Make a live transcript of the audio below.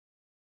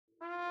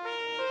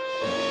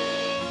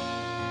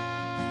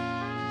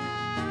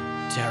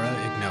Terra,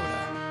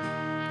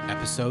 Ignota,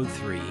 Episode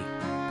 3,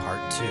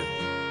 Part 2.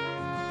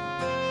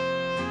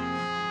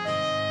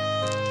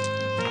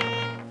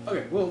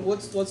 Okay, well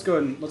let's go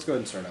ahead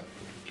and start up.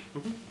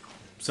 Mm-hmm.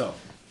 So,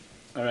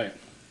 all right,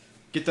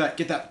 get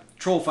that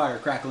troll fire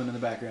crackling in the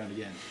background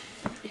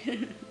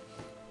again.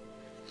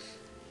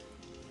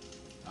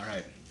 All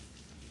right.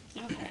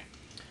 Okay.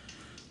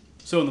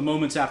 So in the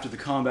moments after the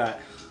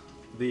combat,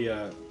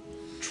 the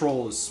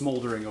troll is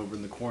smoldering over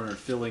in the corner,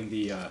 filling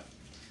the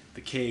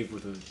cave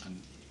with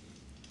an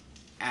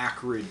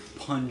acrid,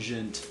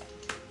 pungent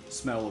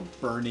smell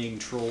of burning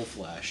troll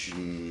flesh.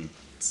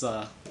 It's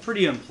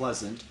pretty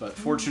unpleasant, but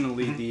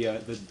fortunately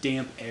the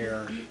damp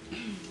air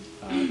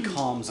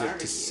calms it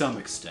to some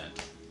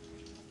extent.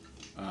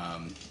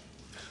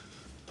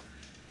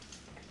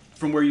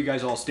 From where you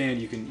guys all stand,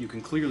 you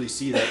can clearly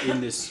see that in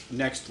this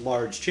next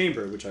large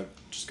chamber, which I'm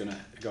just gonna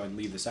go ahead and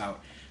leave this out.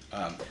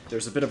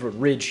 There's a bit of a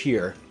ridge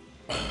here,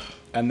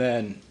 and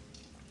then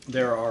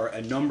there are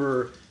a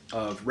number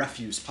of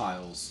refuse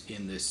piles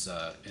in this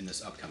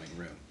upcoming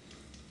room.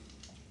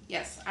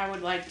 Yes, I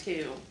would like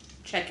to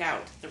check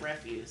out the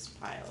refuse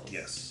piles.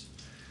 Yes.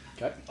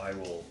 Okay. I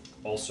will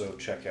also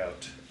check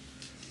out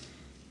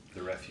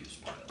the refuse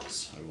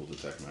piles. I will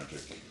detect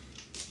magic,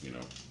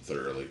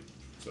 thoroughly.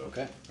 So,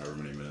 Okay. however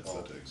many minutes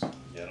that takes.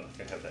 Yeah, I don't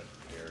think I have that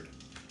prepared.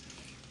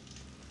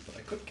 But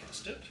I could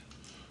cast it.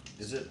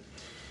 Is it?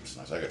 It's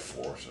nice. I got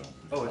 4, so.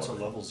 Oh, it's a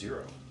level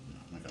 0.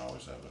 I can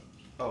always have it.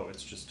 Oh,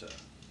 it's just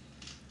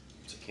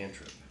it's a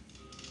cantrip.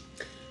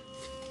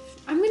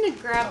 I'm gonna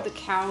grab the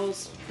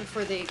cows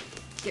before they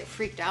get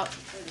freaked out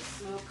for the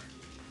smoke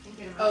and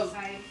get them Oh,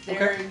 outside.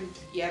 they're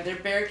Okay. they're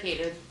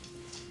barricaded.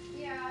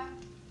 Yeah.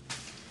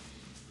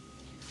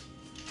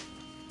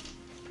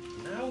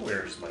 Now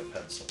where's my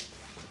pencil?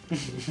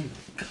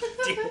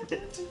 Damn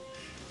it.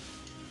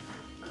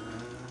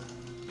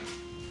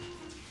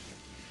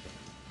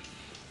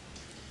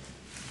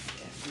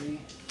 Every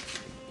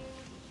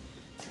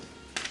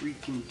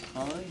freaking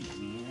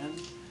time, man.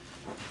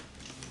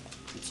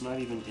 It's not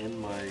even in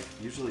my...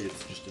 Usually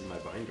it's just in my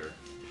binder.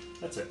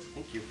 That's it.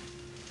 Thank you.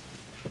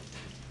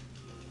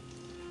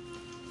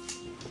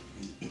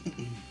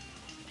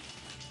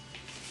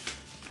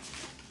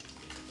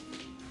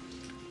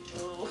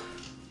 Oh.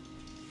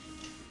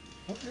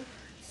 Okay.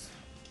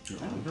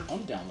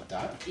 I'm down with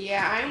that.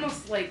 Yeah, I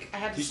almost I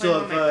had Do to you still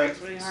slam have on my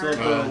brakes really hard.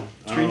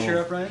 the screen share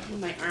up, right?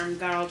 My arm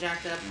got all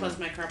jacked up, plus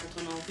my carpal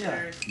tunnel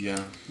flared.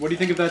 Yeah. What do you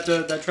think of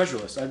that treasure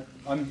list?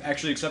 I'm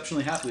actually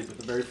exceptionally happy with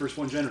the very first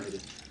one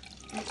generated.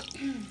 I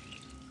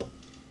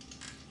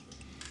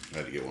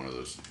had to get one of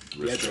those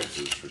Yeah, wrist Joe.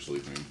 braces for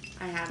sleeping.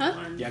 I had Huh?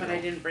 one, Yeah, but girl.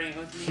 I didn't bring it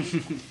with me.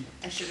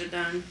 I should have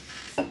done.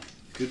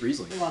 Good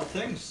Riesling. A lot of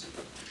things.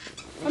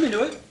 I'm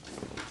into it.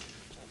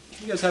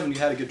 You guys haven't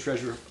had a good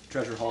treasure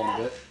haul in a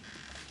bit.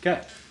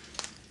 Okay.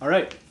 All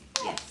right.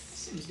 Yes.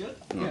 Seems good.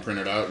 You want Yeah. to print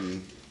it out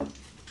and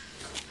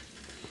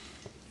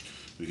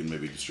we can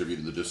maybe distribute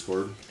in the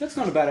Discord? That's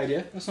not a bad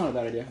idea.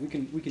 We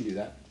can do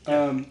that.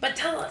 But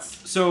tell us.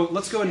 So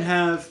let's go ahead and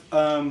have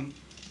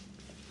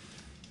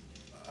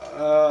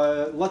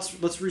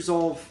let's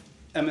resolve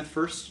Emeth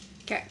first.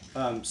 Okay.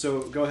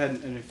 So go ahead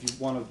and if you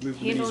want to move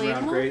the Handle minis around,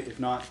 animal? great. If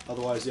not,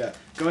 otherwise, yeah.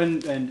 Go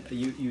ahead and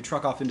you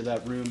truck off into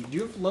that room. Do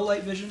you have low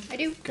light vision? I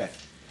do. Okay.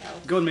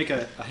 Go and make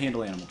a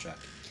handle animal check.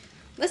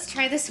 Let's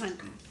try this one.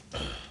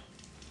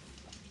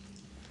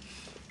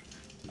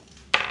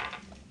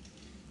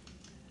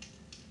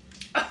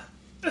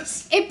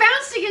 It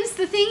bounced against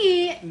the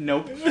thingy.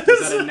 Nope. Is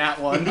that a nat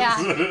one?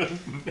 Yeah.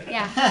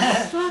 Yeah.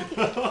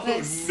 Fuck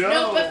this.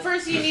 No, but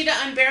first you need to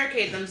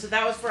unbarricade them, so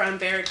that was for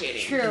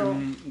unbarricading.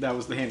 True. That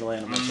was the handle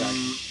animal check.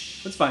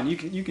 That's fine.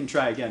 You can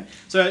try again.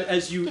 So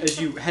as you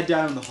head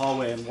down the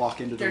hallway and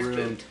walk into the There's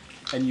room,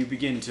 and you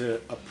begin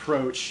to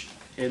approach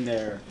in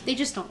there, They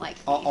just don't like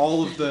me.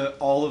 all of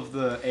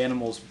the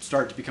animals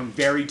start to become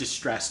very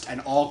distressed and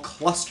all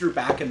cluster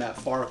back in that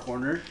far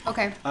corner.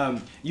 Okay.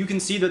 You can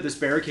see that this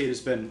barricade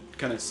has been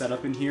kind of set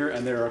up in here,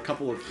 and there are a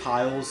couple of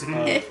piles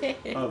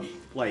of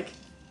like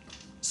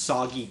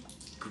soggy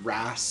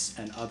grass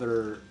and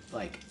other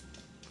and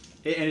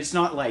it's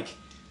not like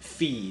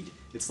feed.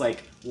 It's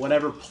like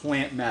whatever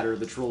plant matter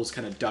the trolls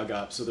kind of dug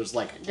up. So there's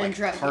like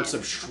Dendrobium. parts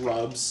of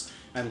shrubs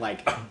and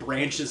like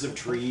branches of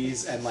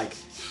trees and like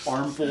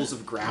armfuls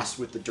of grass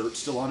with the dirt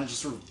still on it,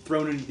 just sort of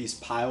thrown into these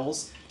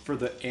piles for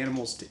the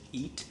animals to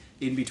eat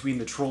in between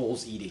the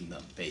trolls eating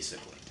them,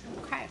 basically.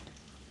 Okay.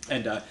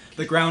 And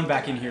the ground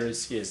back in here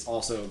is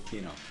also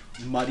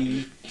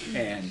muddy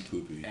and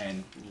Poopy.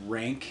 and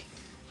rank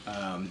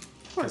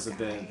because of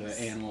the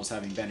animals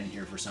having been in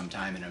here for some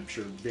time, and I'm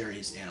sure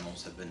various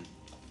animals have been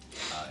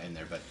in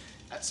there. But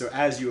so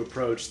as you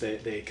approach,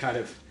 they kind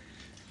of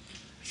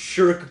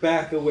shirk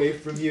back away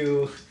from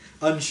you,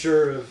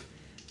 unsure of,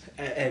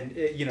 and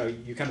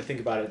you kind of think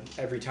about it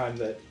every time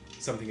that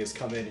something has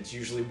come in. It's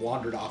usually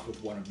wandered off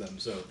with one of them,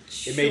 so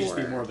it may just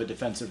be Sure. more of a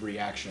defensive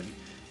reaction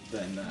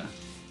than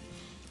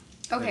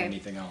Okay.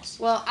 anything else.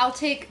 Well, I'll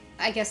take,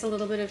 I guess, a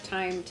little bit of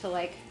time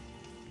to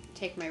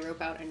take my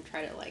rope out and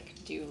try to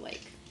do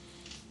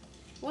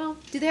Well,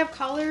 do they have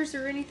collars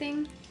or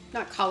anything?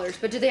 Not collars,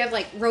 but do they have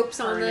like ropes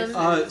on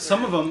them?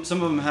 Some of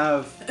them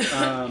have.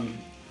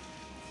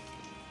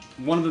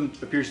 One of them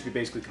appears to be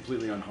basically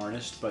completely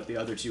unharnessed, but the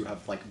other two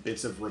have like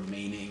bits of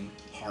remaining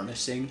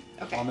harnessing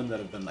on them that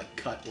have been like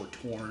cut or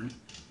torn.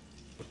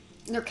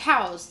 They're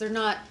cows. They're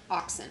not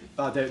oxen.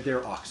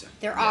 They're oxen.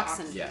 They're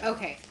oxen. Yeah.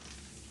 Okay.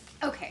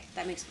 Okay,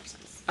 that makes more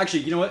sense.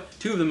 Actually, you know what?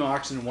 2 of them are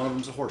oxen and 1 of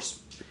them's a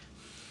horse.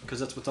 Because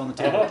that's what's on the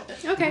table.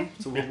 Okay.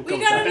 So we'll We go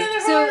with got that.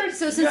 another horse.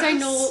 So since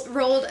I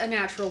rolled a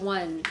natural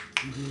 1,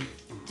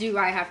 do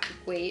I have to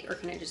wait, or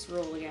can I just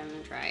roll again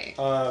and try?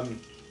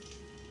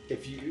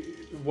 If you,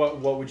 what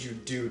would you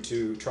do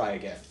to try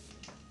again?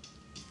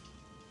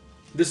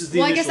 This is the.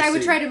 Well, I guess initial I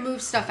would scene. try to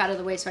move stuff out of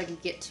the way so I can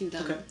get to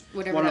them. Okay.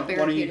 Whatever Why that don't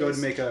barricade you go is.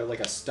 to make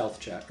a stealth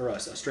check or a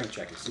strength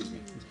check? Excuse me.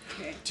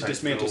 Okay. To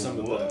dismantle some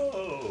of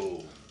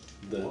Whoa.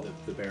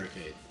 the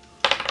barricade.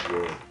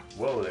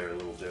 Whoa there,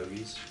 little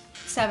doggies.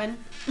 7.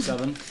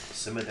 7.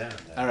 Simmer down.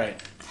 All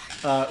right.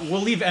 We'll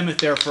leave Emmett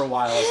there for a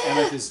while as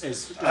Emmett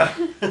is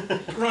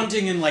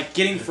grunting and like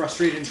getting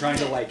frustrated and trying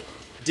to like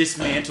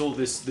dismantle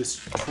this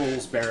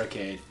troll's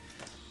barricade.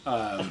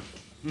 Emma,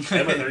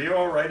 are you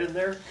all right in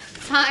there?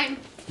 Fine.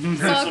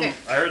 It's all good.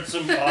 I heard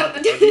some odd.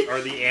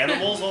 Are the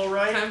animals all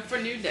right? Time for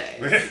new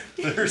day.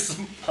 There's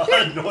some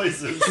odd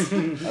noises.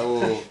 I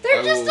will.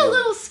 They're I just will, a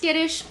little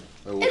skittish.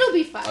 I will- It'll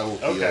be fine. I will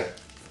heal. Okay.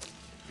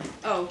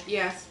 Oh,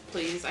 yes,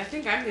 please. I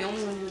think I'm the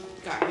only one who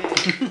got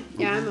hit.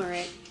 Yeah, I'm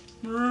alright.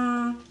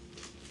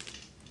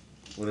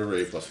 Whatever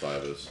 8 plus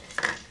 5 is.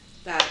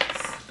 That's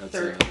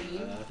 13.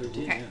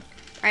 13. Okay. Yeah.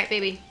 Alright,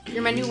 baby.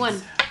 You're my new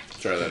one. Let's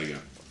try that again.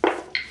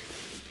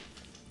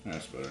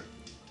 That's better.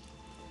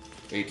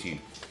 18.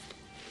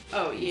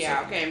 Oh,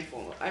 yeah, okay, I'm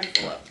full up.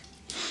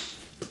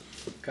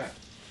 Okay.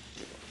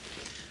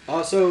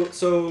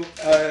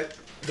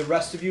 The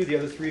rest of you, the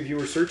other 3 of you,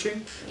 are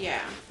searching.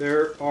 Yeah.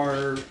 There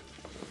are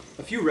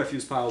a few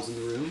refuse piles in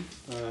the room.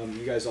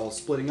 You guys all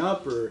splitting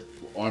up or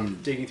I'm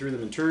digging through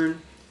them in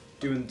turn,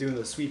 doing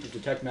the sweep of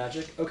detect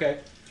magic.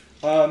 Okay.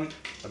 I'm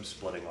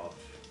splitting off.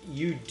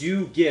 You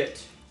do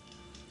get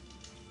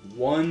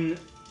 1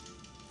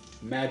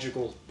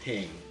 magical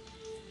ping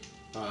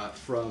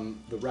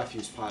from the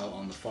refuse pile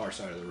on the far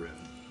side of the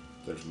room.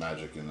 There's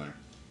magic in there.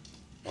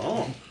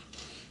 Oh.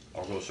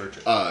 I'll go search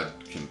it.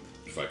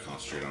 If I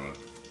concentrate on it,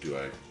 do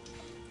I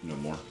know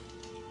more?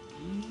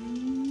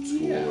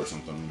 School yeah. or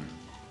something?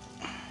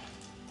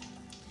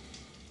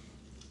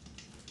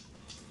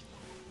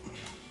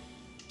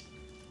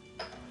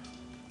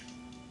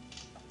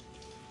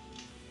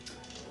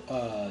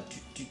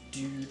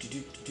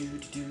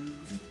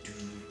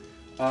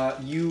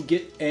 You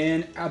get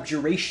an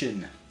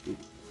abjuration.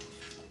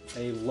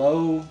 A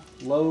low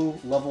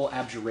level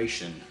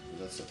abjuration.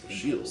 That's a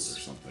shield or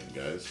something,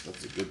 guys.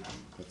 That's a good thing.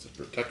 That's a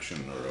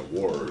protection or a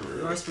ward.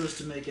 You Or are supposed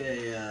to make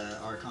a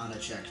Arcana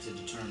check to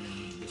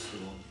determine the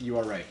school. You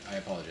are right. I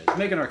apologize.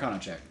 Make an Arcana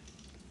check.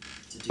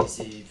 It's a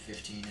DC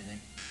 15, I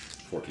think.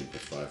 14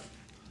 plus 5.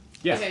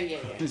 Yeah. Yeah.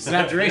 It's an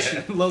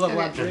abjuration. Low level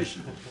Okay.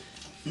 abjuration.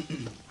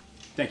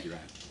 Thank you,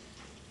 Ryan.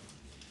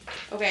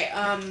 Okay,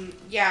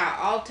 yeah,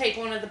 I'll take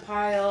one of the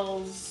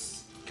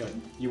piles. Okay.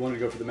 You want to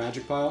go for the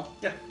magic pile?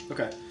 Yeah.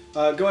 Okay.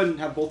 Go ahead and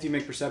have both of you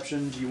make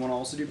perception. Do you want to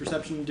also do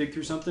perception and dig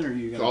through something, or are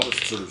you So I'll gonna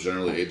just sort of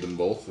generally aid them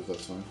both, if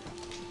that's fine.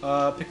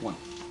 pick one?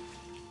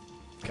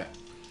 Okay.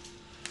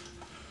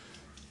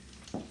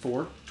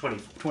 4.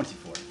 24.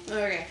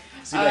 Okay.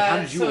 See, like, how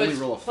did you so only it's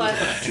roll a 4?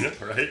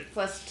 plus, Right?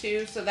 plus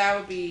 2, so that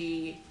would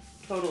be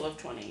total of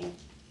 20.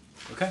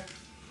 Okay.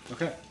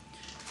 Okay.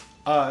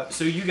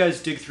 So you guys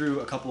dig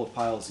through a couple of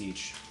piles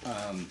each.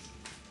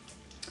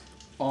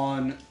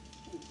 On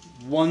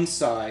one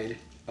side,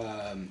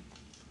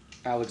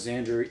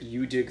 Alexander,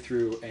 you dig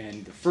through,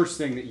 and the first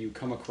thing that you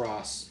come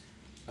across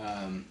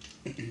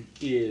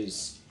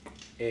is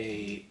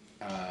a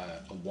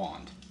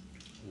wand.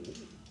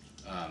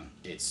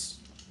 It's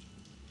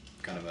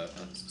kind of a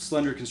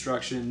slender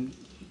construction,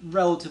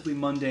 relatively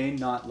mundane,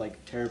 not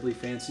like terribly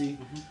fancy,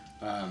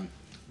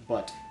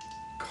 but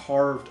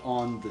carved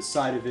on the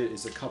side of it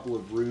is a couple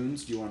of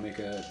runes. Do you want to make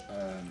a?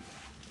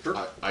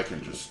 I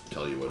can just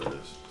tell you what it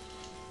is.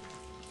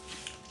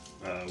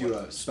 Do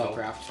a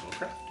spellcraft.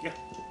 Spellcraft, yeah.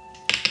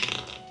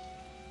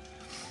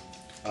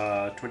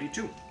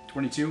 22.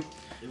 22. It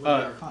would be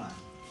Arcana.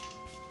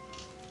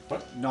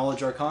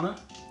 Knowledge Arcana.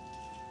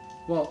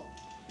 Well,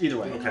 either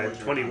way. Okay,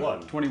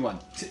 21. 21.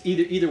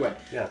 Either way.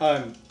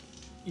 Yeah.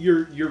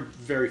 You're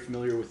very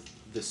familiar with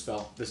this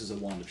spell. This is a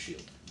wand of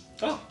shield.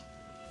 Oh.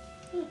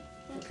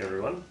 Okay,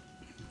 everyone.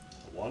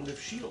 A wand of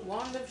shield.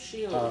 Wand of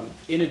Shield.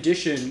 In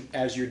addition,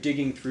 as you're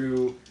digging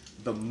through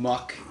the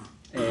muck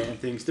and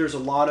things, there's a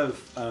lot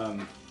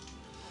of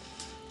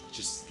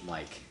just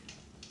like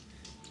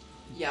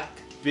Yuck.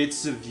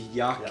 bits of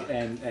yuck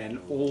Yeah. and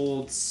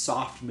old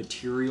soft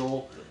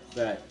material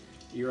that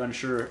you're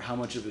unsure how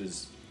much of it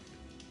is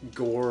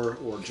gore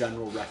or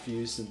general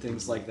refuse and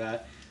things like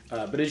that.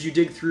 But as you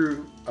dig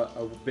through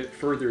a bit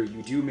further,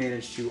 you do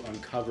manage to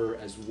uncover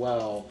as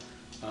well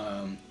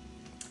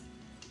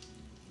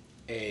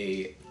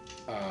a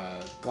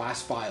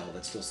glass vial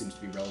that still seems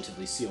to be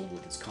relatively sealed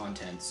with its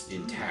contents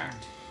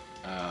intact.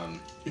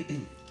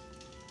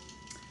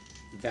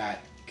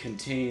 That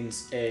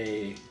contains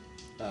a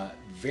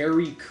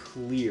very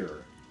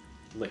clear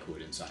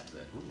liquid inside of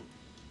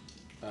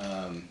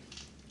it.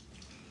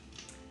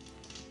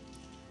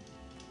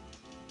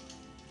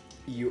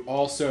 You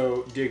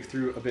also dig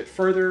through a bit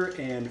further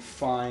and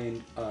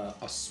find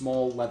a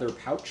small leather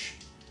pouch.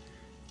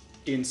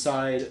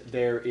 Inside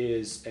there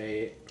is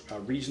a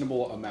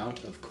reasonable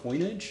amount of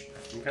coinage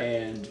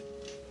and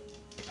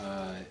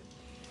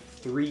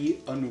 3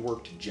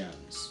 unworked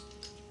gems.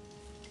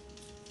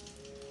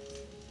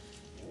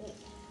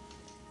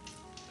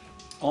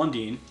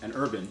 Ondine and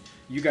Urban,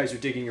 you guys are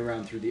digging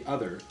around through the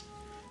other,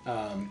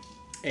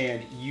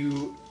 and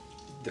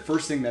the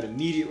first thing that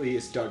immediately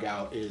is dug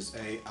out is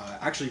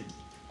actually,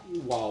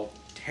 while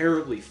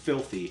terribly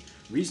filthy,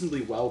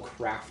 reasonably well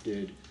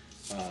crafted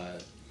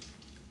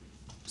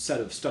set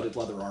of studded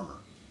leather armor.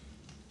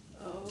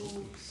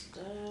 Oh,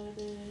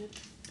 studded.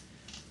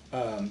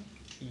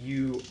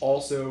 You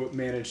also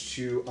managed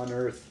to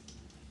unearth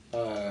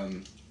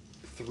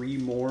 3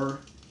 more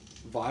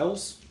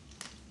vials,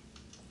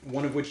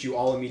 one of which you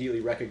all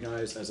immediately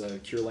recognize as a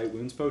Cure Light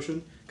Wounds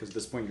potion, because at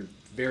this point you're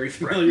very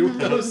familiar with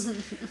those.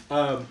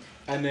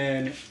 And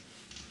then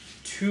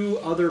 2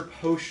 other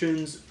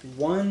potions,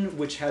 one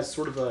which has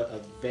sort of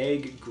a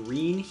vague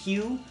green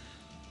hue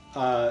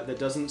that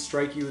doesn't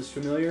strike you as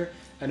familiar,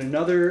 and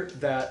another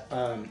that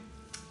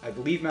I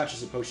believe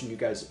matches a potion you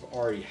guys have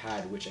already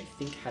had, which I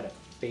think had a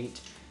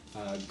faint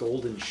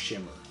golden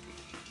shimmer.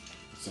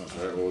 Sounds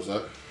right. What was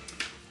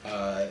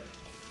that?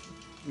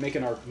 Make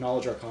an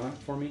knowledge arcana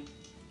for me,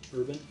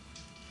 Urban.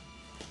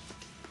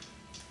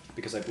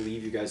 Because I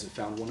believe you guys have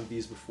found one of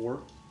these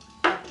before.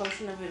 A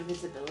potion of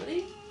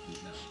invisibility?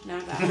 No.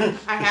 Not that one.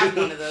 I have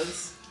one of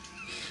those.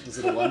 Is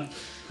it a 1?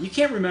 You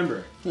can't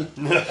remember.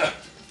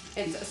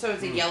 It's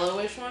a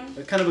yellowish one?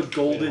 Kind of a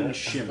golden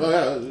shimmer.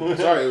 Oh yeah.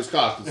 Sorry, it was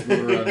cocked. It's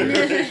moving around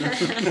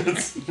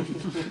here.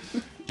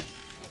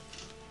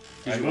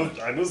 I moved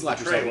the Slap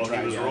tray yourself while and he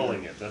try was again.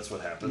 rolling it. That's what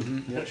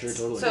happened. Yeah, sure,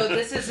 totally. So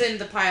this is in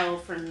the pile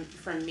from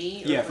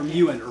me? Or Yeah, from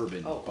you and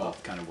Urban, Oh,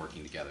 both kind of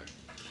working together.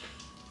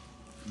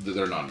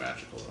 They're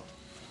non-magical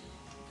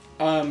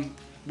though.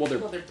 Well, they're,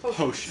 Well, they're potions.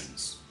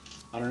 potions.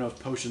 I don't know if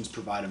potions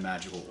provide a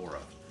magical aura.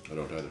 I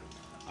don't either.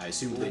 I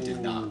assume they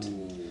did not.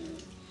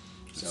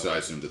 So I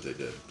assumed that they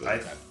did. But I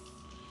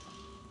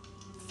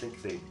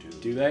think they do.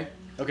 Do they?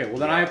 Okay, well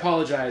then I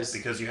apologize.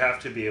 Because you have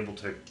to be able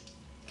to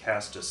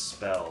cast a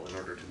spell in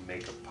order to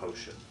make a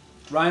potion.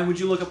 Ryan, would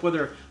you look up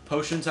whether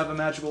potions have a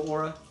magical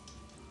aura?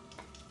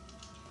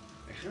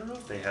 I don't know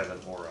if they have an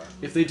aura.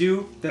 If they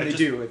do, then I they just-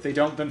 do. If they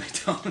don't, then they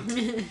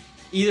don't.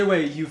 Either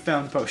way, you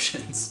found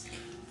potions.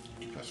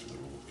 That's for the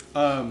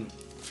rule.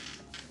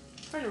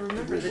 trying to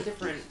remember the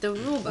different The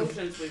rule book.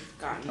 potions we've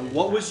gotten. And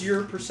what was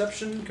your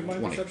perception? Combined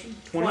 20. perception?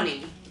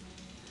 20.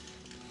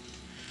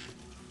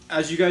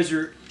 As you guys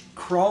are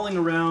crawling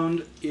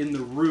around in the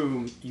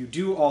room, you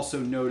do also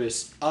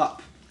notice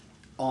up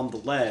on the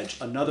ledge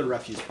another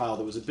refuse pile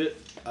that was a bit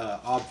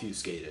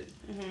obfuscated.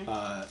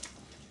 I'll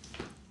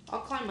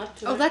climb up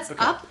to it. Oh, that's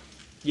Okay. up?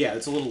 Yeah,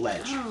 it's a little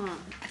ledge. Oh,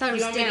 I thought it You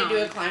was want me down. to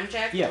do a climb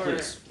check? Yeah, or...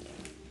 please.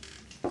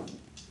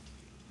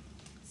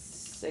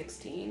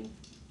 16.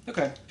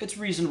 Okay, it's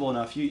reasonable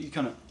enough. You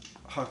kind of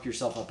huck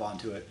yourself up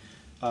onto it.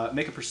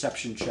 Make a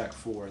perception check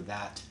for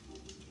that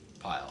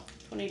pile.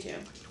 22.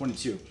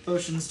 22.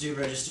 Potions do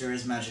register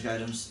as magic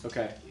items.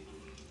 Okay.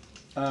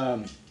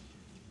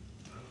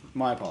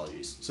 My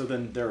apologies. So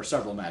then there are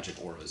several magic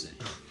auras in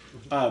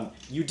it.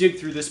 You dig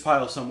through this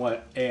pile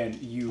somewhat, and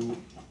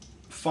you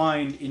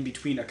find in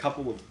between a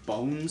couple of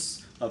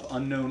bones of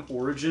unknown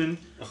origin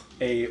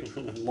a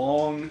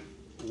long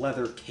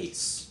leather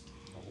case.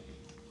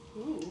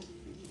 Ooh.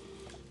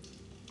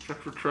 Check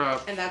for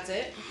trap. And that's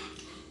it?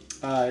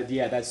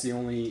 Yeah, that's the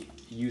only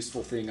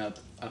useful thing up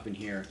in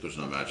here. There's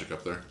no magic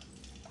up there.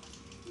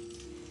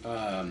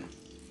 I'll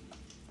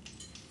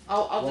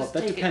Well, just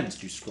that take depends.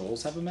 Do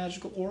scrolls have a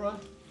magical aura?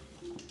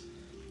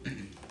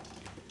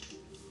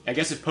 I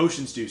guess if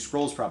potions do,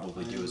 scrolls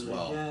probably do as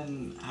well.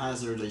 Again,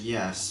 hazard a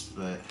yes,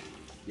 but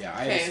Yeah,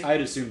 Okay.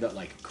 I'd assume that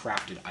like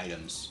crafted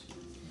items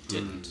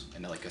didn't,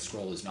 and that like a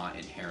scroll is not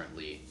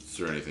inherently. Is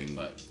there anything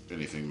But-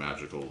 anything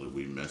magical that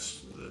we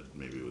missed that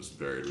maybe was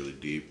buried really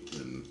deep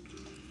and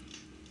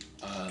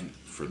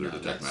further no,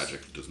 detect that's-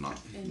 magic does not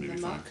in maybe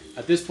the find? muck.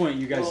 At this point,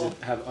 you guys Well-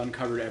 have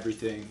uncovered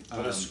everything.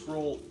 But a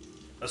scroll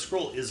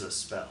is a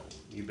spell.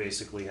 You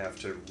basically have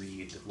to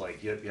read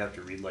you have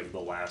to read like the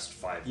last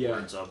 5 Yeah.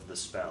 words of the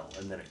spell,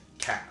 and then it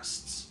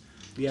casts.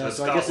 Yeah, it's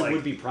so I not guess it like-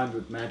 would be primed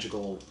with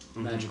magical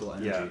energy.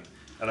 Yeah,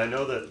 and I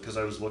know that because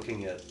I was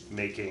looking at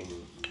making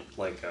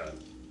like a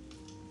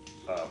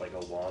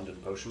wand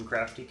and potion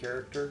crafty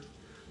character.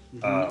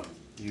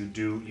 You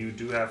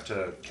do have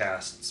to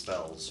cast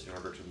spells in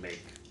order to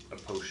make a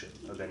potion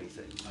of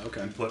anything.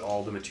 Okay. You put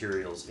all the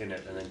materials in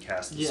it and then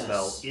cast the Yes.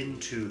 spell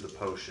into the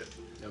potion.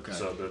 Okay.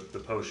 So the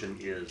potion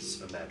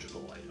is a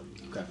magical item.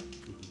 Okay.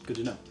 Good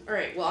to know.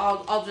 Alright,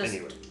 well, I'll just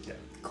Anyway, yeah.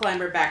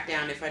 clamber back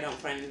down if I don't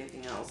find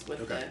anything else with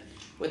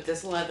with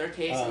this leather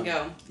case and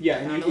go. Yeah,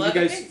 Found and a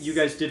leather case. you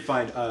guys did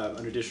find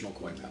an additional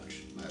coin pouch.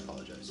 I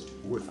apologize.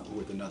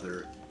 With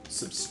another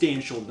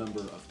substantial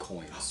number of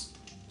coins.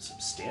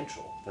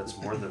 Substantial. That's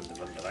more than the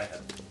one that I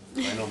had.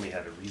 Mine only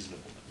had a reasonable.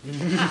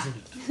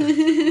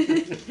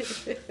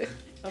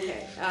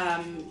 Okay,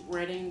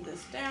 writing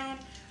this down.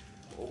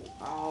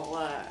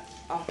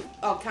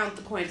 I'll count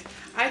the coins.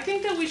 I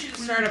think that we should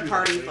start a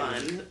party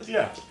fund.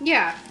 Yeah.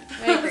 Yeah,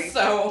 I agree.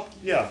 So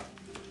Yeah.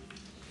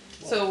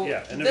 so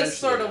yeah, and this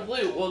sort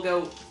eventually- of loot will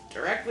go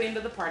directly into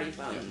the party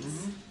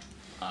funds.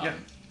 Yeah.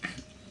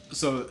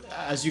 So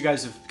as you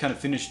guys have kind of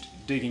finished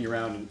digging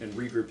around and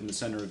regrouped in the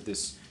center of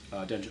this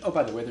dungeon. Oh,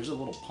 by the way, there's a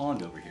little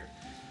pond over here.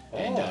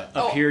 And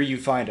up here you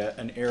find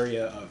an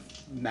area of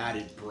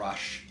matted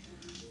brush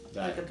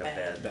that, Like a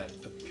bed. that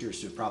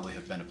appears to probably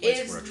have been a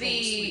place Is where a troll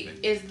was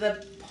sleeping. is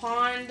the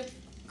pond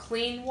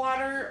clean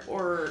water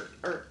or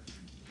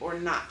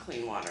not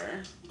clean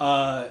water?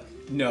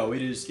 No,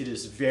 it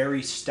is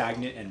very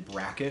stagnant and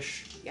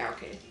brackish, Yeah,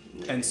 okay.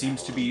 and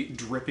seems to be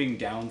dripping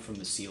down from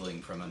the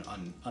ceiling from an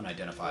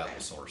unidentifiable Okay.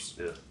 source.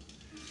 Yeah.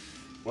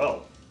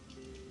 Well,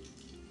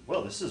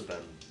 this has been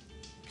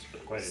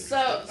quite interesting.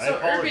 So I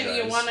Urban,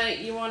 apologize.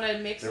 you wanna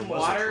make There some was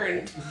a water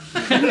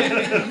troll.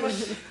 and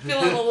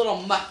feeling a little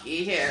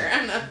mucky here.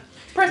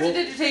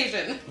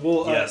 Prestidigitation.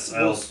 We'll, Yes,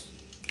 we'll I'll-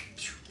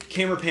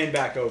 camera pan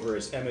back over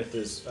as Emeth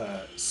has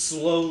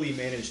slowly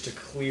managed to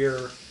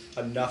clear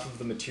enough of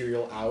the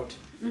material out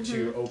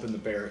to open the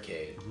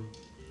barricade.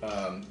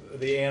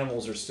 The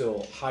animals are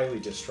still highly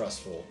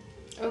distrustful.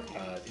 Okay.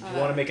 If you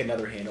want to make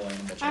another handle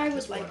animal check, I at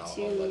this would point, like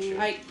I'll let to- you.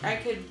 I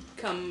could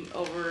come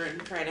over and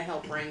try to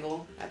help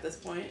wrangle at this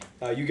point.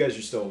 You guys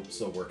are still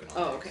working on it.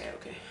 Oh, okay.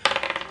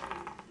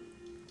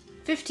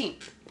 15.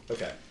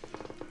 Okay.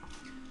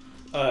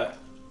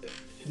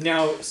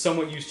 Now,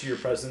 somewhat used to your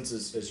presence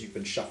as you've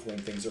been shuffling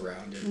things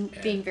around and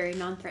Being very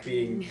non-threatening.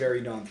 being very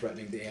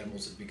non-threatening, the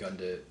animals have begun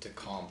to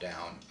calm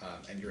down,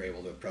 and you're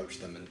able to approach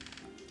them and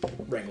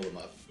wrangle them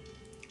up.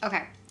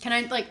 Okay. Can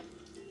I, like,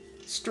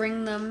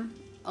 string them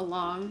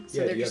along so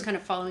Yeah, they're you just have- kind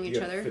of following each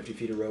You have other? 50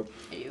 feet of rope.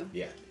 I do.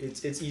 Yeah,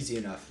 it's easy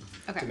enough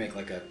Okay. to make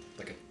like a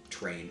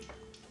train.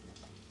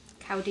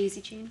 Cow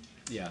daisy chain?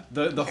 Yeah,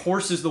 the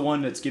horse is the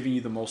one that's giving you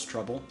the most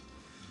trouble.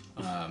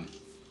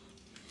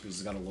 Because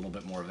it's got a little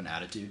bit more of an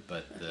attitude,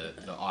 but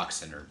the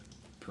oxen are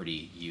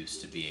pretty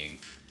used to being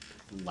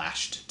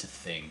lashed to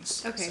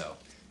things. Okay.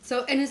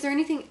 So And is there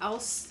anything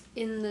else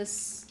in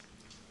this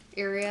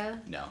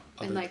area? no,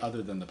 And, like-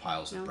 other than the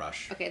piles No? of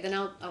brush. Okay, then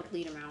I'll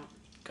lead them out.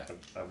 Okay.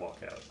 I walk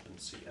out and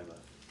see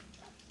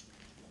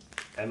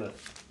Emma.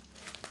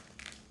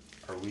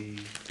 Are we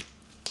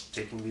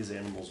taking these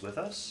animals with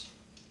us?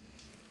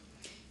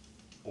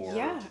 Or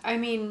Yeah, I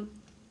mean,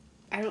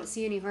 I don't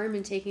see any harm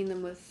in taking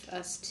them with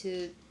us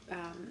to,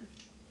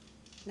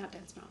 not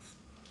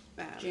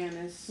Dunsmouth.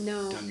 Janice.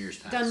 No. Dunmere's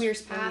Pass.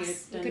 Dunmere's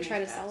Pass. We could try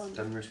to Dunmere's sell Pass. them.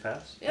 Dunmere's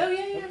Pass? Oh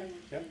yeah. Okay.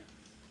 Yeah.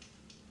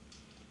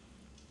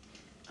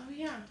 Oh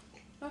yeah.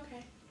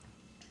 Okay.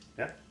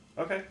 Yeah.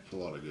 Okay. It's a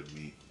lot of good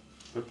meat.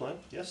 Good plan.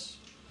 Yes.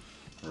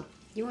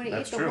 You want to eat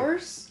That's the true.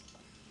 horse?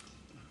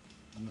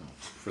 No,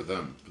 for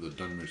them, for the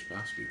Dunmer's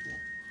Pass people.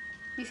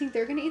 You think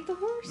they're going to eat the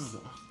horse?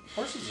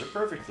 Horses are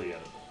perfectly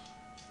edible.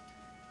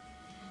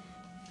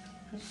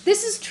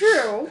 This is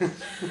true.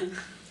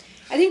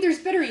 I think there's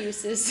better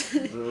uses.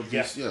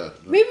 Yeah. Yeah.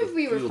 Maybe if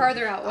we were Field-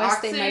 farther out west,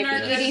 Oxen they might are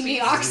be gonna eating be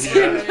the oxen.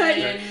 starving,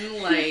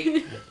 But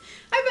like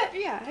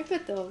I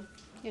bet they'll,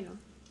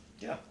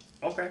 Yeah.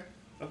 Okay.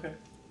 Okay.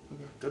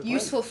 Good plan.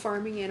 useful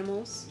farming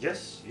animals.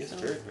 Yes. Yes. So-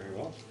 Very. Very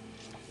well.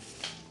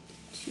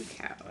 2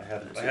 cows. I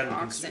hadn't 2 considered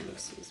oxen,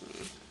 this. excuse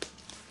me.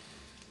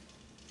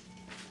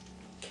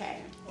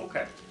 okay.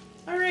 Okay.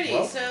 Alrighty,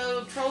 Well-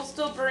 so troll's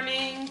still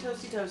burning,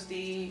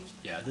 toasty.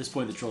 Yeah, at this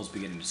point the troll's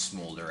beginning to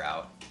smolder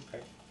out.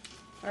 Okay.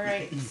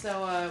 Alright,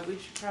 so we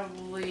should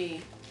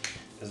probably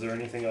Is there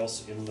anything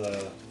else in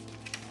the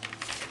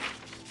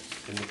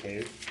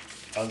cave?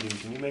 Undine,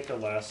 can you make a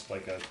last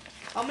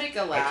I'll make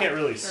a laugh. I can't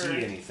really or-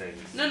 see anything.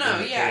 No, in no,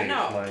 the yeah, cave.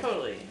 no, Like,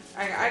 totally.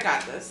 I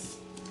got this.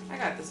 I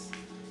got this.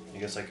 I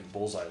guess I could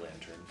bullseye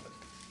lantern, but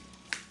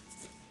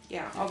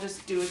Yeah, I'll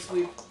just do a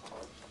sweep,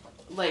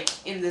 like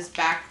in this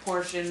back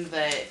portion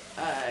that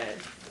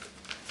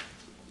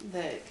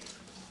that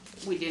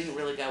we didn't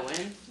really go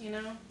in, you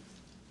know.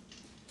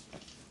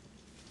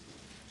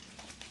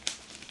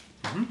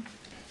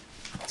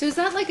 So is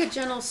that like a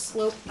gentle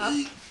slope up?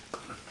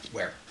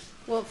 Where?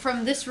 Well,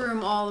 from this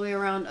room all the way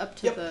around up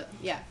to Yep. the...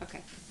 Yeah,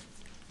 okay.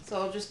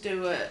 So I'll just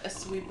do a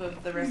sweep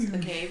of the rest of the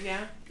cave,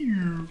 yeah?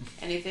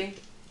 Anything?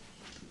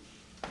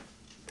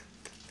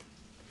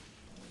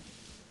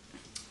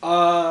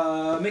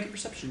 Make a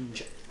perception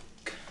check.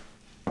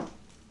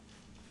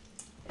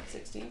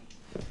 16?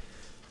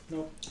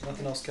 No,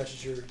 nothing else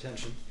catches your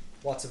attention.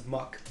 Lots of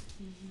muck.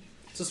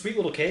 It's a sweet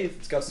little cave.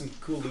 It's got some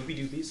cool loopy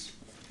doopies.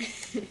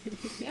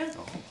 Yeah.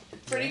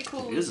 Pretty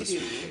cool. It is a to do.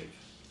 sweet cave.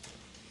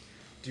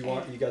 Do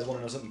you guys want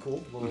to know something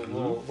cool? A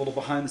little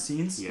behind the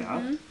scenes?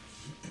 Yeah.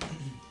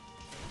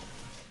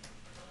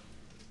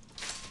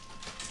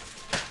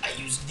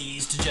 used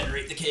these to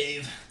generate the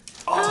cave.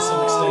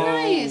 Oh,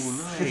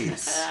 nice.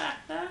 Nice.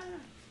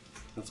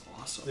 That's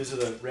awesome. These are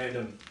the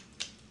random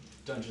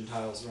dungeon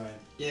tiles, Ryan.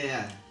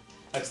 Yeah.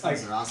 These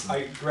These are awesome.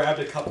 I grabbed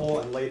a couple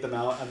and laid them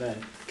out, and then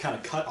kind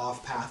of cut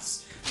off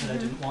paths that I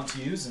didn't want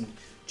to use, and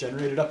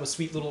generated up a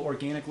sweet little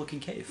organic-looking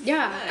cave.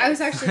 Yeah, I was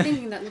actually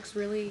thinking that looks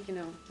really,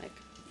 like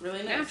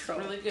Really nice. Natural.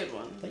 Really good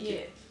one. Thank yeah.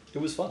 you.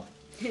 It was fun.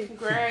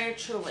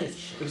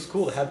 Congratulations. It was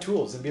cool to have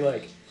tools and be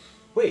like,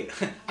 wait,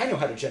 I know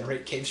how to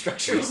generate cave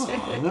structures.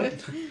 I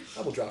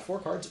will draw 4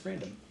 cards at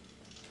random.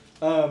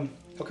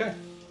 Okay.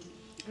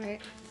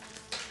 Alright.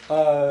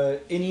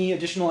 Any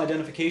additional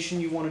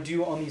identification you want to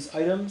do on these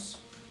items?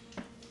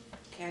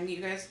 Can you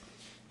guys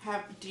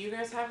have? Do you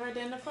guys have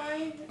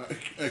identify?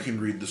 I can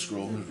read the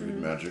scroll and read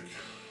magic.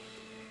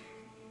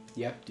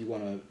 Yep. Do you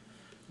want to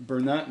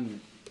burn that? And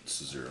It's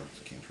a 0.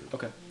 It's a cantrip.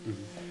 okay.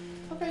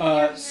 Okay.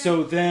 yeah.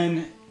 So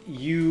then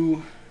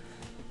you.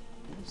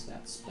 What does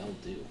that spell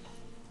do?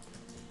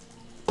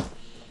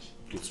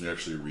 Lets me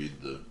actually read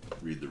the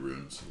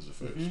runes as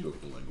if I spoke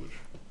the language.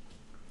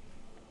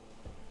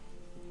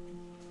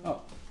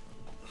 Oh,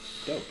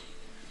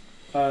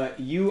 dope.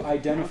 You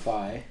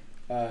identify.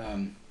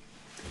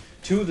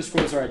 2 of the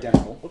scrolls are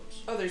identical.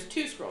 Whoops. Oh, there's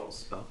 2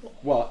 scrolls.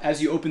 Well,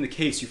 as you open the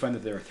case, you find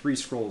that there are 3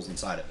 scrolls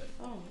inside of it.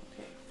 Oh,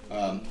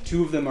 okay.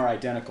 2 of them are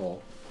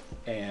identical,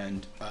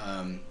 and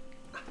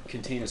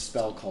contain a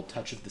spell called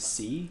Touch of the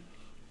Sea,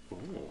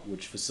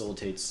 which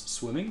facilitates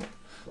swimming.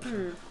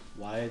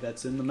 Why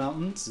that's in the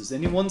mountains is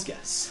anyone's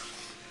guess.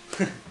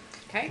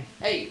 Okay.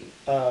 Hey.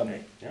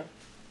 Yeah.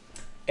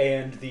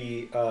 And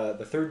the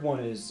third one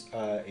is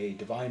a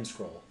divine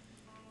scroll.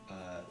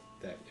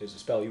 That is a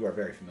spell you are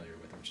very familiar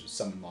with, which is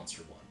Summon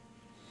Monster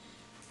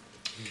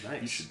 1.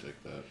 Nice. You should take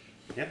that,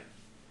 Yeah.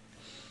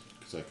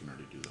 because I can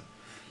already do that.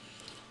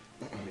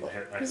 I mean,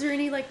 Was there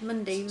any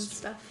mundane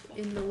stuff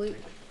in the loot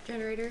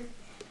generator?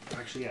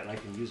 actually, yeah, and I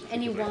can use it.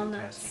 Any because I can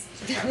walnuts?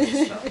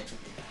 cast stuff.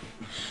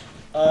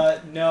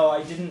 No,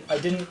 I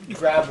didn't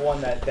grab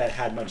one that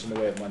had much in the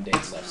way of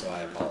mundane stuff, so I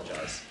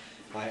apologize.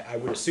 I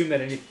would assume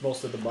that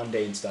most of the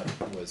mundane stuff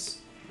was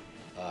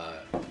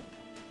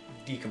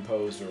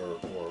decomposed or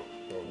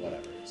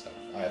whatever. So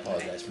I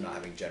apologize for not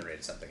having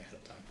generated something ahead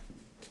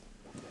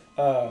of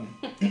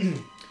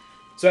time.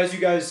 So as you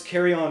guys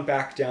carry on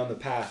back down the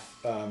path,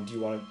 do you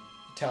want to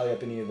tally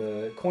up any of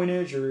the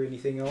coinage or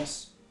anything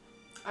else?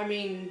 I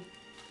mean,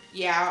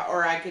 yeah,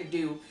 or I could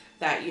do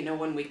that,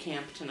 when we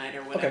camp tonight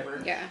or whatever.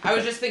 Okay. Yeah. I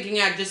was just thinking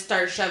I'd just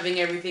start shoving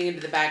everything into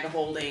the bag of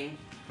holding,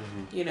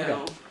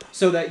 Okay.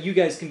 So that you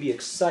guys can be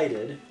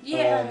excited,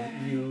 Yeah.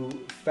 you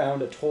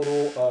found a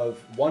total of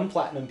 1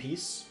 platinum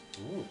piece,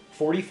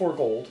 44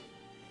 gold,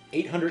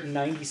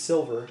 890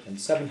 silver,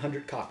 and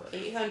 700 copper.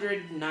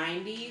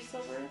 890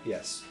 silver?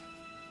 Yes,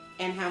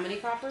 And how many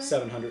copper?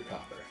 700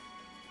 copper.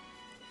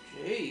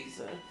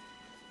 Jeez.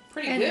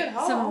 Pretty And good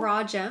haul. some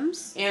raw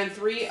gems. And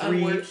 3 3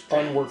 unworked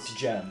gems. unworked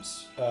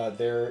gems.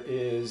 There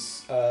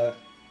is.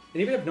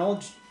 Anybody have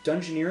knowledge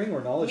dungeoneering or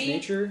knowledge Me.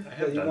 nature I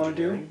have that you want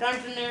to do?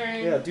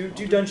 Dungeoneering. Yeah, do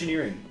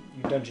dungeoneering.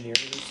 You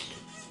dungeoneers.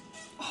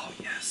 Oh,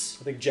 yes.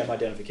 I think gem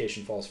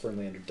identification falls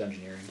firmly under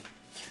dungeoneering.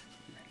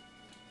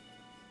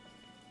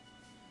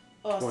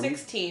 Oh, 20.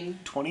 16.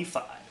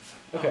 25.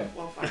 Okay. Oh,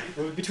 well, fine.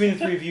 Well, between the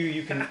 3 of you,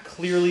 you can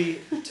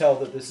clearly tell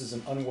that this is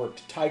an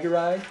unworked tiger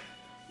eye,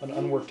 an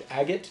unworked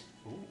agate,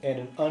 and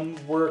an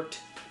unworked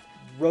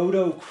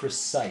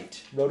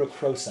rhodochrosite.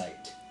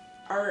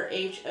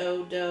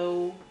 R-H-O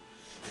do.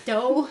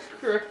 Dough.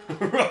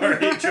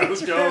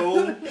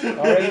 R-H-O-D-O.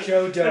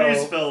 R-H-O How do you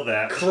spell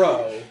that?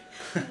 Crow.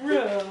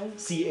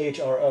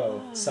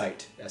 C-H-R-O.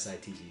 Site.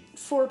 S-I-T-E.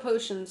 4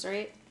 potions,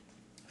 right?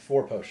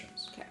 4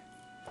 potions. Okay.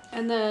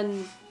 And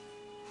then,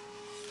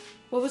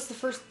 what was the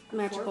first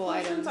magical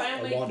item? I A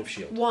only... wand of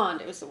shield.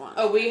 Wand. It was the wand.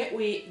 Oh,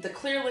 we the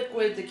clear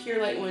liquid, the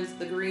cure light ones,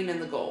 the green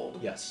and the gold.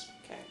 Yes.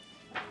 Okay.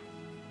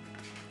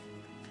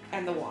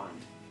 And the wand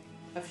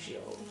of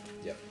shield.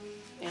 Yep.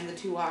 And the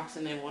 2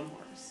 oxen and 1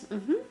 horse.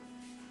 Mm-hmm.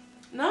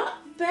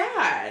 Not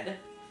bad.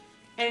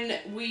 And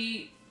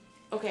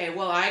okay,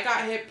 well, I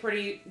got hit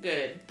pretty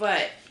good,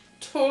 but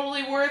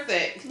totally worth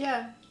it.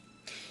 Yeah.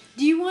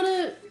 Do you want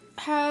to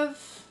have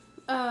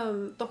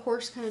the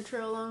horse kind of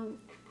trail along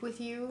with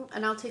you,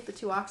 and I'll take the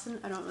 2 oxen?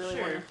 I don't really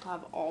Sure. want to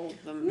have all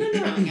of them. No,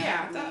 hanging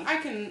yeah, out with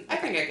me. I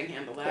think I can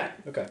handle that.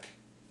 Okay.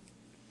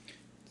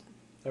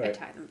 All I right.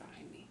 tie them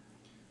behind me.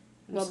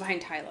 Well,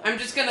 behind Tyler. I'm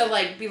just gonna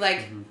be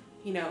like,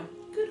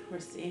 good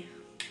horsey.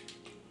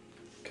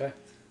 Okay.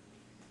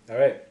 All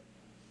right.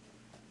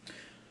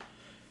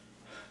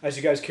 As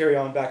you guys carry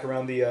on back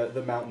around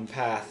the mountain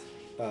path,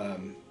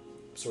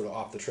 sort of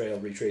off the trail,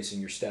 retracing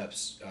your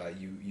steps,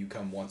 you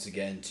come once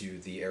again to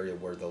the area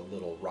where the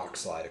little rock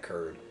slide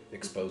occurred,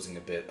 exposing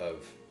a bit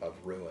of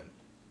ruin.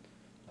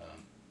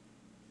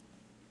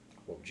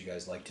 What would you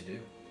guys like to do?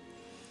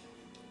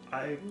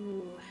 I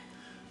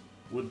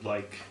would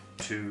like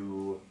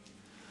to...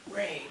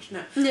 Rage.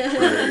 No.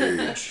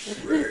 Rage.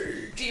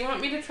 Do you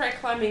want me to try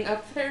climbing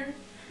up there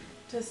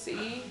to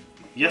see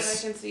Yes. what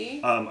I can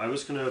see? I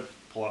was going to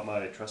pull out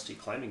my trusty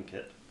climbing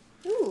kit.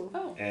 Ooh.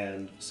 Oh,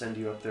 and send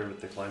you up there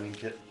with the climbing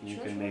kit. You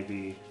Sure, can sure.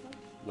 maybe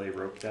lay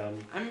rope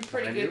down. I'm a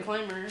pretty behind good you.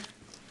 climber.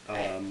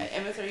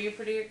 Emmett, are you a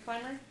pretty good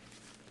climber?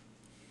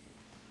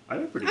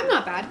 I'm a pretty. I'm good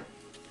not climber. bad.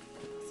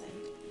 Same.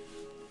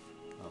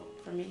 Oh,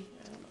 For me,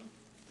 I don't know.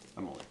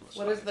 I'm only plus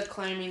What 5. does the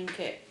climbing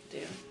kit do?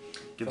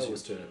 Gives you,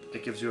 Opposed to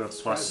it gives you a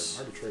ascribe plus.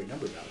 an arbitrary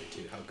number value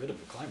to how good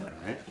of a climber I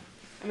am. Right.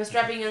 I'm a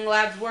strapping young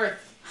lad's worth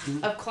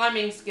of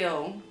climbing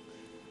skill.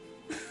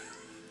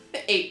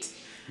 8.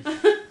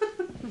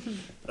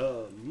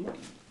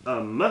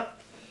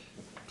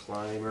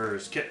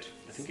 Climber's kit.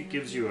 I think it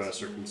gives you a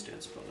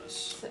circumstance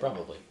bonus.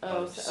 Probably.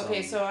 Oh,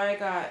 okay, so I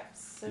got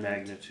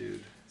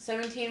Magnitude.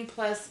 17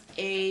 plus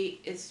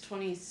 8 is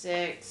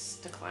 26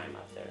 to climb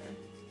up there.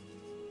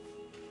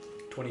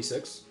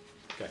 26.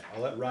 Okay,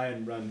 I'll let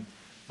Ryan run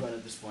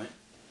at this point.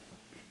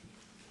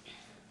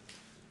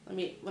 Let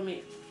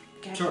me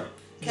catch Sure. up.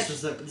 Catch-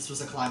 This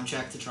was a climb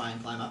check to try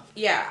and climb up.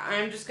 Yeah,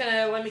 I'm just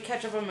gonna let me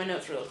catch up on my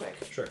notes real quick.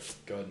 Sure.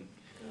 Go ahead and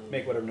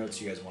make whatever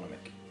notes you guys want to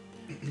make.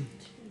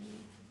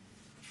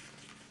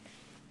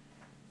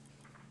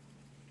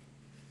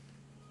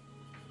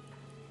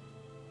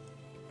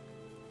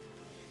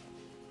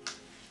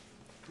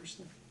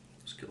 Personal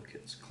skill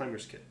kits.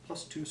 Climber's kit.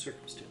 Plus 2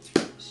 circumstance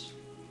bonus.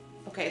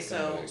 Okay, Kinda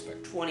so what I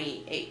expect.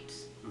 28.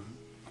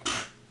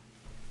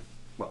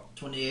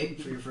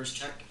 28 for your first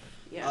check.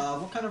 Yeah.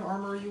 What kind of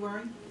armor are you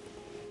wearing?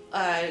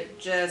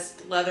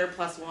 Just leather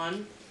plus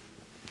 1.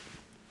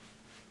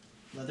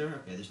 Leather?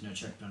 Okay, there's no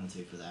check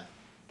penalty for that.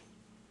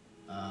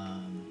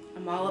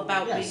 I'm all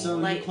about Yeah, being so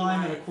light. you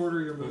climb at a light.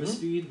 quarter your movement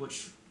speed,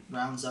 which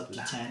rounds up to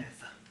 10.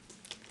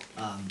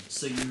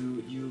 So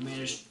you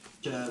manage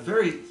to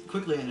very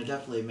quickly and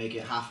adeptly make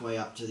it halfway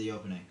up to the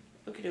opening.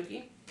 Okie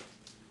dokie.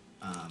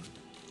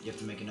 You have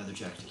to make another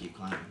check to keep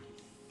climbing.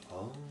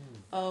 Oh.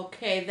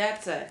 Okay,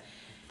 that's a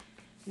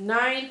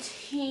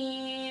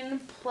 19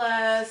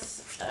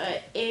 plus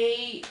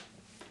 8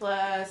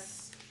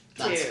 plus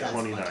 2. That's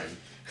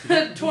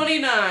 29.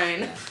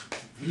 29.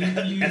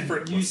 You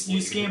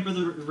Effortlessly. scamper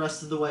the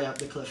rest of the way up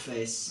the cliff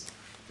face,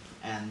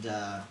 and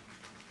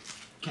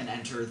can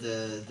enter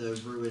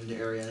the ruined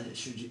area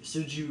should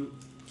you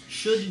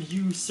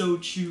so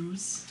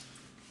choose.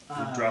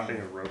 You're dropping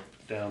a rope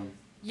down.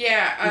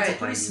 Yeah, It's a I.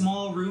 pretty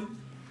small room,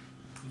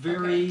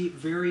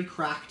 very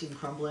cracked and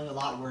crumbling. A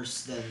lot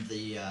worse than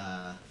the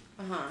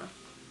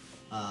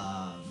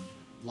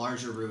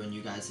larger ruin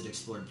you guys had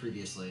explored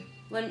previously.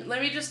 Let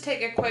me just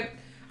take a quick.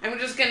 I'm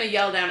just gonna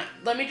yell down.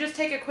 Let me just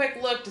take a quick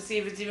look to see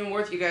if it's even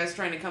worth you guys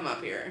trying to come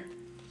up here.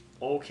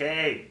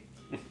 Okay.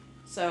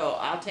 So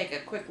I'll take a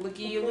quick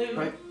looky-loo.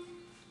 Right.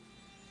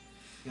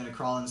 You gonna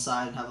crawl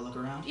inside and have a look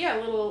around? Yeah,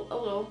 a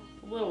little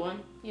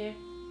one. Yeah.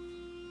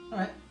 All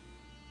right.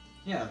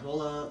 Yeah,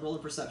 roll a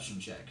perception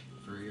check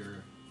for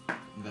your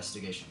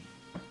investigation.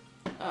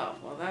 Oh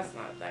well, that's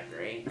not that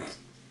great.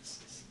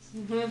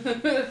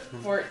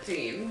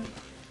 14.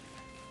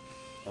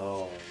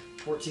 Oh.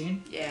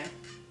 14. Yeah.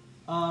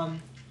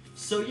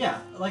 So yeah,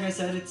 like I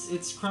said,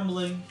 it's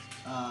crumbling.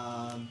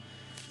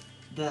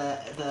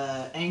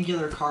 The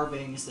angular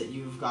carvings that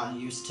you've gotten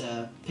used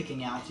to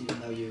picking out, even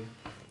though you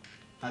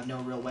have no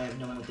real way of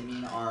knowing what they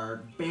mean,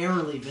 are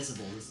barely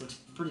visible. This looks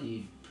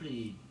pretty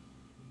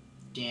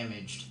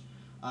damaged.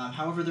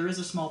 However, there is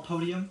a small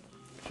podium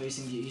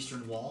facing the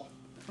eastern wall,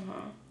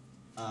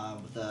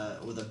 with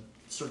a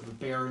sort of a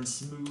bare and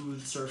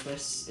smooth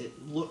surface.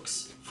 It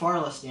looks far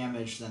less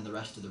damaged than the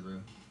rest of the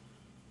room.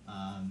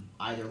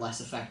 Either less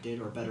affected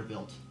or better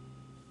built.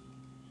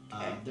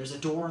 Okay. There's a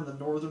door in the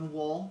northern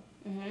wall,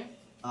 Mhm.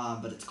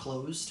 but it's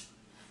closed.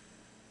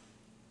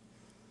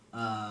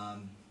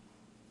 That's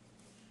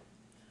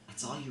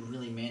all you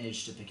really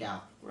managed to pick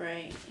out.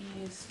 Right.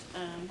 East.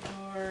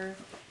 Door.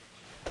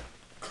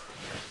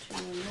 To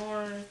the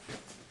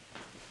north.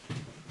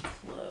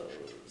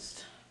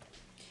 Closed.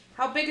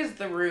 How big is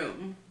the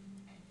room?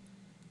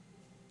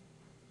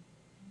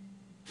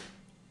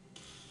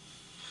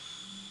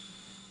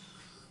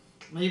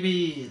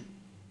 Maybe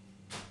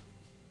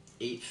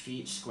 8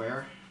 feet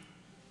square.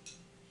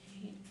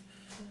 8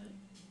 foot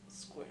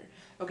square.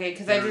 Okay,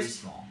 because Very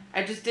small.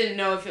 I just didn't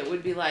know if it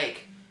would be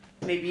like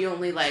maybe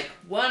only like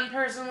one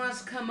person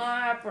wants to come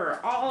up or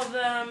all of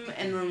them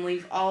and then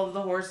leave all of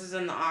the horses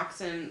and the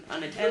oxen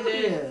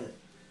unattended.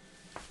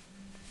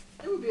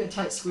 It would be a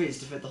tight squeeze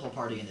to fit the whole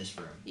party in this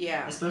room.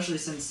 Yeah. Especially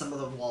since some of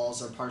the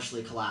walls are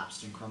partially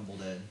collapsed and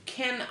crumbled in.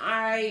 Can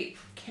I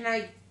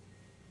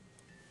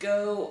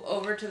go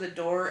over to the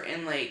door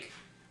and like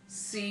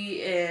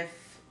see if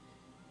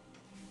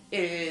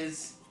it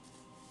is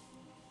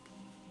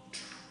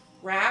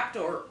trapped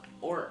or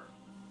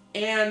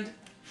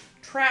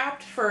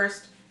trapped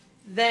first,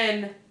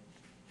 then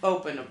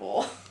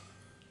openable?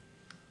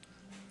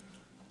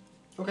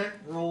 Okay,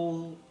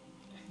 roll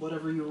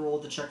whatever you roll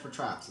to check for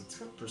traps. It's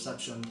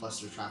perception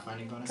plus your trap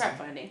finding bonus. Trap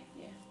finding,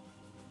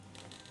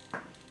 yeah.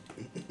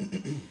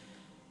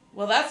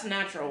 Well, that's a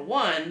natural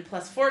 1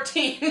 plus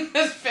 14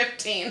 is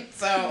 15,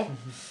 so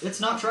It's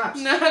not trapped.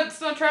 no,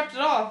 it's not trapped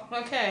at all.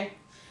 Okay,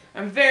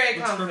 I'm very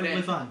Looks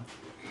perfectly confident. fine.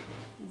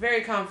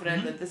 very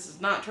confident that this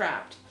is not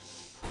trapped.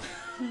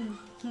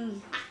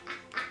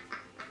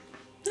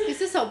 Is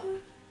this a...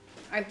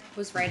 I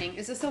was writing.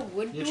 Is this a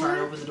wood You door? try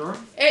to open the door?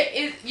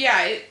 It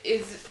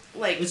is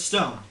like It's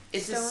stone.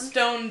 it's a Stone?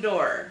 stone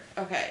door.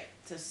 Okay,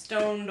 it's a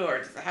stone door.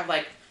 Does it have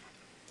like?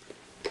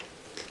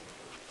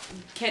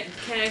 Can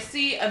I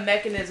see a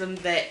mechanism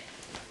that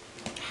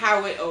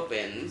how it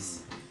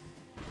opens?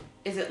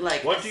 Is it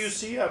like? What do you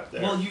see up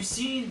there? Well, you've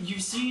seen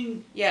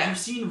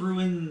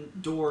ruin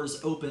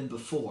doors open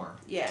before.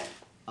 Yeah.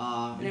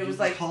 And it you was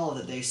like- recall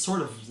that they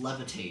sort of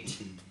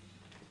levitate.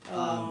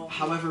 Oh.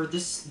 However,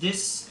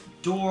 this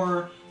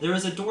door, there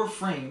is a door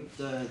frame.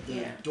 The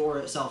Yeah. door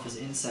itself is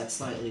inset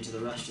slightly to the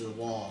rest of the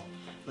wall,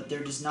 but there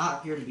does not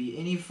appear to be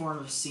any form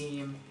of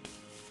seam,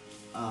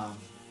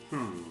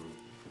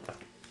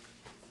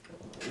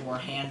 or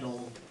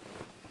handle,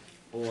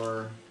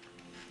 or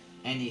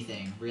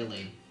anything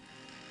really.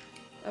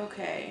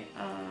 Okay.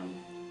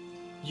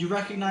 You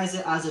recognize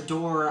it as a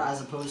door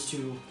as opposed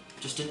to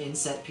just an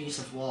inset piece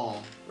of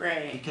wall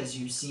Right. because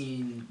you've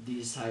seen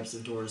these types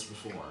of doors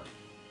before.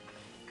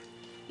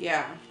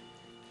 Yeah.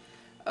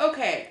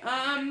 Okay.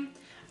 I'm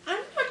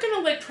not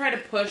gonna like try to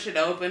push it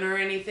open or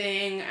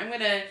anything. I'm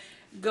gonna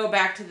go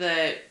back to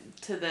the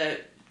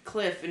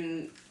cliff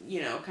and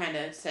kind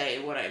of say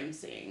what I'm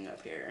seeing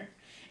up here,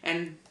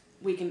 and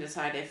we can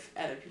decide if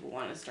other people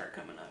want to start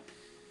coming up.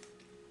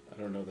 I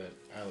don't know that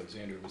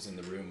Alexander was in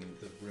the room.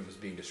 The room was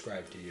being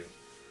described to you,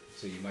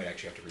 so you might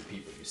actually have to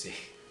repeat what you see.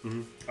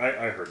 Mm-hmm.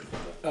 I heard it.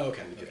 Oh,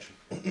 okay. In the Okay.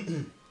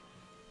 kitchen.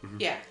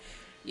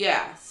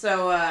 Yeah.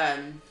 So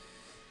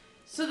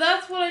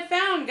that's what I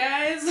found,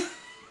 guys.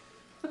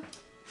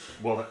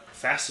 Well,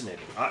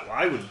 fascinating.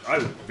 I would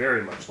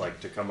very much like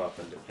to come up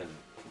and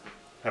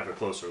have a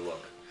closer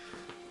look.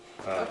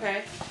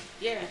 Okay.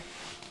 Yeah.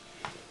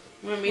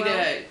 Want me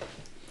Well- to,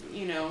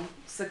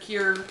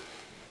 secure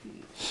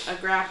a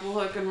grapple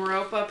hook and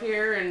rope up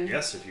here and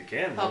Yes, if you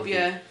can. that help would you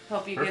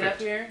be- get up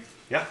perfect. here?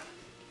 Yeah.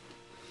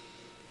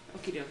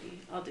 Okie dokie.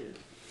 I'll do.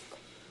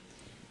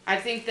 I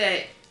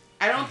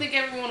don't think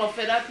everyone will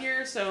fit up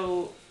here,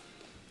 so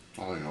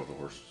I'll hang out with the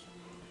horses.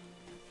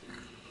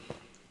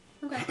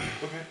 Okay. Okay.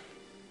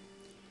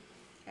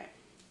 okay.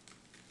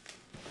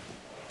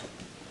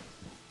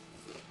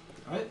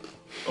 Alright,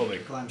 Oh, they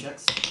climb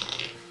checks.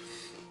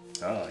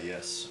 Ah,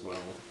 yes. Well,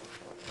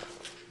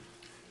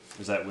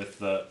 is that with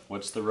the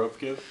what's the rope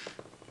give?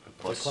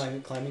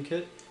 The climbing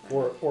kit,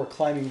 or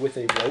climbing with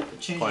a rope. It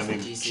changes Climbing.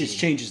 the DC. just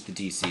changes the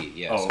DC.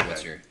 Yeah. Oh, so okay.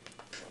 what's your?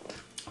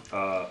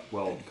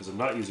 Well, because I'm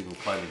not using the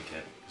climbing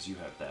kit, because you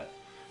have that.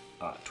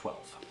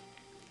 12.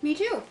 Me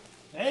too.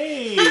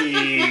 Hey!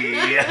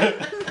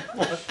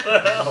 What the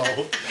hell?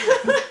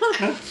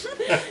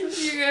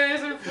 You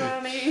guys are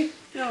funny.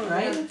 Oh,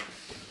 Right?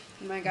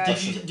 Oh my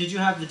gosh. Did you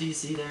have the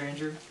DC there,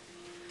 Andrew?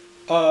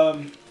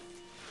 I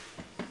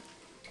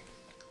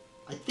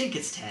think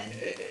it's 10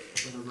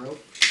 with a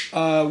rope.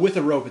 With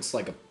a rope, it's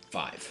like a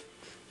 5.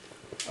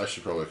 I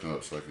should probably come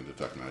up so I can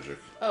detect magic.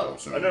 Oh.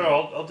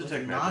 No, I'll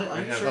detect Not- magic. are I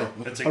you have sure?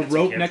 that's A it's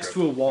rope cantrip. next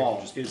to a I wall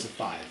can just- is a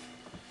 5.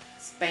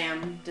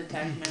 Spam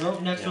detect magic.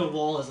 Rope next to Yeah. a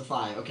wall is a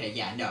 5. Okay,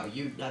 yeah, no,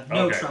 you have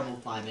no Okay. trouble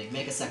climbing.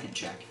 Make a second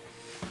check.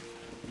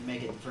 You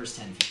make it the first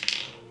 10 feet.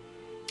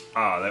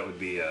 that would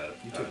be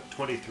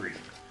 23.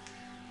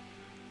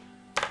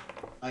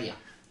 Oh, yeah.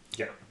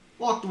 Yeah.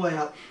 Walk the way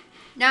up.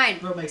 9.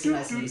 Rope makes it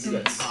nice and easy to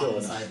That's pop still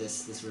inside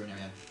this ruin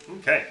area.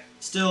 Okay.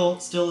 Still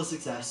a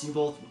success. You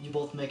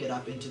both make it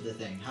up into the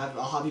thing.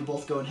 I'll have you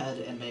both go ahead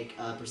and make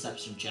a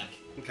perception check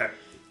Okay.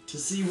 to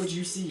see what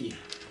you see.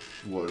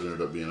 What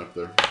ended up being up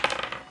there?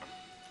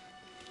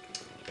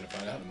 Gonna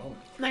find out in a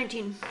moment.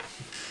 19.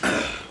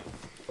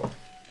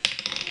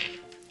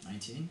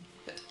 19.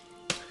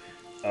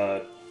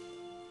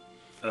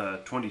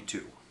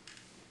 22.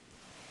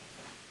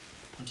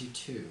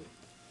 22.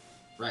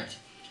 Right.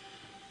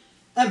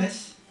 Emmett,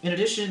 in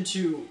addition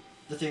to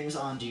the things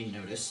Ondine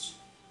noticed,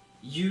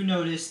 you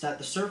notice that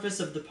the surface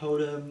of the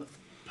podium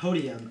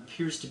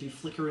appears to be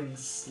flickering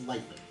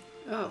slightly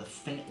with Oh. a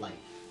faint light.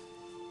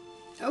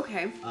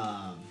 Okay.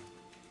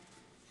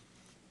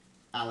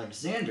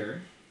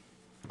 Alexander,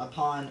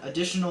 upon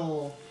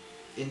additional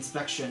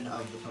inspection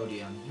of the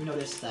podium, you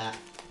notice that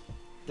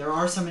there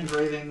are some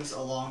engravings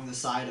along the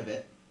side of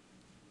it.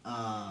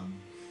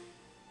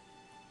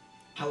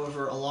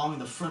 However, along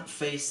the front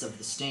face of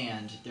the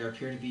stand, there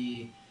appear to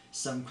be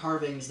some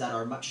carvings that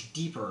are much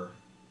deeper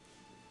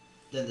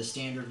than the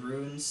standard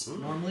runes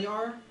normally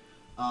are,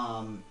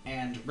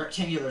 and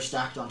rectangular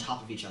stacked on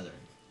top of each other.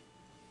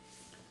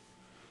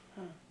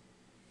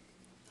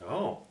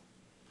 Oh.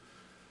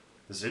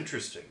 This is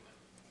interesting.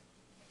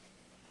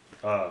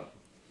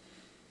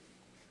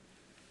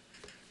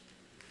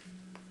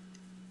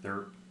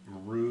 They're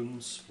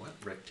runes, what?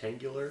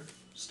 Rectangular?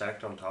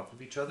 Stacked on top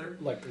of each other?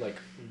 Like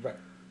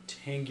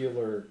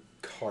rectangular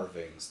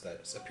carvings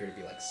that appear to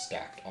be like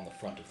stacked on the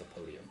front of the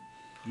podium.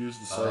 Use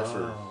the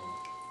cipher.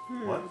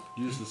 What?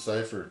 Use the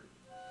cipher.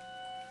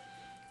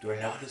 Do I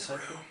have the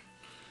cipher?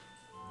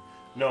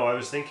 No, I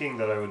was thinking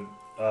that I would,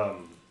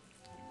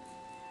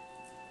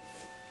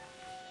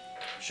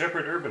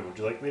 Shepherd Urban, would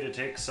you like me to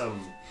take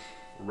some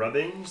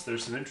rubbings?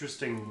 There's some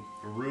interesting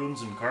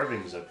runes and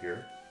carvings up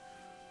here.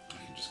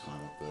 I can just climb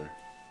up there.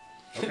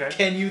 Okay.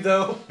 Can you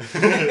though?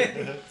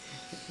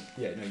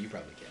 Yeah, no, you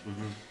probably can.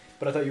 Mm-hmm.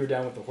 But I thought you were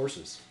down with the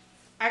horses.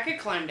 I could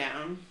climb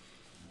down.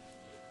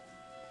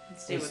 And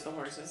stay with the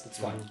horses. That's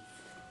fine.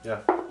 Yeah.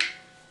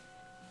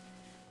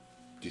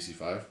 DC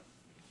 5?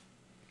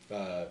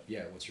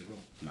 Yeah. What's your roll?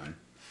 9.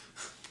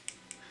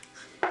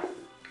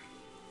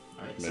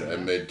 Alright, I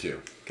made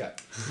 2. Okay.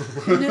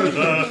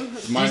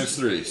 It's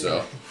 -3,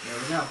 so.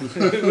 there we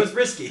go. It was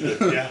risky.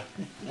 Yeah.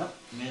 Yep,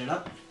 made it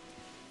up.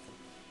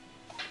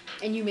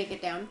 And you make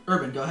it down.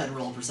 Urban, go ahead and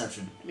roll a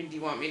perception I mean, do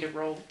you want me to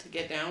roll to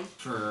get down?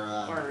 for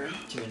Or-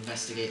 to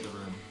investigate the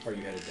room. Are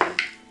you headed down?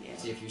 Yeah.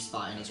 See if you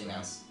spot anything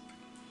else.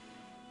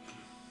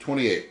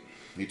 28.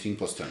 18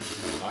 plus 10.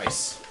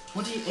 Nice.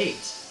 28.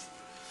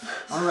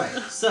 All right.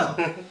 So,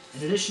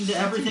 in addition to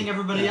everything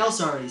everybody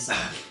else already saw,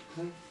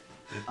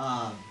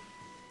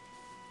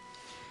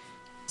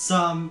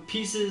 some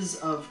pieces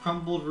of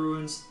crumbled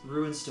ruin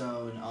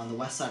stone on the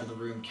west side of the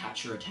room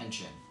catch your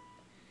attention.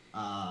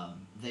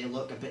 They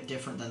look a bit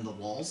different than the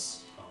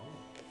walls. Oh.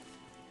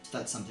 So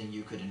that's something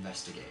you could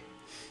investigate.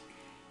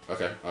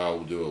 Okay,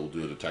 we'll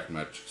do a detect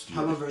magic.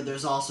 However,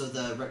 there's also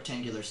the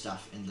rectangular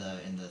stuff in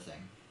the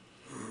thing.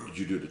 Did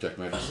you do a detect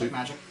magic? Detect Steve?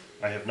 magic.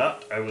 I have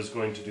not. I was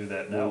going to do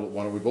that now. Well,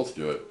 why don't we both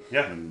do it?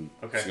 Yeah, And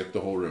okay. skip the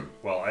whole room.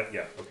 Well,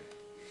 okay.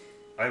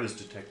 I was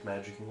detect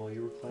magicking while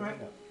you were climbing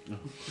Alright.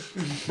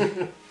 up.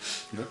 Okay,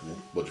 well,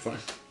 what'd you find?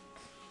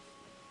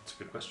 That's a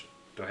good question.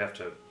 Do I have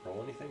to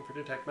roll anything for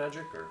detect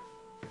magic, or?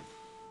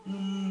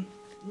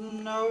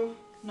 No.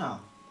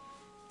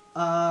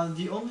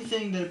 The only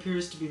thing that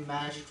appears to be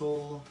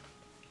magical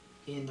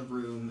in the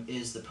room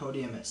is the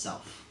podium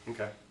itself.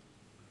 Okay.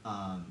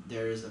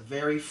 There's a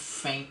very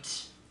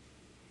faint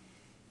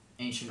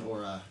ancient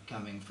aura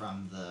coming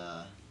from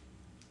the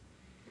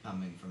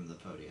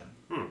podium.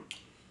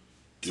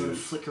 Sort of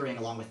flickering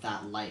along with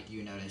that light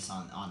you notice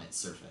on its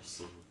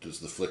surface. Does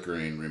the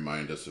flickering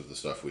remind us of the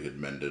stuff we had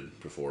mended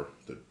before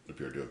that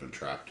appeared to have been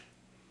trapped?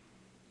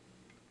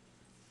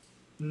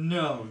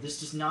 No, this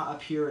does not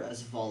appear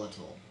as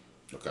volatile.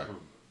 Okay.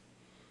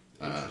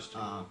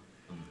 Interesting.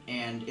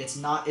 And it's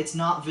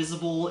not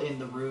visible in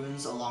the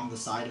runes along the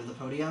side of the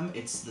podium.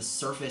 It's the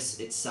surface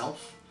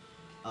itself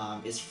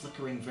is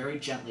flickering very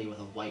gently with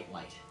a white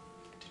light.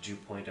 Did you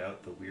point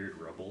out the weird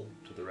rubble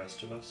to the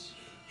rest of us?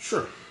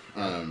 Sure.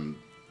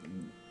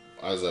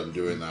 As I'm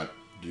doing that,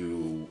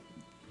 do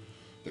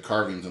the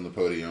carvings on the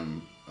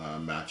podium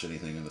match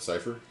anything in the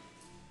cipher?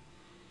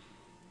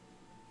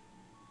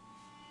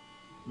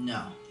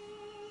 No.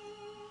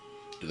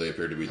 Do they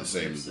appear to be the I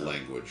same believe so.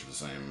 language, the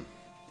same...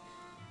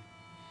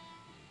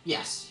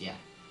 Yes, yeah.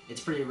 It's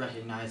pretty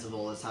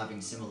recognizable as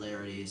having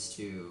similarities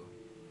to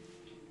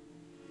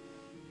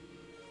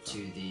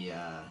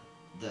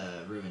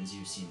the ruins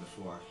you've seen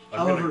before. I'm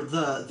However,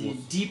 gonna- the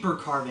deeper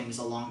carvings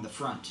along the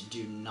front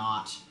do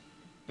not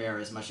bear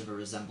as much of a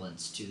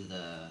resemblance to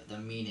the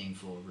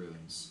meaningful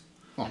runes.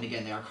 Huh. And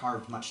again, they are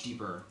carved much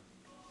deeper.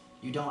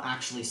 You don't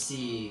actually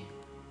see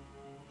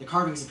the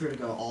carvings appear to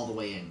go all the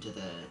way into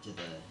the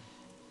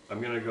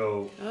I'm gonna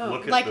go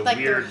look at like the they're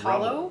weird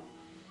hollow. rubble.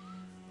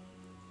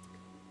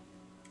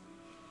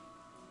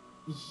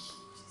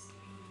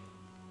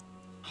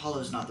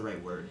 Hollow's not the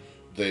right word.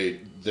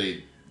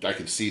 I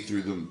could see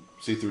through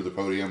the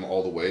podium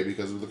all the way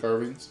because of the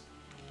carvings?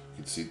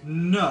 You could see...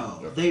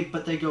 No, Okay.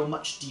 they go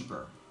much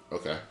deeper.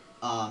 Okay.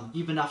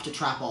 Deep enough to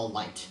trap all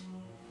light.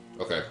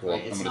 Okay, well,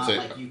 Right? It's I'm not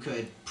going to like you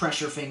could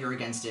press your finger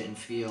against it and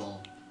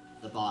feel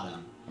the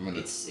bottom. I'm gonna-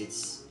 It's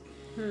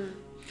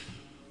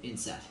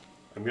inset.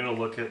 I'm gonna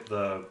look at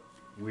the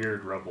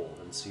weird rubble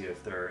and see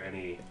if there are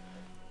any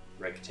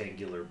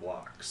rectangular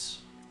blocks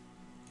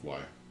Why?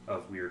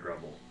 of weird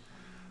rubble.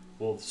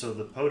 Well, so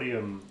the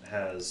podium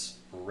has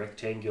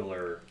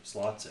rectangular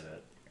slots in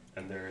it,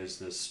 and there is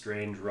this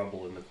strange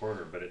rubble in the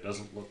corner, but it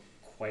doesn't look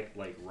quite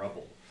like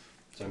rubble.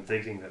 So I'm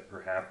thinking that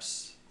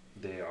perhaps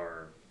they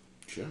are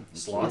Sure.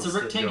 slots. It's a that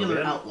go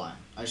rectangular in. outline.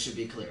 I should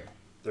be clear.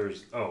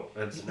 There's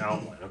it's an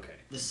outline. Okay,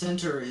 The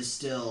center is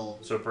still.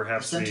 so The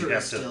perhaps we center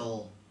have is to.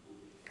 still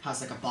has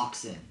like a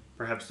box in.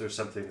 Perhaps there's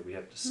something that we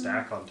have to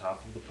stack on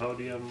top of the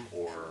podium,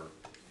 or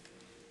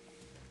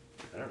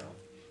I don't know.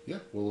 Yeah,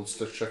 well, let's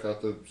just check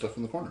out the stuff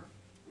in the corner.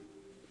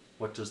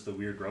 What does the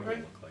weird rubble Right.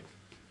 look like?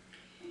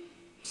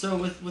 So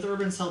with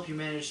Urban's help, you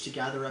managed to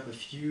gather up a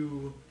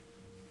few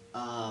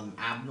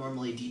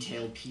abnormally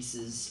detailed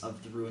pieces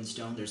of the ruined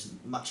stone. There's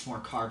much more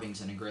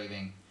carvings and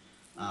engraving.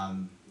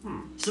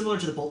 Similar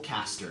to the bolt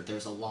caster,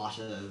 there's a lot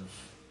of...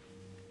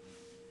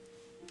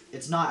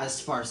 It's not as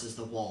sparse as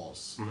the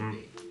walls would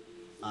be.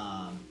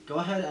 Go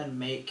ahead and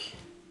make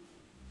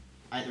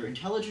either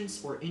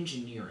intelligence or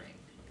engineering.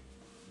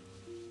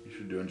 You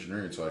should do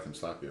engineering so I can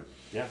slap you.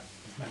 Yeah,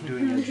 I'm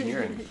doing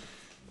engineering.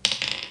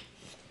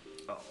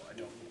 Oh, I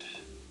don't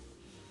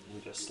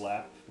need a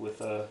slap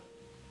with a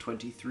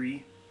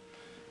 23.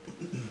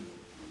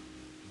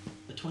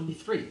 The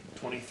 23.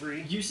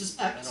 23? You I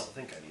suspect don't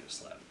think I need a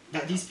slap.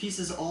 that these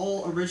pieces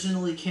all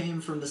originally came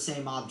from the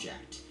same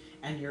object,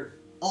 and you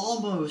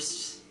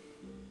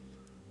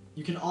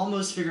can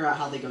almost figure out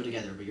how they go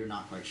together, but you're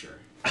not quite sure.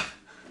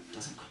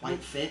 Doesn't quite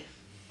fit.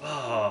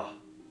 Ah,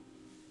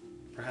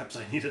 perhaps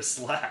I need a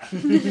slap.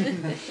 Let's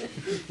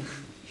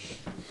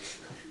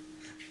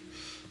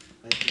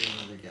give it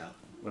another go.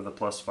 With a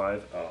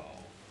 +5? Oh,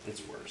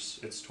 it's worse.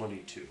 It's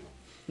 22.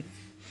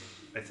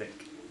 I think.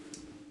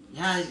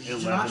 Yeah, you're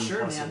 11 not sure,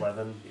 plus man.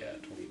 11? Yeah,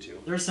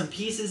 22. There's some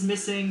pieces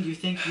missing. You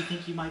think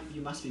you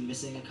must be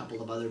missing a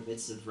couple of other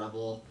bits of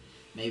rubble.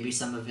 Maybe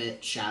some of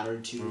it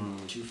shattered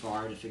too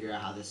far to figure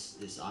out how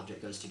this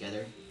object goes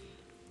together.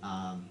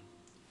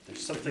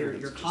 There's something You're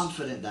that's just-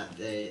 confident that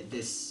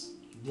this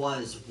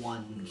was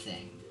one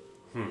thing.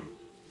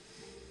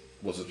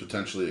 Was it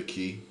potentially a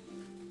key,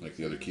 like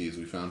the other keys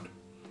we found,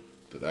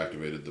 that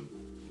activated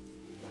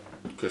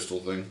the crystal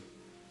thing?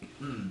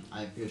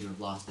 I appear to have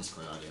lost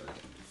Discord audio again.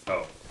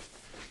 Oh.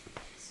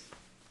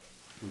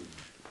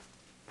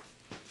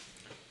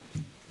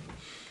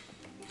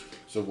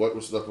 So what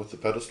was up with the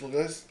pedestal,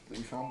 guys, that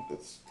you found?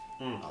 It's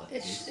Oh,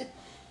 It's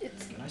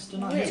Can I still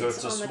not lit hear? So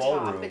it's a on the small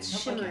top. room. It's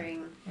Nope, I can't.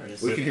 shimmering. There it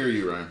is. we can hear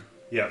you, Ryan.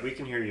 Yeah, we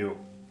can hear you.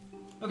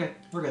 Okay,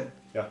 we're good.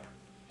 Yeah.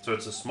 So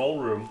it's a small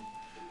room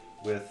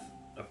with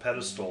a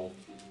pedestal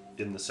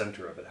in the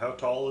center of it. How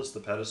tall is the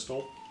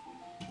pedestal?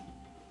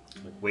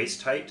 Like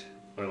waist height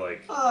or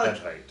like head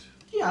height?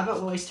 Yeah,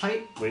 about waist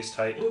height. Waist It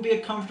height. would be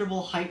a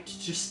comfortable height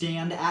to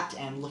stand at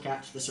and look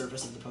at the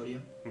surface of the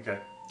podium. Okay.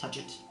 Touch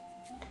it.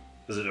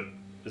 Is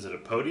it a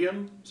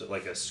podium? Is it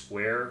like a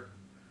square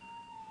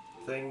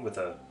thing with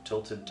a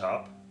tilted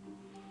top?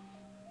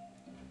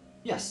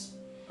 Yes.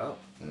 Oh.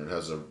 And it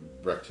has a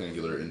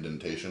rectangular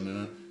indentation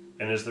in it.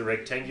 And is the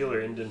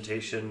rectangular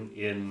indentation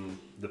in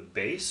the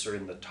base or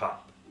in the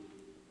top?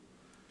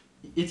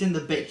 It's in the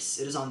base.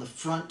 It is on the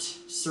front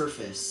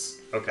surface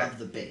Okay. of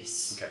the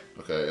base. Okay.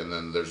 Okay, and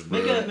then there's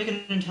Make room.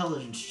 an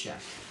intelligence check.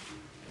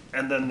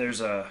 And then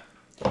there's a.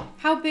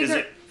 How big Is are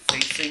it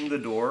facing the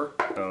door?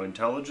 Oh,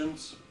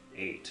 intelligence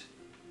 8.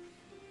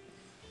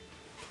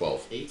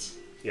 12. 8,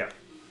 Yeah.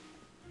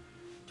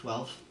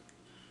 12.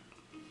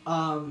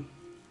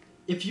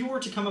 If you were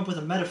to come up with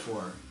a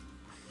metaphor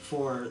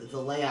for the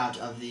layout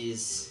of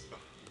these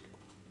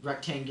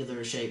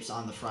rectangular shapes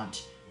on the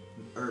front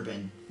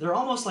urban, they're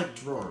almost like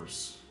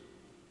drawers.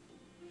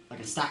 Like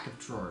a stack of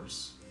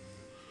drawers.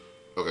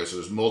 Okay, so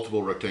there's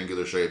multiple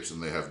rectangular shapes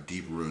and they have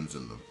deep runes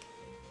in them.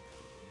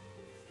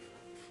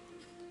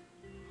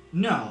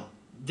 No,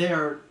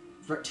 they're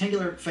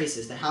rectangular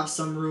faces. They have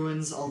some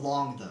ruins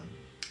along them.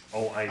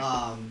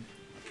 Oh,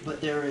 But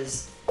there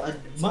is a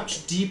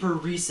much deeper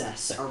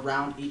recess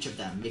around each of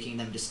them, making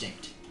them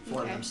distinct. Four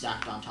of Okay. them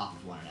stacked on top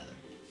of one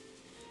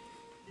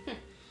another.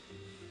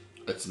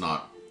 It's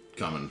not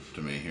coming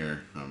to me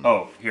here.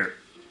 Oh, here.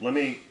 Let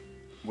me.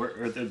 Where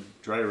are the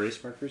dry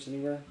erase markers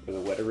anywhere? Or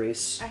the wet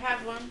erase? I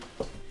have one.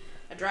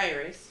 A dry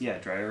erase. Yeah,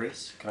 dry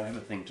erase. Can I have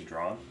a thing to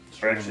draw on?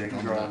 Or actually, I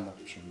can draw on.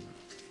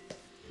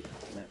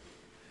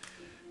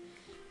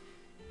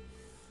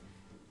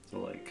 So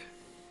like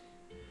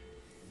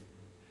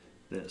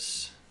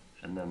this,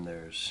 and then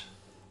there's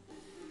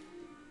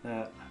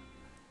that,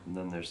 and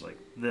then there's like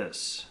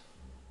this,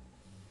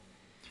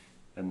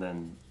 and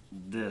then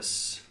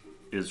this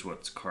is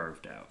what's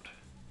carved out.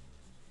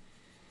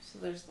 So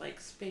there's like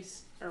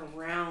space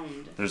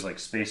around. There's like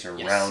space around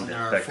And it there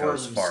are that four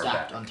goes of them far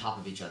stacked back. on top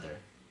of each other.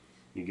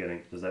 You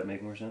getting? Does that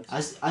make more sense?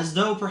 As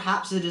though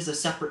perhaps it is a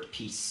separate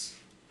piece,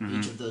 Mm-hmm.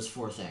 each of those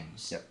four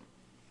things. Yep.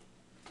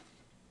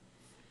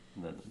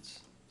 And then it's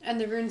and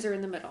the runes are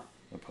in the middle,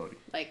 a podium.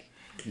 like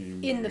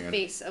Can you in the move your hand?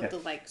 face of Yeah. the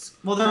like.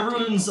 Well, there are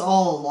runes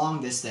all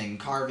along this thing,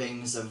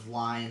 carvings of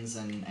lines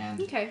and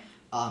Okay.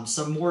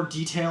 some more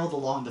detailed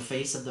along the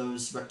face of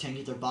those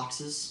rectangular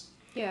boxes.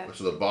 Yeah.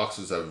 So the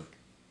boxes have.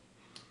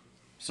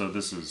 So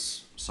this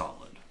is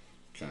solid.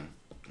 Okay.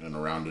 And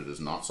around it is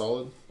not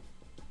solid?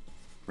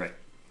 Right.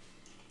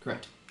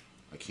 Correct.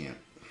 I can't.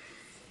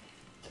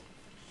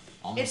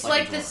 Almost It's like,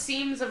 like a the drawer.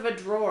 seams of a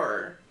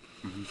drawer.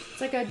 It's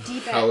like a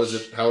deep edge. How is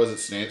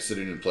it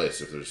sitting in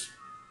place if there's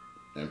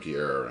empty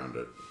air around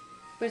it?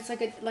 But it's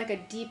like a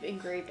deep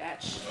engraved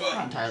etch.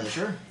 Not entirely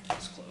sure.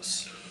 That's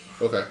close.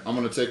 Okay, I'm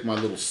gonna take my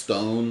little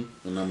stone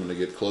and I'm gonna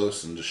get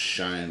close and just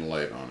shine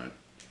light on it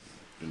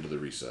into the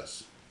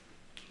recess.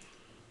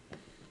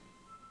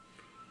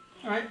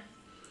 All right.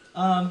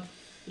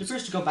 It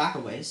appears to go back a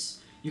ways.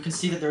 You can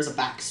see that there's a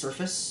back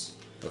surface.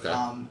 Okay.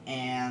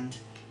 And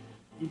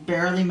you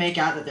barely make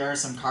out that there are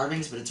some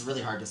carvings, but it's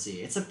really hard to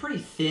see. It's a pretty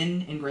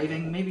thin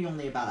engraving, maybe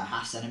only about a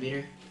half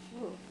centimeter.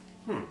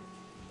 My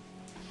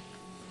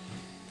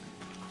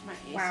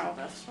AC Wow.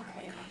 buff's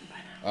probably gone by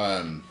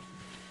now.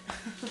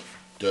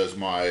 Does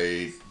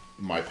my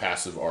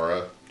passive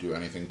aura do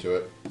anything to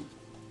it?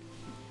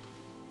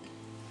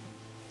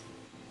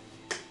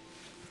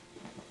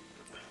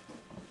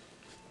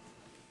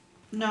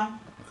 No.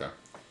 Okay.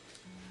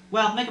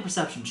 Well, make a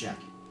perception check.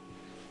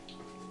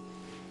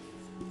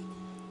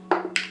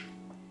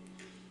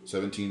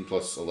 17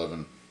 plus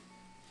 11.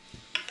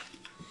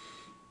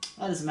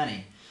 That is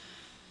many.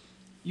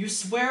 You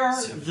swear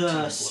 17 the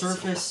plus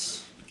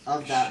surface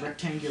of that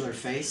rectangular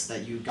face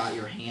that you got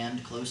your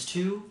hand close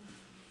to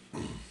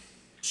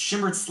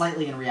shimmered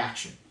slightly in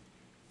reaction.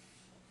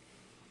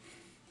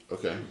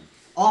 Okay.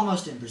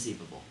 Almost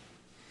imperceivable.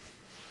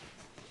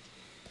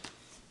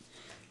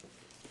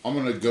 I'm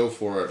gonna go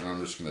for it, and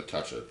I'm just gonna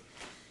touch it.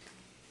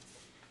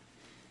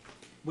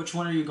 Which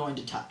one are you going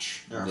to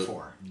touch? There are the,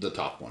 4. The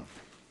top one.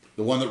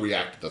 The one that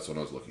reacted. That's what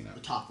I was looking The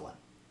at. top one.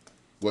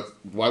 What?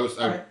 Why was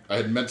I? Alright. I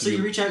had meant to. So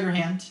you reach out your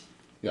hand.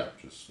 Yeah,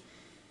 just.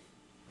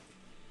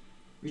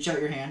 Reach out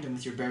your hand, and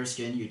with your bare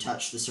skin, you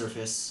touch the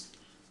surface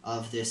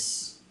of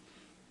this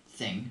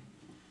thing.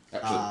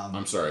 Actually,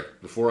 I'm sorry.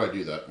 Before I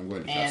do that, I'm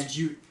going to And cast.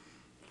 you.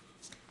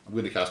 I'm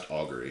going to cast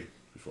augury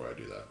before I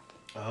do that.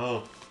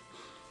 Oh.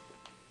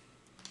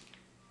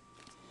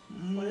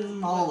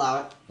 I'll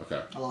allow it.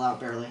 Okay. I'll allow it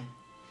barely.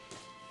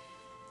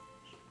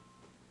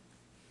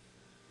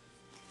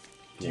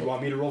 Do you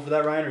want me to roll for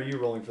that, Ryan, or are you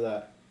rolling for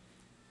that?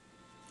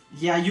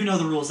 Yeah, you know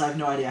the rules. I have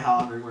no idea how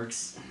augury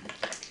works.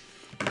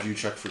 Did you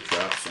check for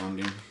traps,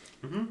 Ondine?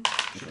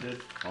 Mm-hmm. She did.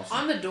 Awesome.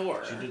 On the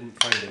door. She didn't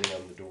find any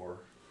on the door.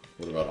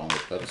 What about on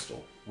the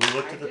pedestal? We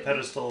looked I at the didn't.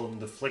 pedestal, and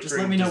the let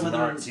flickering me know does whether-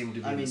 not seem to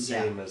be I mean, the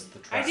same as the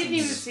I traps. didn't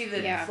even see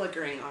the Yeah.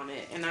 flickering on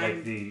it, and Like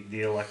I'm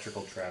the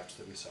electrical traps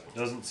that we saw. It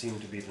doesn't seem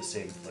to be the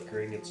same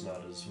flickering. It's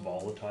not as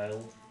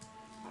volatile,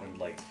 and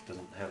like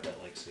doesn't have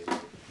that like same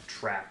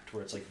trapped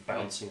where it's like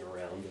bouncing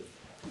around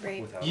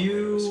Right. without a way to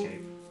You,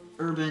 escape.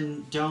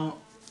 Urban, don't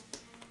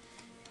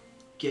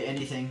get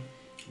anything.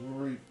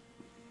 Right.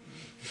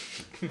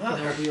 No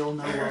wheel,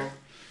 no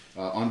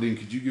woe. Ondine,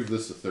 could you give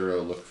this a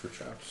thorough look for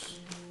traps?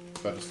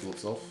 Pedestal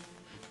itself?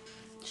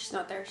 She's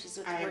not there. She's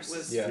with the I horses.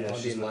 was Yeah, Yeah, Ondine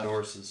she's with left. the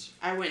horses.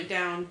 I went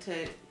down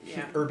to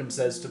Urban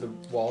says to the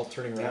wall,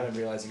 turning around and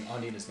realizing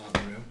Ondine is not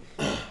in the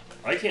room.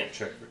 I can't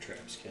check for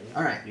traps, can I?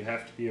 Alright. You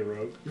have to be a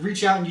rogue. You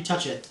reach out and you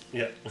touch it,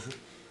 Yeah.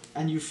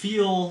 and you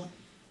feel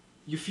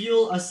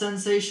a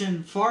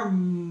sensation far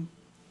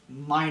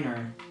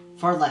minor,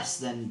 far less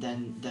than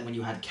when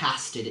you had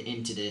casted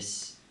into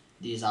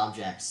these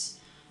objects,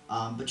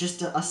 but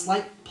just a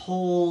slight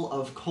pull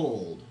of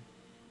cold,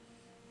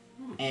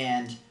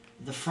 and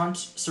the front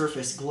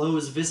surface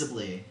glows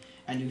visibly,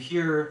 and you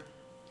hear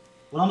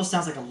what almost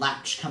sounds like a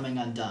latch coming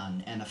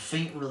undone, and a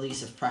faint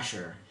release of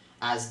pressure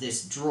as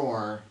this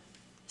drawer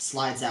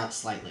slides out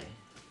slightly,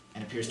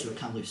 and appears to have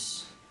come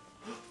loose.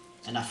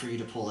 Enough for you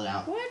to pull it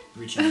out. What?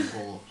 Reach in and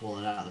pull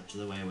it out of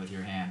the way with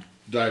your hand.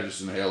 Did I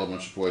just inhale a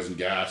bunch of poison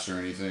gas or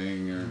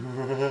anything? Or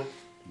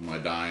am I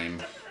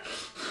dying?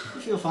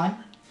 You feel fine.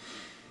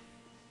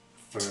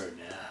 For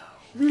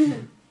now.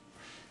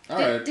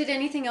 Alright. Did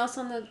anything else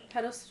on the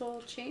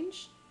pedestal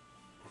change?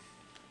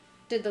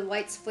 Did the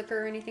lights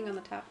flicker or anything on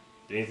the top?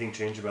 Did anything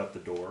change about the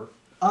door?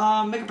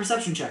 Make a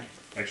perception check.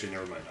 Actually,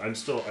 never mind. I'm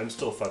still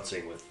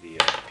futzing with the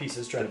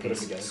Pieces, try to put them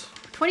together. pieces.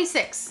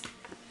 26.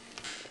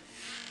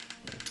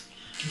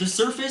 The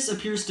surface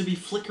appears to be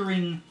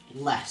flickering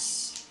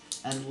less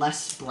and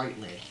less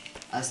brightly,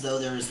 as though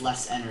there is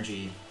less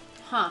energy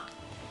Huh.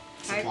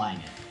 supplying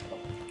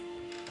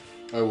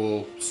it. I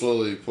will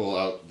slowly pull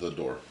out the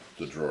drawer.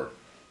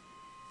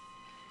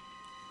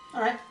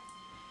 Alright.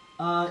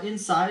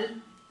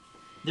 Inside,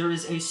 there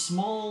is a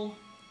small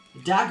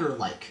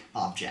dagger-like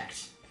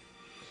object.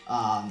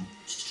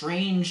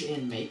 Strange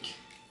in make.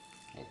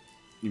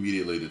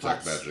 Immediately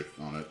detect Let's- magic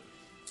on it.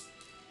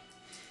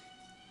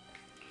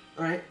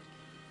 Alright.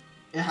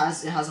 It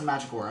has a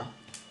magic aura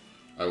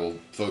I will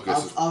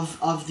focus.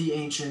 of the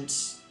ancient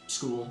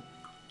school.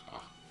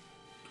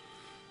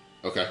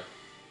 Okay.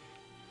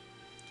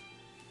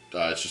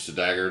 It's just a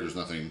dagger. There's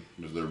nothing.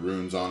 Is there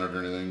runes on it or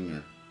anything?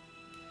 Or?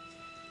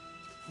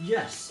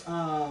 Yes.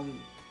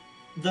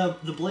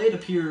 The blade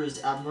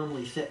appears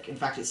abnormally thick. In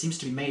fact, it seems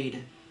to be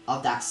made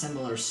of that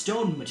similar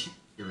stone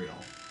material,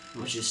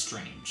 which is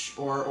strange,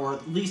 or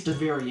at least a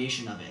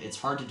variation of it. It's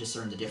hard to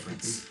discern the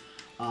difference.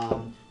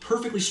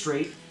 Perfectly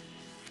straight.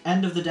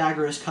 End of the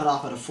dagger is cut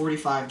off at a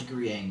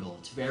 45-degree angle.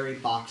 It's very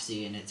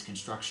boxy in its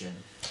construction.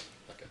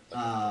 Okay.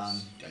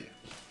 Yeah.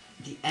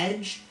 The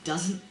edge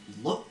doesn't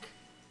look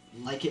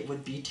like it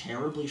would be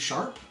terribly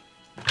sharp.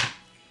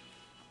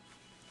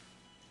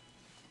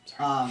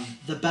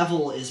 The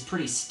bevel is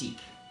pretty steep.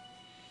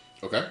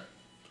 Okay.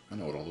 I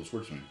know what all those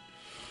words mean.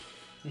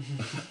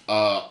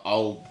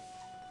 I'll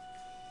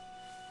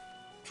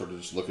sort of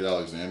just look at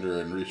Alexander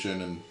and reach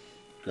in and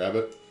grab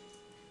it.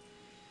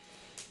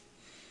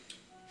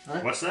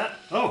 Alright? What's that?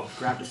 Oh,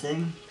 Grab the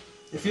thing.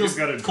 It feels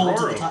got a cold to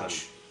drawer the open.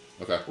 touch.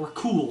 Okay. Or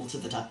cool to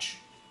the touch.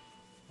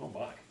 oh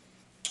my.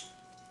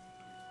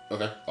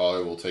 Okay. I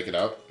will take it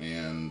out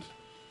and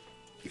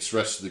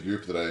express to the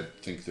group that I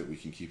think that we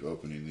can keep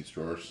opening these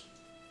drawers.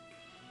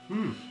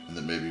 And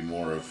that maybe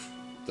more of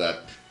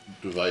that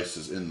device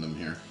is in them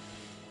here.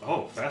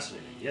 Oh,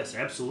 fascinating. Yes,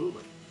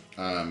 absolutely.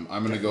 I'm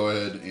going to go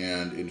ahead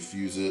and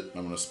infuse it.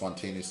 I'm going to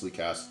spontaneously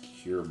cast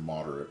Cure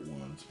Moderate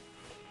Wounds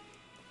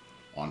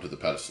onto the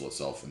pedestal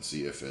itself and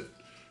see if it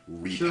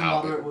Cure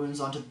moderate wounds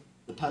onto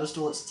the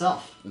pedestal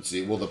itself. Let's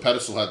see. Well, the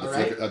pedestal had the All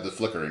right. had the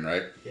flickering,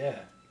 right? Yeah.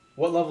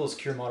 What level is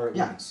Cure Moderate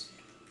Yeah. Wounds?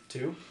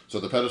 2. So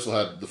the pedestal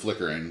had the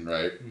flickering,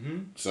 right? Mm-hmm.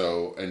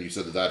 So, and you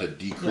said that had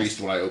decreased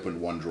when I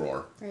opened one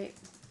drawer, Right.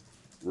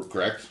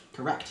 correct?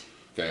 Correct.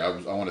 Okay, I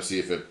want to see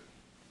if it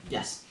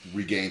Yes.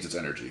 regains its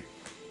energy.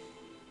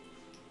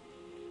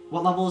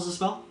 What level is the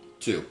spell?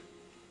 2.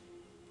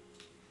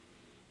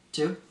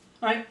 2.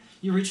 All right.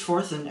 You reach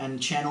forth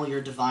and channel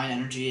your divine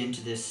energy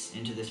into this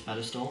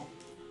pedestal,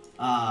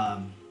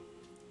 and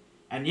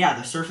yeah,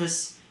 the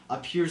surface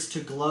appears to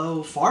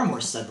glow far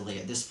more steadily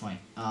at this point.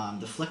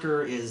 The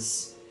flicker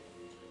is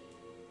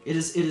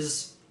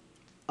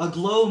a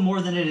glow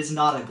more than it is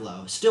not a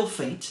glow. Still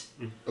faint.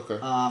 Okay.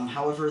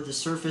 However, the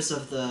surface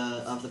of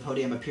the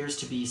podium appears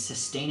to be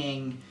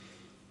sustaining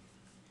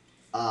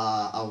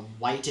a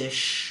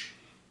whitish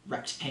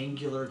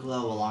rectangular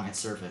glow along its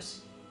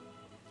surface.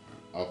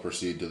 I'll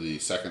proceed to the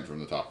second from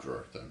the top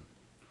drawer then.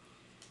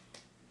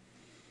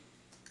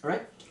 All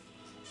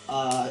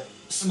right.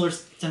 Similar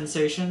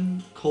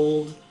sensation,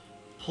 cold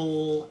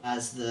pull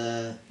as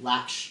the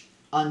latch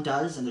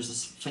undoes, and there's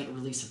this faint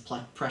release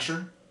of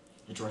pressure.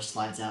 The drawer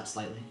slides out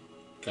slightly.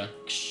 Okay.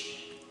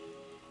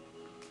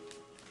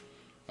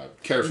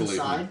 Carefully.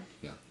 Inside.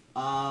 Yeah.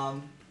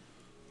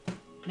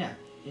 Yeah.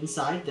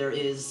 Inside there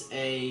is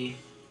a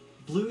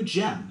blue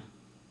gem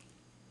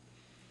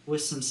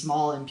with some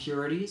small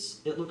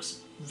impurities. It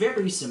looks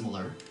very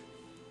similar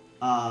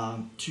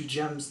to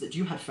gems that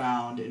you had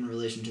found in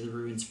relation to the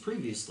ruins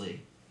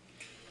previously.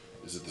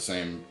 Is it the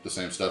same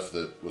stuff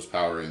that was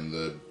powering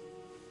the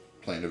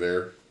plane of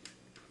air,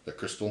 the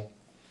crystal,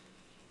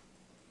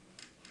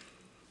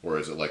 or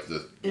is it like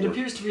the? It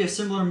appears to be a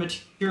similar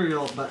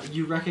material, but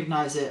you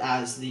recognize it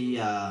as the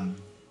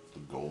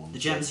gold. the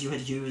gems you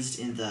had used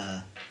in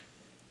the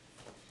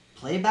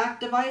playback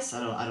device.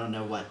 I don't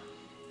know what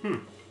Okay.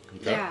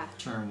 Yeah.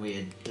 term we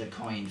had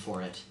coined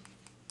for it.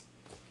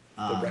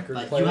 record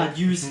but player? you had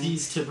used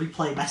these to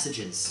replay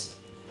messages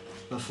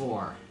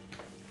before.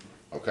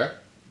 Okay.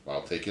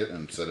 I'll take it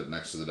and set it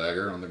next to the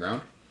dagger on the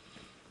ground,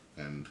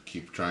 and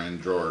keep trying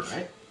drawers.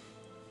 Right?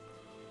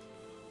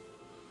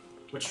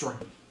 Which drawer?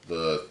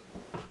 The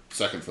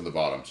second from the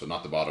bottom, so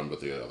not the bottom, but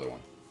the other one.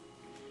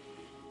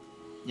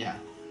 Yeah.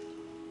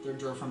 Third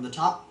drawer from the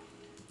top.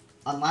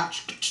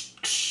 Unlatch.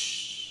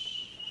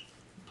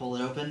 Pull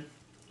it open.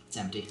 It's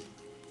empty.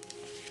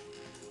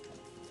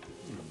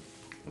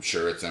 I'm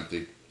sure it's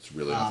empty. It's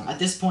really nothing. At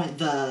this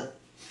point, you're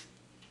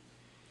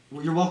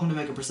welcome to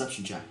make a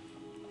perception check.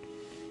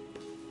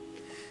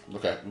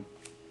 Okay.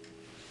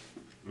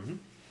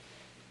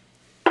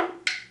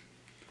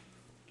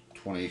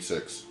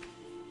 26.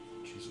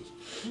 Jesus.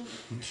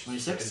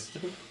 26.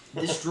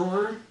 This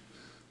drawer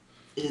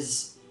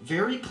is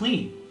very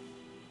clean.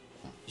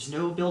 There's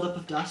no buildup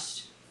of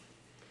dust.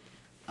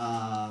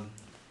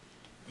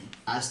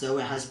 As though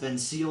it has been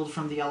sealed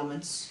from the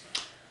elements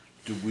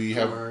Do we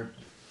have? for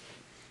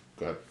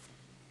Go ahead.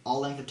 all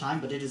length of time,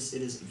 but it is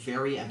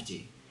very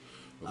empty.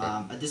 Okay.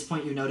 At this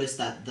point, you notice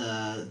that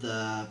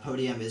the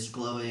podium is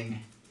glowing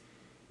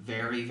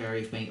very,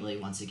 very faintly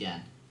once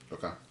again.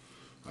 Okay.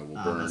 I will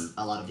burn. As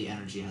a lot of the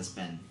energy has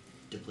been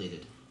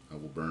depleted. I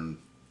will burn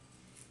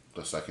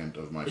the second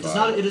of my It 5. does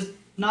not. It does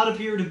not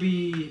appear to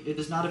be. It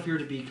does not appear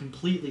to be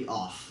completely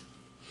off.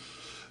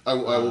 I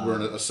will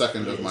burn a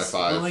second of my It's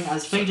 5. glowing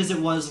as faint as it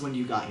was when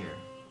you got here.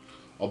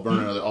 I'll burn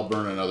another. I'll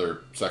burn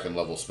another second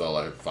level spell.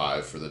 I have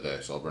 5 for the day,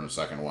 so I'll burn a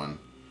second one.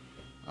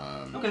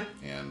 Okay.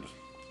 And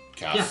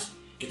Yeah. cast.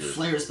 It Cures.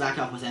 flares back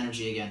up with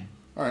energy again.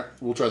 All right.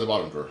 We'll try the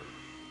bottom drawer.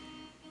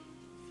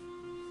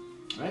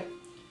 Right.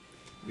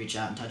 Reach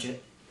out and touch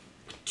it.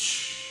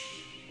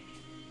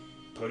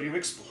 Podium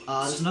explodes.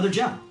 There's another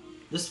gem.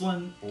 This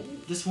one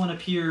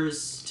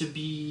appears to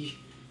be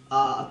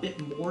a bit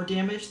more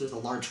damaged. There's a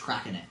large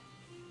crack in it.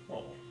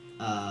 Oh.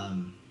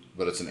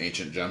 But it's an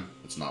ancient gem.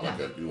 It's not like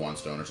Yeah. a Yuan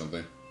stone or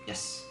something.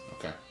 Yes.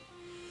 Okay.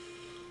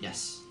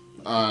 Yes.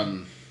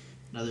 Um.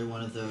 Another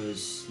one of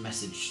those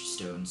message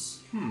stones.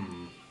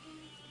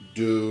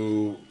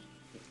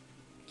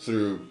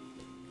 Through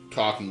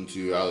talking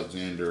to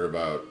Alexander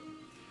about,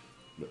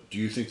 do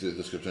you think that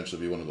this could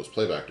potentially be one of those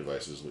playback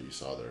devices, what you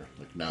saw there?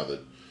 Like, now that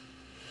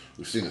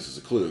we've seen this as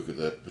a clue, could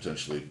that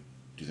potentially,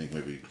 do you think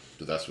maybe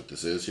that's what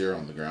this is here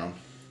on the ground?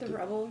 The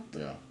rubble.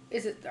 Yeah.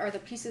 Are the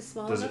pieces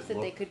small Does enough it that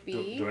look, they could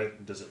be?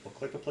 does it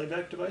look like a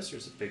playback device, or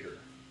is it bigger?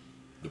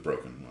 The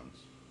broken ones.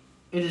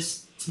 It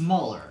is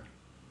smaller.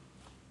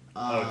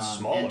 It's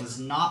smaller. And does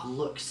not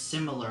look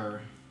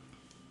similar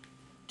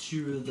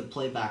to the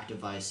playback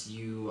device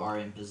you are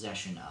in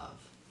possession of.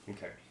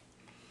 Okay.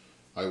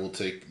 I will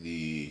take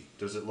the...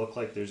 Does it look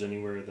like there's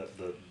anywhere that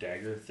the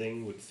dagger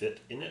thing would fit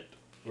in it?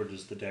 Or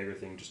does the dagger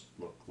thing just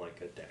look like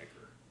a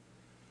dagger?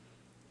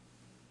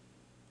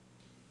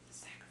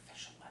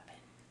 Sacrificial weapon.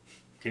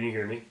 Can you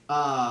hear me?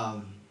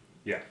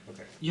 Yeah,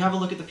 okay. You have a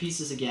look at the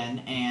pieces again,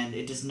 and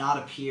it does not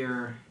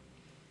appear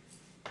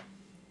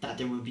that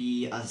there would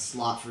be a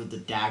slot for the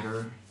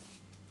dagger,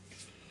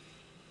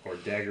 Or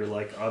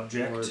dagger-like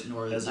object,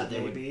 Nor as that it they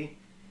may would- be.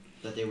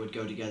 that they would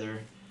go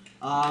together.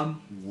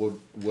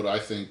 Would I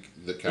think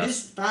the It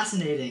is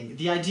fascinating.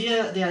 The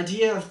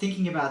idea of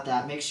thinking about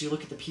that makes you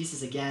look at the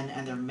pieces again,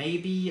 and there may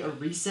be a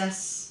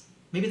recess.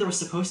 Maybe there was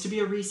supposed to be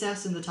a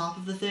recess in the top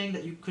of the thing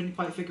that you couldn't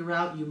quite figure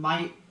out. You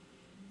might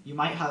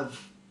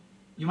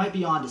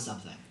be onto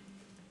something.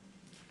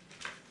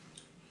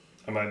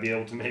 I might be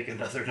able to make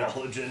another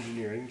knowledge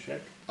engineering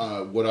check.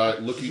 Would I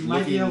You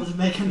might be able to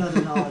make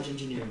another knowledge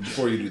engineering.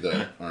 before you do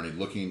that, Arnie?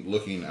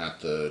 Looking at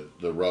the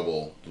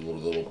rubble, the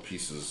little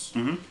pieces.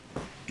 Mm-hmm.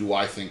 Do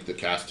I think the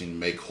casting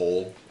make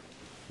whole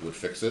would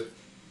fix it?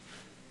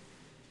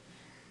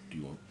 Do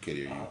you want,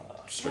 Katie? Are you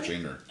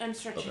stretching or? I'm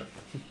stretching.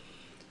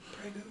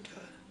 Okay.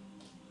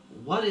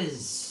 What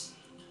is?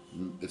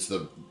 It's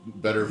the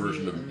better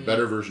version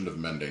of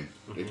mending.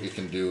 It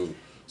can do.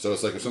 So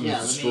it's like if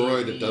something's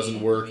destroyed, it doesn't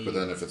work. But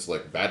then if it's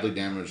like badly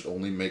damaged,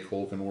 only make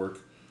whole can work.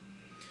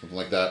 Something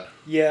like that.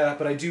 Yeah,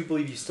 but I do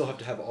believe you still have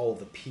to have all of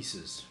the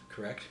pieces,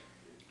 correct?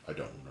 I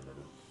don't remember.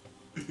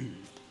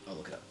 I'll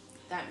look it up.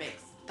 That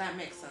makes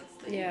sense.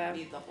 That Yeah. you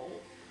need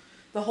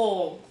the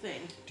whole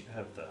thing. Do you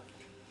have the...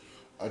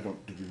 I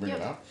don't. Did we bring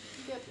it out?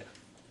 Yep.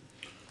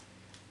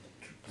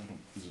 I don't,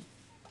 is it,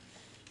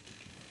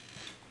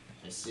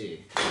 I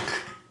see.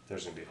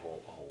 There's going to be a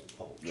whole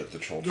the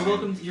troll. You're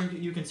welcome.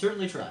 You can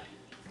certainly try.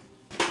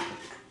 No,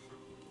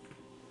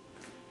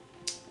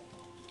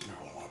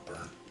 I don't want to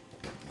burn.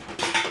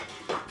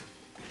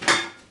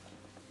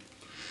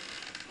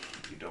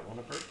 You don't want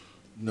to burn?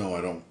 No,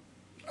 I don't.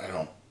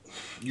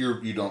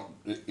 You don't,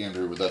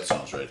 Andrew. But that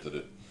sounds right.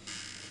 That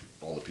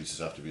all the pieces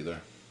have to be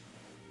there.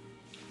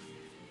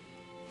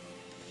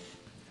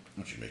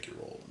 Why don't you make your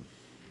roll?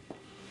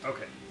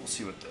 Okay, we'll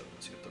see what the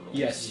roll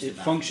Yes, is. it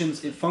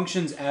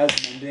functions as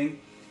mending,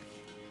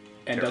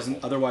 and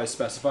doesn't otherwise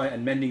specify.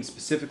 And mending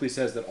specifically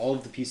says that all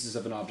of the pieces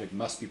of an object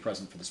must be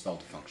present for the spell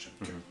to function.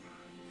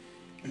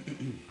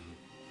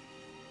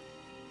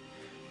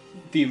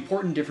 The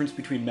important difference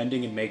between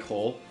mending and make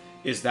whole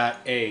is that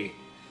a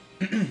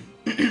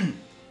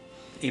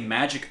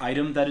magic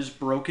item that is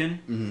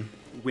broken,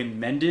 when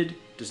mended,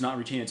 does not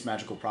retain its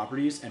magical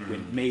properties, and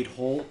when made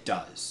whole,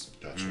 does.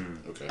 Gotcha.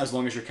 Okay. As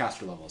long as your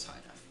caster level is high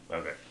enough.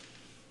 Okay.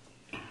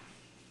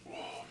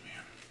 Oh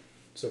man.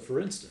 So, for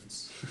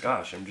instance,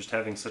 Gosh, I'm just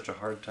having such a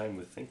hard time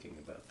with thinking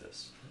about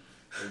this.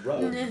 a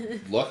rug,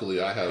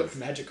 Luckily, I have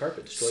magic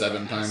carpet, destroyed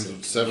seven by acid.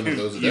 of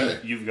those a day.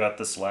 You've got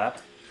the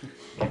slap.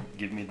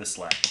 Give me the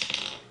slap.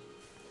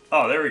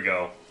 Oh, there we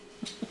go.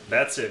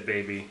 That's it,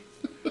 baby.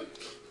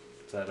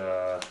 Is that,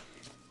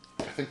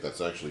 I think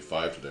that's actually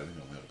 5 today. I think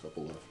I only have a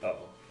couple left.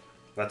 oh,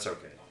 that's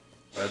okay.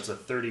 That's a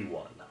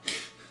 31.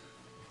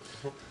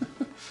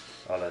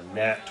 On a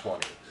nat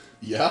 20.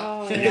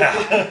 Yeah. Yeah.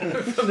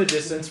 From the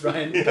distance,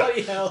 Brian.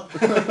 Bloody hell.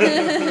 There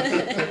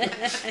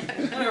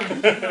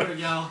we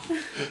go.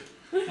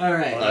 All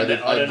right. I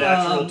did. On a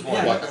natural 20.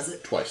 yeah. What? Does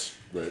it? Twice,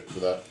 right? For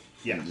that.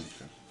 Yeah.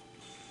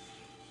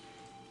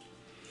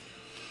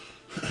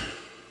 Okay.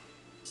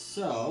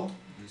 So,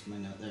 here's my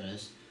note. There it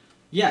is.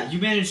 Yeah, you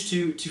managed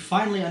to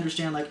finally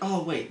understand. Like,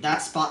 oh wait,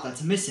 that spot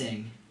that's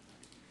missing.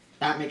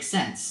 That makes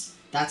sense.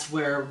 That's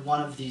where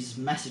one of these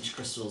message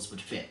crystals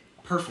would fit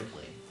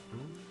perfectly.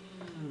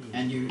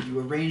 And you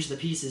arrange the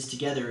pieces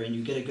together, and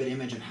you get a good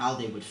image of how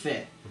they would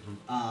fit.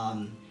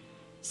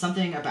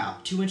 Something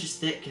about 2 inches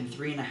thick and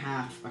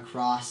 3.5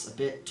 across, a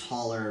bit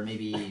taller,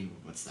 maybe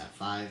what's that,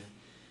 5?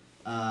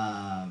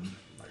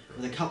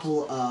 With a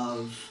couple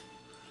of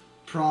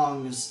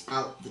prongs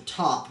out the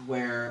top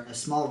where a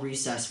small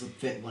recess would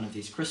fit one of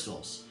these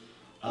crystals.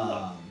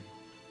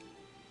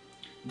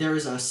 There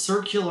is a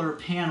circular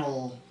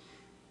panel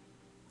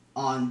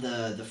on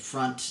the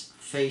front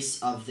face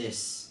of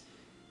this.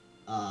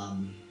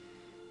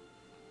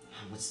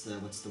 What's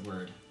the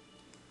word?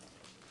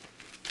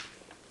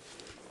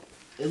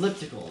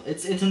 Elliptical.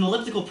 It's an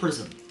elliptical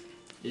prism,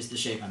 is the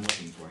shape I'm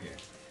looking for here.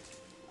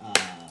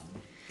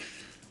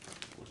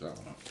 Look that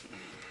one up.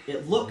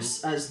 It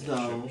looks as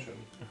though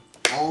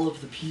all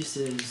of the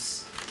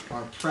pieces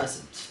are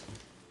present.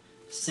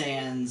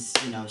 Sans,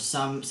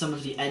 some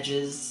of the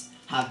edges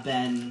have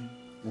been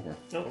Okay.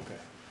 Oh, okay.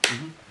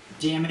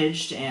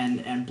 damaged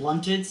and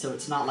blunted, so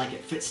it's not like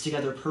it fits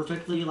together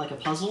perfectly like a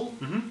puzzle.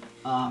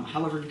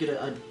 However, you get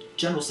a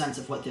general sense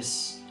of what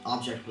this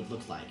object would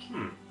look like.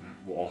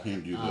 Well, I'll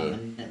hand you the.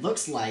 And it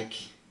looks like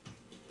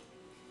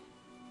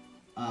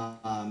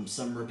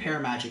some repair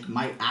magic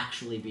might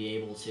actually be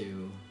able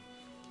to...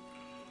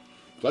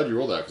 Glad you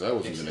rolled that because I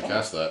wasn't going to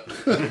cast that.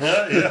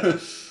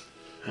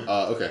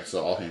 Yeah. Okay,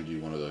 so I'll hand you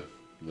one of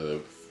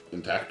the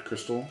intact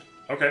crystal.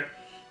 Okay.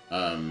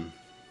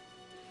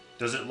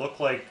 Does it look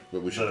like...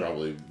 But we should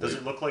probably. Does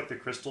it look like the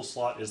crystal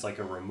slot is like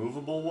a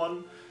removable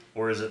one?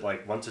 Or is it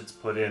like once it's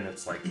put in,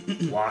 it's like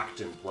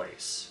locked in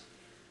place?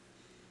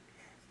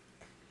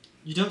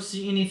 You don't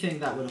see anything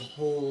that would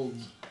hold...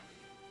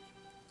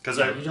 Because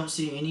you don't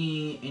see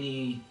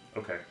any...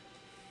 Okay.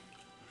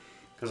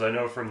 Because I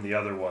know from the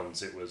other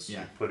ones, it was you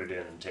Yeah. put it in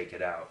and take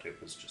it out. It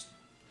was just...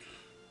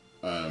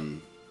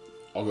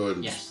 I'll go ahead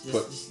and Yes,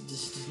 put. this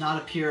does not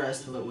appear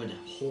as though it would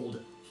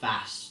hold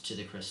fast to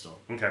the crystal.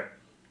 Okay.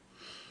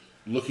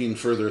 looking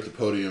further at the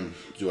podium,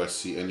 do I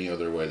see any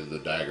other way that the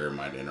dagger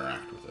might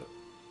interact with it?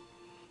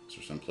 Is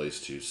there some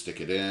place to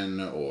stick it in,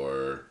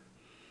 or...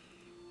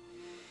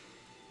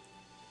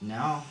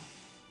 No.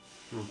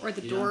 Or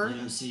the You door. Don't,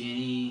 you don't see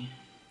any...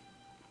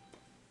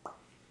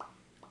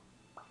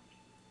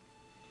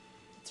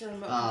 It's a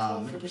remote control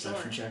Make for a the door.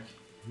 perception check.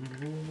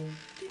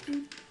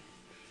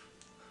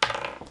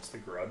 It's the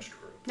garage door.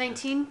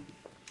 19.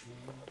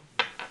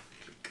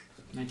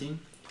 19.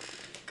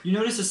 You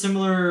notice a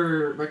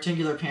similar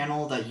rectangular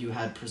panel that you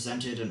had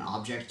presented an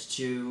object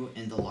to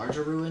in the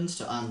larger ruins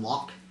to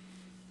unlock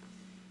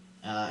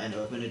and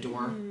open a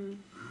door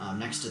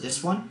next to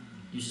this one.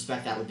 You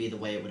suspect that would be the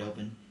way it would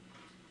open.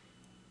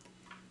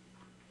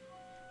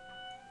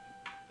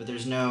 But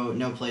there's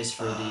no place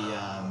for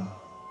the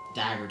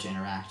dagger to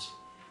interact.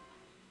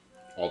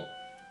 I'll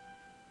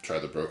try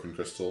the broken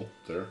crystal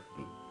there.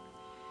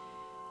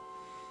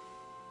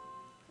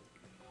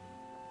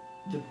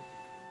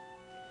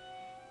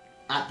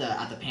 At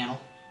the panel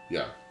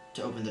Yeah.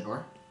 to open the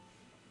door.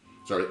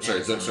 Sorry. Yeah,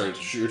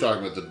 You're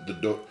talking about the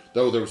door.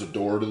 Though there was a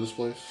door to this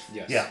place.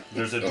 Yes. Yeah,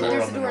 there's a door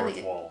There's on a the door on north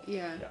the- wall.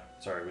 Yeah. Yeah.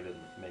 Sorry, we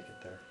didn't make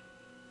it there.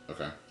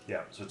 Okay.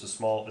 Yeah, so it's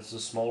a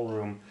small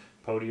room,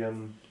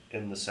 podium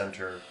in the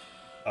center,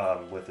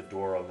 with a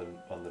door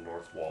on the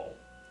north wall.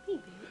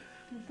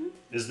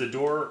 Is the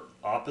door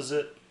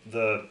opposite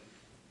the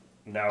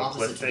now Opposite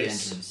cliff to the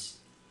face? entrance.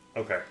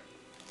 Okay.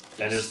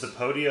 And is the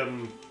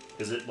podium,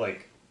 is it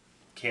like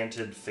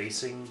canted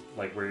facing,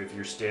 like where if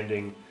you're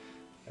standing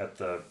at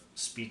the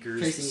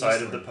speaker's Facing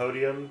side of the eastward.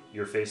 podium,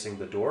 you're facing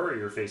the door, or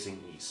you're facing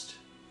east?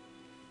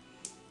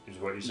 Is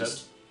what you said?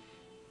 East.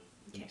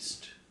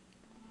 East.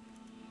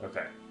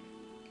 Okay.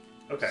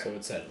 Okay. So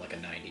it's at like a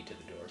 90 to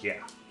the door.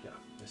 Yeah,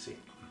 I see.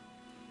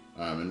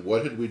 And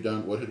what had we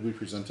done? What had we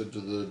presented to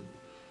the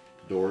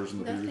doors in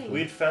the previous? Nothing.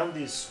 We'd found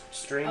these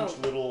strange Oh.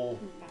 little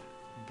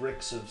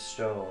bricks of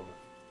stone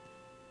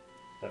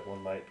that one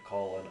might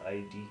call an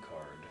ID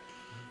card.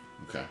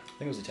 Okay. I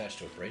think it was attached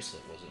to a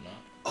bracelet, was it not?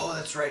 Oh,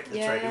 that's right.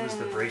 That's right. It was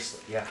the Yeah.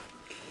 bracelet. Yeah.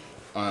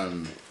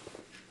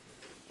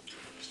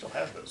 Still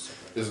have those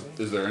somewhere.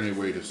 Is there any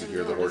way to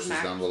secure the horses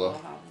down below?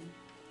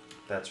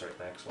 That's right,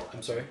 Maxwell.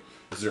 I'm sorry?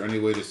 Is there any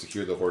way to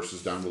secure the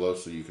horses down below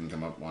so you can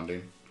come up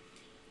wanding?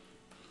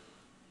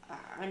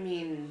 I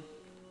mean,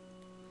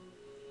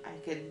 I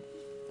could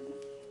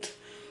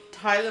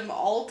tie them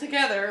all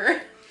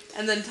together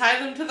and then tie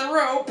them to the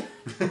rope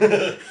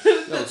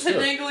that's sure.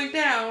 dangling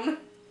down.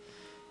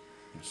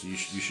 So you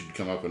should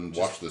come up and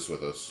watch this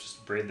with us.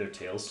 Just braid their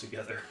tails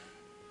together.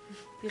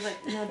 Be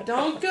like, now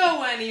don't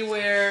go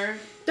anywhere.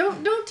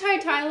 Don't tie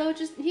Tylo.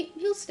 Just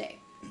he'll stay.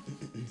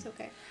 It's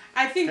okay.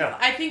 I think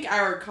Yeah.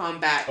 our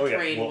combat Oh, yeah.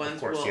 trained Well, of ones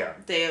course, will. yeah.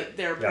 They're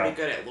pretty Yeah.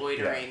 good at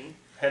loitering.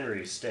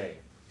 Henry, stay.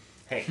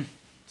 Hank,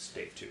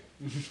 stay too.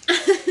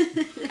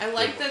 I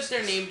like that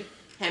they're named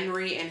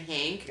Henry and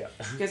Hank Yeah.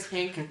 because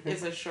Hank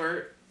is a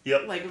short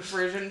Yep. like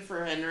version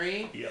for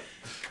Henry. Yep.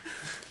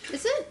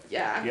 Is it?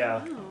 Yeah.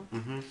 Yeah. Oh.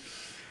 Mm-hmm.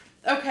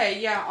 Okay.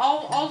 Yeah.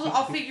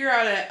 I'll figure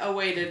out a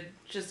way to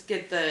just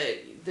get the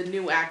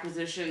new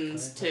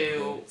acquisitions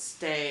to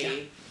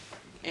stay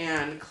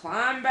and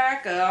climb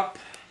back up.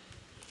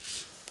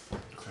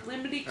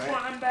 Limity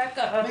climb back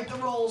up. Make the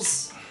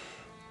rolls.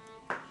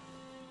 Thank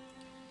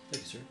you,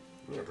 sir.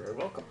 You're very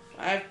welcome.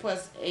 5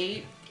 plus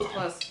 8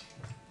 plus.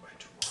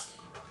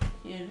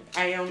 Yeah.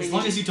 I only. As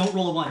long need- as you don't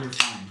roll a 1, you're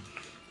fine.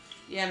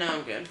 Yeah. No,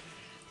 I'm good.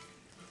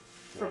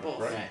 For both.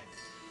 Right.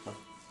 Okay.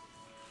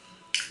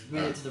 You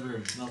made it to the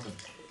room. Welcome.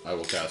 I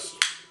will cast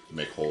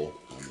make whole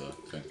on the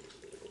thing.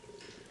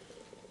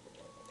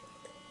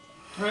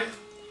 Alright.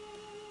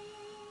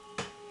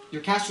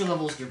 Your caster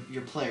level is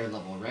your player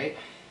level, right?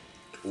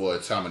 Well,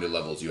 it's how many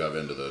levels you have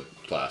into the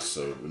class.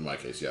 So in my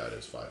case, yeah, it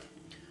is 5.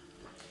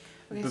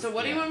 Okay. So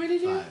what do you want me to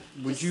do? 5.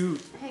 Would Just you,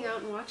 hang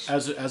out and watch?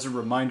 as a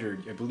reminder,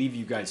 I believe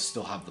you guys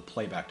still have the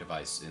playback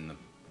device in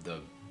the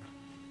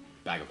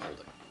bag of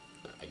holding.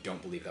 I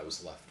don't believe that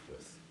was left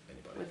with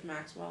anybody. With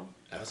Maxwell.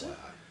 FYI.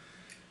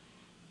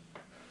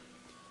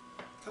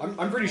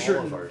 I'm pretty All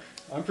certain. of our-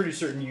 I'm pretty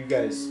certain you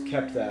guys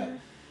kept that.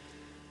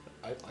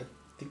 I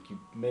think you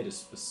made a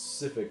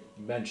specific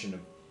mention of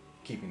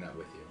keeping that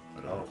with you.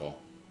 I don't Oh.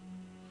 recall.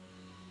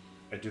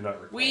 I do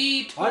not recall.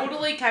 We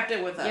totally kept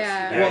it with us.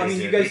 Yeah. Yeah, Well, I we mean,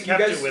 did. you guys, We kept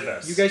you guys, it with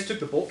us. you guys took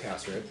the bolt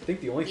caster. I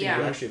think the only thing you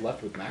Yeah. actually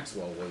left with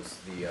Maxwell was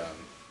the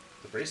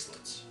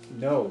bracelets.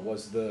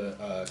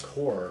 the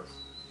core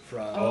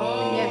from.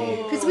 Oh.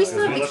 Yeah, because we still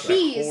we have the left that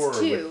keys core with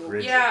too.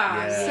 Bridget.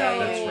 Yeah, Yeah, so-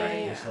 that's right. yeah,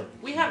 We yeah. still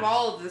have- We have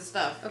all of this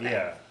stuff. Okay.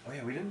 Yeah. Oh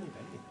yeah, we didn't leave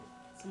anything.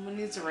 Someone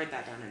needs to write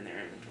that down in their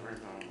inventory.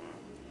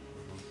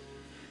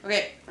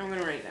 Okay, I'm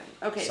gonna write it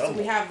down. Okay, so we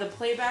Someone. have the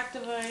playback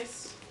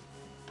device.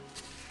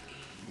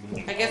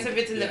 I guess if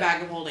it's in the Yeah.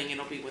 bag of holding,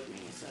 it'll be with me.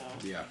 So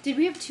Yeah. Did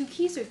we have 2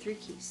 keys or 3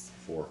 keys?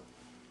 4.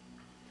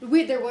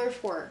 There were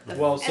 4.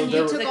 Well, so And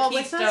there you took the all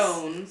with us?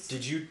 keystones.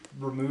 Did you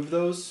remove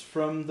those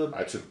from the?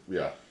 I took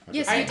I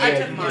Yes, took you I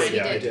did. took mine. Yes, you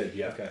Yeah, I did. did.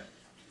 Yeah. Okay.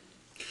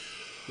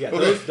 Yeah,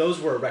 Okay. those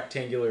were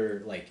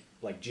rectangular like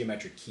like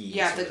geometric keys.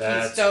 Yeah, the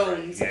That's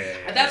keystones. right.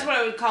 Yeah. That's what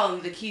I would call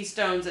them, the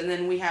keystones. And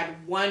then we had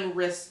one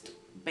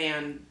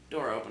wristband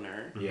door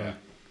opener. Yeah.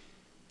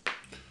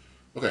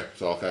 Okay,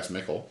 so I'll cast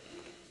Make Whole.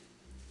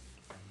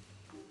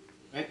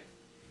 Right?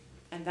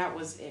 And that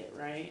was it,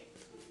 right?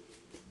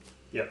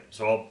 Yeah,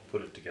 so I'll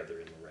put it together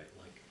in the right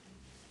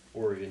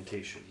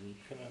orientation. You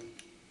kind of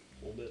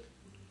hold it.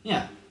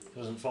 Yeah.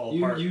 Doesn't fall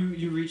You apart.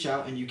 you reach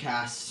out and you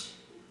cast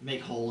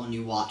Make Whole, and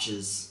you watch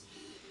as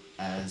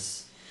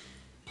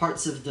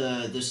parts of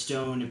the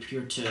stone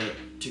appear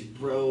to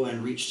grow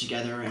and reach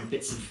together, and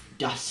bits of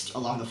dust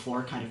along the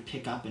floor kind of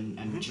pick up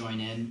and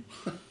join in.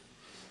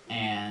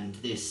 And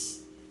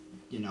this,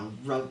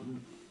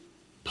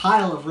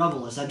 pile of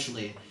rubble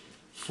essentially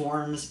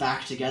forms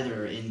back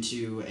together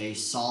into a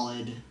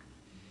solid,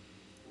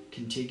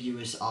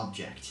 contiguous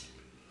object,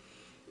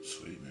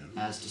 Sweet, man.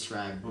 as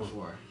described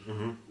before.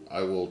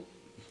 I will...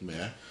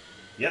 May I?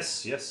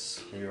 Yes,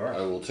 here you are.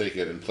 I will take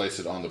it and place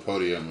it on the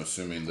podium,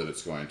 assuming that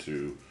it's going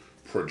to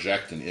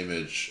project an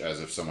image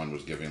as if someone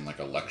was giving like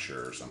a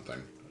lecture or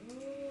something.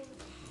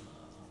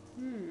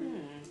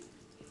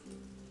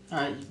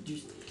 Alright, you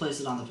place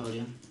it on the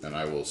podium. And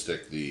I will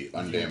stick the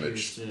Appears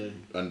undamaged to-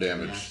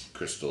 undamaged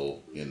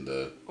crystal in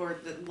the... Or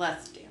the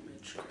less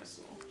damaged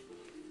crystal.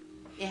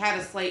 It had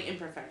a slight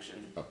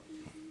imperfection.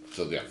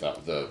 So yeah,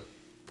 that the...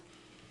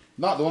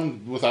 Not the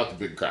one without the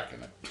big crack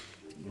in it.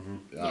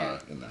 Yeah.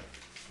 In there.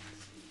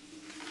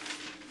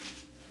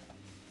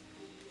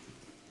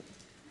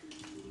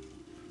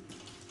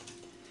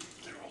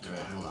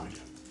 Alright, hold on.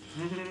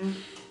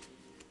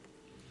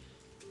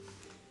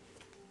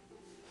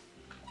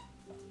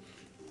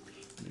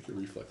 Make a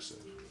reflex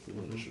save.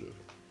 Roll initiative.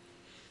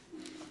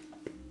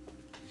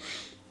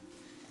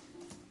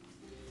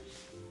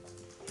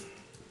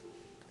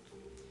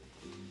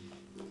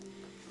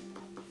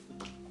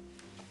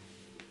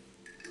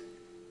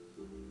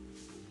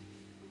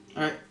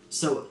 Alright,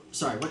 so,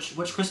 sorry,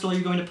 which crystal are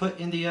you going to put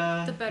in the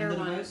better in the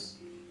one. device?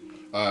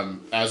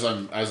 As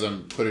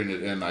I'm putting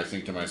it in, I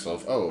think to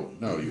myself, "Oh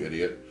no, you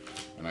idiot!"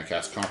 And I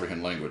cast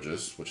Comprehend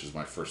Languages, which is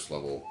my first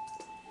level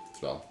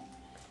spell,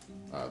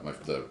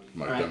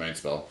 my Alright. domain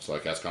spell. So I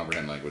cast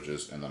Comprehend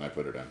Languages, and then I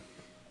put it in.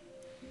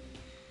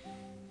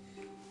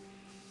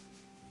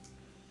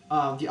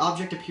 The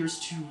object appears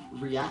to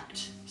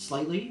react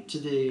slightly to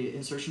the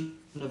insertion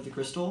of the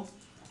crystal.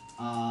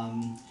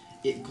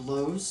 It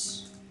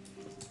glows,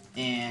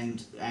 and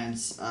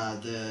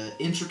the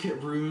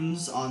intricate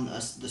runes on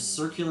the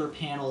circular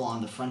panel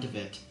on the front of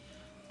it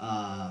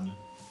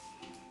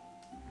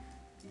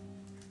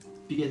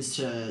begins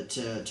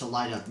to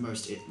light up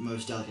most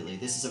delicately.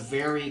 This is a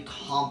very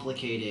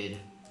complicated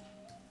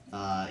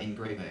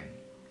engraving.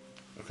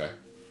 Okay.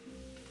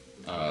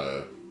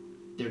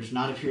 There does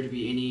not appear to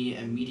be any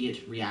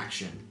immediate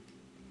reaction.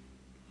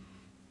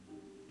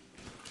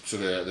 So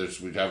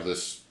we have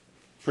this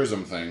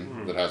prism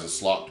thing that has a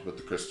slot to put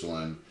the crystal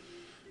in,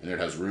 and it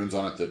has runes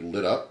on it that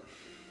lit up.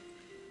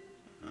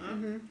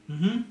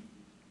 Mm-hmm.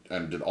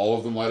 And did all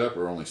of them light up,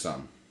 or only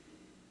some?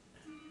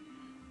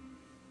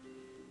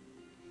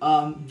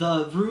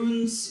 The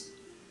runes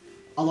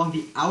along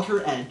the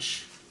outer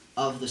edge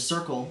of the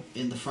circle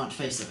in the front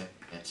face of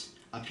it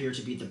appear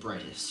to be the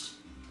brightest.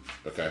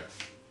 Okay.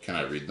 Can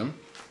I read them?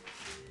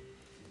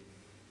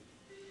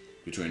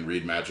 Between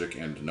read magic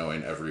and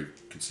knowing every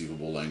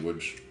conceivable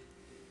language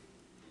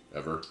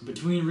ever.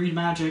 Between read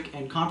magic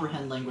and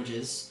comprehend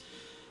languages,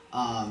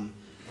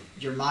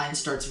 your mind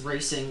starts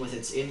racing with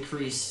its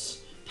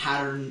increased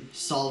pattern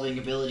solving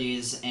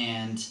abilities,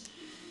 and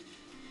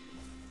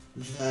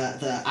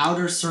the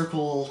outer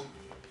circle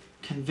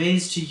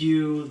conveys to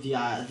you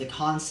the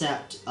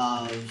concept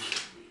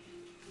of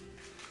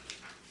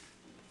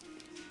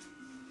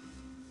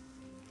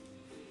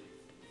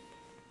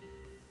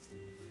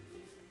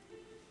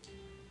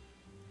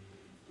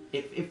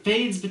it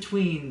fades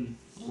between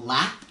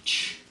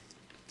latch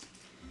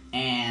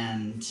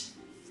and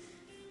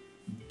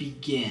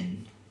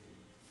begin.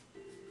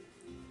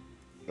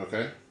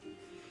 Okay.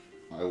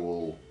 I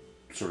will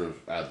sort of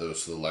add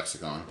those to the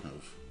lexicon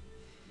of...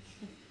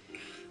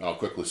 I'll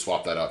quickly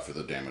swap that out for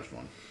the damaged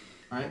one.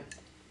 Right?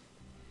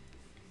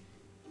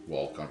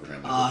 Wall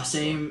comprehend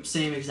language.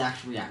 Same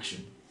exact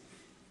reaction.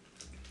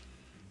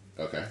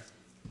 Okay.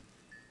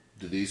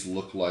 Do these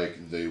look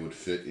like they would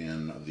fit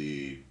in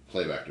the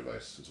playback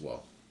device as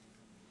well?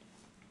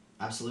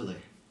 Absolutely.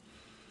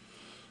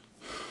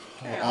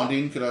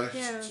 Ondine, could I?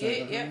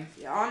 Yeah.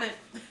 Yeah, on it.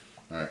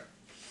 Alright.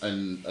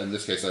 And in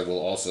this case, I will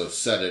also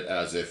set it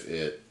as if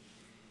it...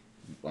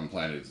 I'm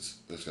planning it's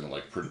going to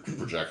like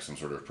project some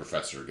sort of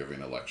professor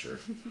giving a lecture.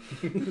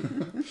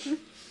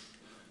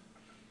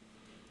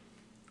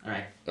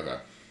 Alright. Okay.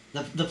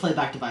 The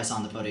playback device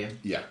on the podium.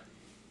 Yeah.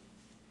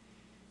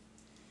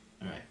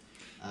 Alright.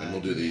 And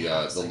we'll do the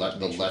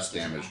less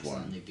damaged one.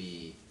 Accidentally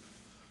be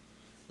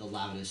the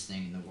loudest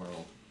thing in the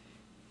world.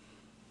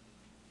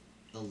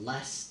 The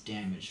less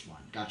damaged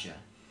one. Gotcha.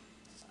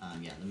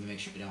 Yeah, let me make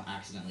sure we don't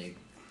accidentally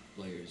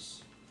blow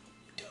yours.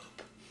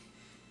 Dope,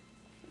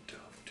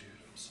 dude.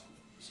 I'm so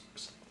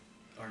excited.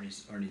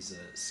 Arnie's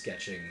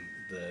sketching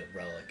the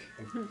relic.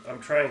 I'm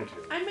trying to.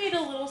 I made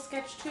a little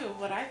sketch too of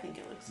what I think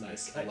it looks like.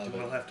 Nice. I love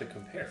We'll it. have to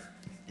compare.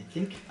 I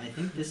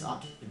think this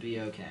ought to be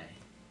okay.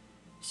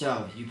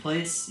 So you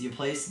place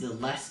the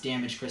less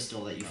damaged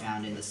crystal that you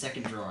found in the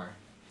second drawer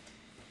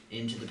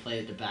into the play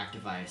at the back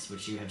device,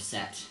 which you have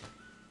set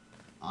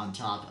on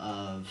top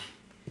of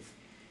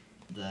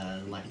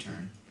the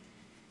lectern,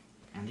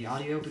 and the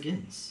audio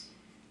begins.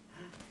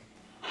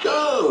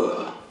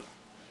 So,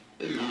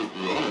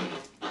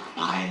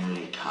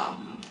 finally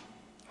come.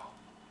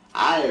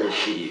 I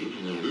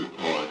received the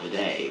report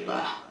today,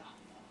 but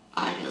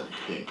I don't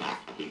think I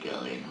have to be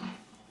going.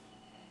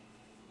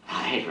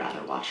 I'd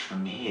rather watch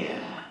from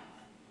here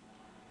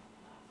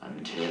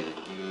until.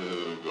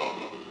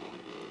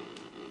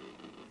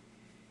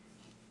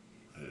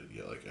 I didn't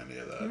get like any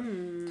of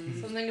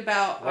that. Something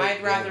about Like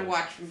I'd rather yours.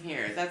 watch from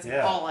here. That's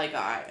Yeah. all I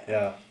got.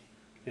 Yeah.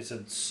 He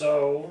said,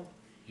 so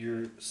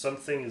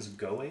something is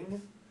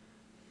going?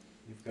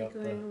 You've got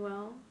Going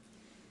well.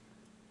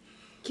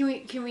 Can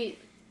we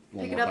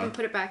One pick it more up time. and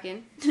put it back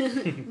in?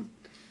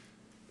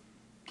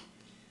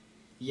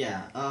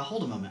 Yeah.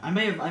 Hold a moment. I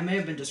may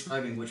have been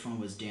describing which one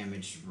was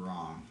damaged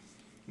wrong.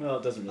 Well,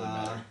 it doesn't really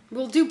matter.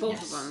 We'll do both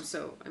Yes. of them.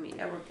 So I mean,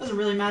 Yeah, Doesn't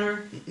really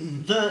matter.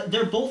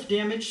 They're both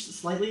damaged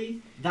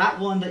slightly. That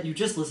one that you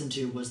just listened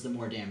to was the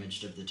more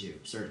damaged of the two,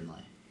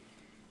 certainly.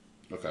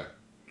 Okay.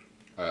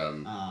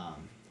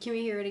 can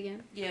we hear it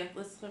again? yeah,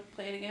 let's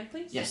play it again,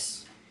 please.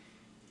 Yes.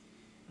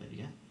 Play it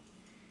again.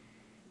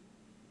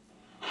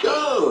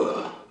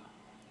 So,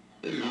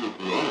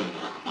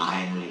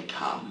 finally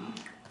come.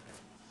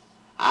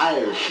 I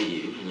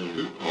received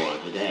the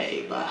report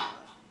today, but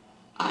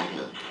I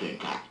don't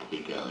think I have to be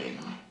going.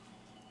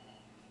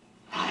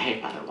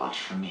 I'd rather watch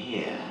from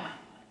here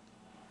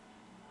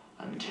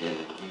until.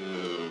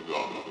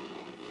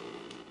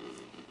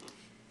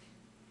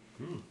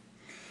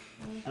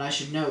 And I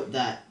should note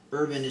that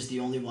Urban is the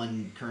only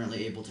one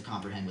currently able to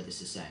comprehend what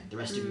this is saying. The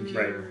rest of you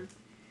hear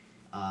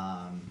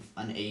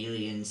an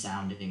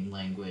alien-sounding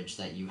language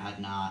that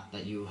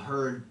you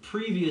heard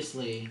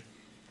previously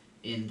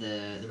in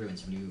the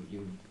ruins when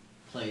you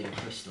played a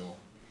crystal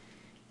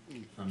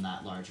from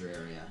that larger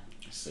area.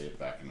 I say it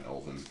back in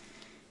Elven.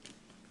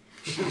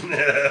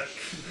 I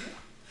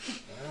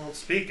don't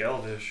speak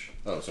Elvish.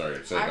 Oh, sorry.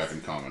 I say it back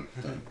in Common.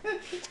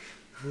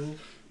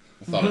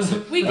 I thought I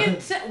said.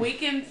 We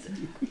can,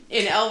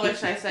 in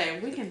Elvish, I say,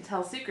 we can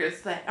tell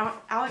secrets that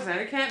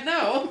Alexander can't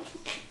know.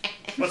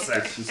 What's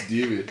that? It's just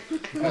deviant.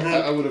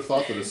 I would have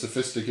thought that a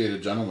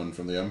sophisticated gentleman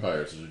from the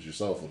Empire, such as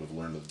yourself, would have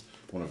learned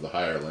one of the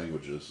higher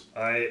languages.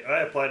 I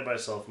applied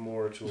myself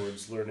more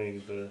towards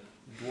learning the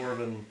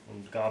Dwarven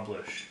and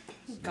Goblish.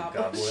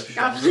 Goblish.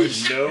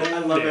 Goblish. No I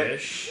love it.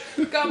 dish.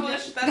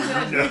 Goblish,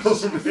 that's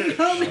it.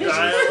 No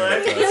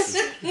dialect.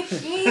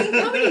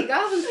 How many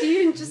goblins do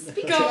you just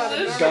speak to on a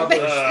Goblins. normal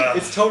basis? Goblish.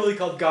 It's totally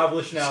called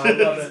Goblish now. I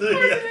love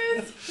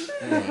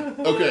it.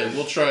 Okay,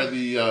 we'll try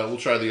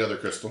the other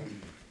crystal.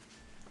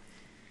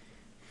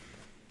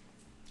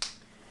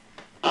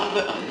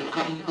 It's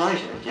getting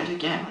brighter yet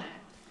again.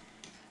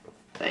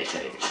 They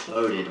say it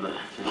exploded, but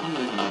for some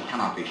reason I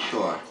cannot be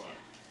sure.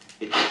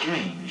 It's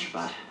strange,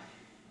 but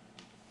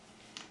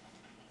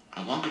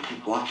I want to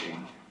keep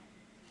watching.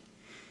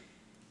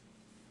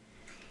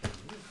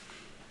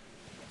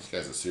 This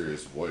guy's a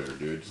serious voyeur,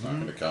 dude. He's not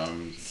going to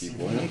come. Keep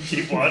going.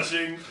 Keep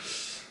watching.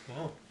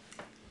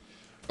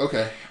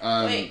 Okay.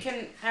 Wait,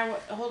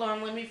 hold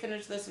on, let me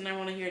finish this and I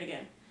want to hear it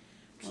again.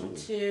 One,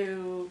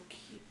 two,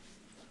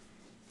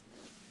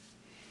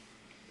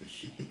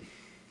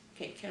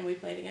 okay, can we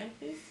play it again,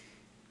 please?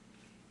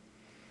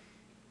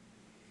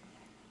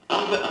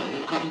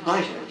 It's getting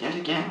brighter yet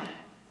again.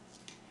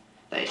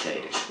 They say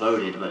it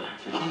exploded, but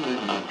for some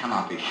reason I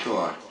cannot be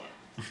sure.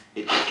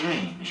 It's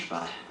strange,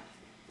 but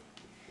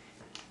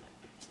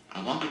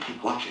I want to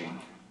keep watching.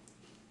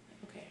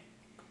 Okay.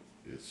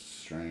 It's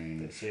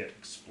strange. They say it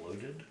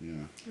exploded?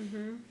 Yeah.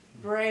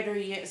 Brighter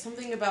yet,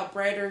 something about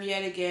brighter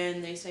yet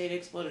again. They say it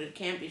exploded.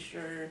 Can't be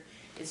sure.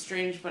 It's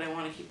strange, but I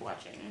want to keep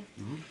watching.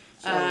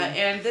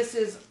 And this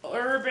is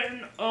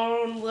urban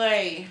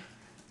only.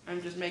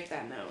 I'm just make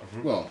that note.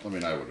 Well, I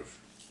mean, I would have.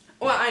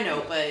 Well, I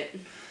know, but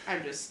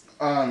I'm just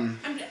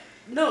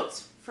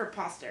notes for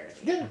posterity.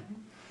 Yeah.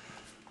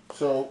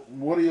 So,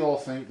 what do you all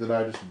think that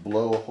I just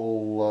blow a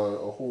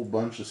whole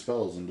bunch of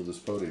spells into this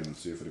podium and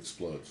see if it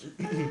explodes?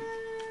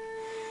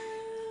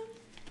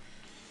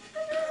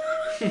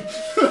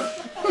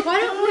 Why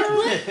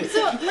don't let's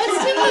do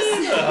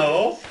this.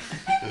 No.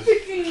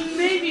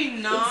 Maybe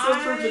So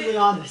not. perfectly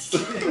honest.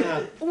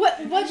 What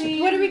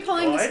are we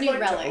calling Well, this I'd new like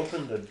relic? to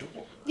open the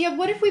door. Yeah,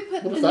 what if we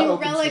put What the if that new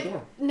opens the relic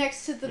door?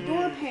 next to the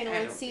door panel I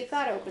and don't see if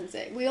that opens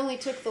it? We only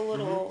took the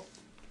little,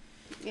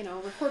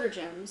 recorder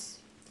gems.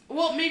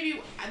 Well,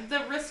 maybe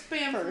the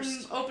wristband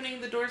First. from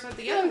opening the doors at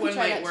the Yeah, other we one could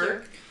try might that too.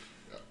 work.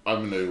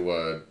 I'm going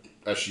to,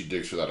 as she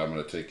digs for that, I'm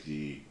going to take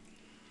the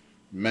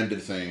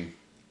mended thing,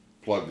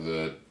 plug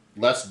the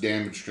less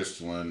damaged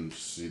crystal in,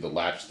 see the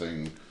latch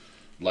thing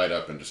light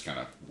up, and just kind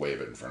of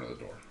wave it in front of the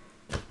door.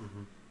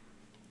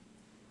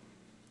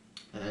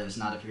 There does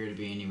not appear to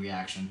be any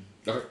reaction.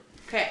 Okay.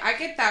 Okay, I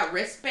get that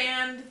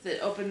wristband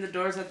that opened the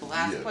doors at the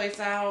last Yeah. place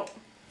out.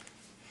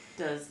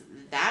 Does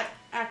that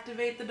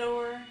activate the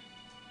door?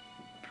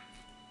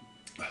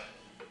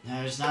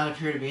 There does not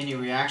appear to be any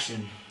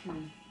reaction.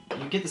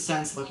 You get the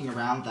sense, looking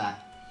around,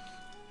 that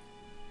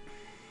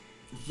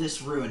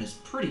this ruin is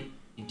pretty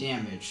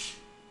damaged.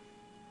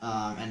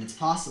 And it's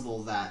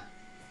possible that,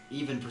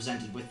 even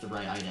presented with the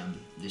right item,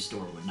 this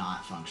door would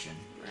not function.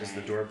 Is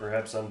the door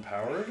perhaps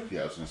unpowered?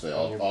 Yeah, I was gonna say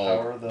Can you I'll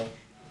power the...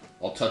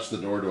 I'll touch the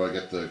door. Do I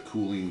get the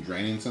cooling,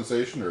 draining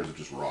sensation, or is it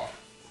just raw?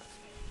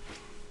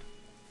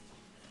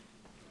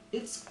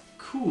 It's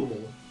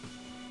cool,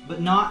 but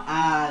not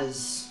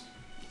as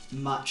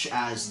much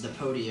as the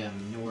podium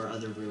nor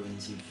other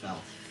ruins you've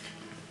felt.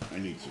 I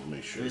need to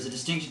make sure. There's a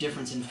distinct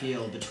difference in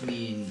feel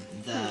between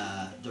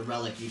the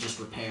relic you just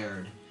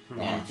repaired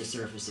and the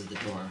surface of the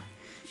door.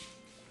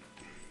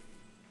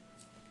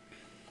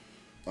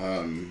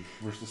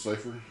 Where's the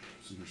cipher?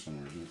 It's in here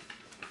somewhere, isn't it?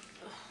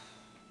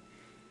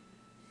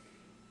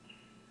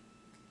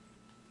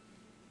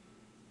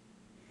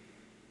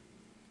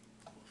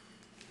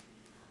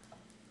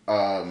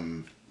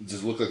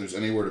 Does it look like there's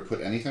anywhere to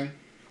put anything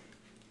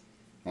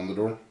on the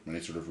door? Any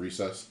sort of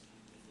recess?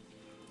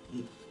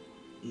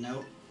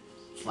 Nope.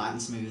 Flat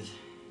and smooth.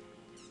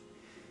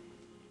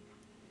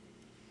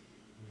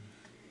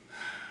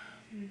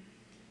 Any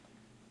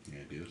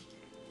ideas?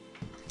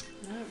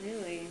 Not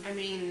really. I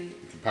mean,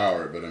 You can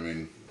power it, but I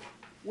mean,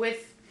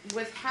 with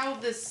how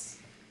this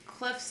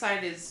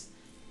cliffside is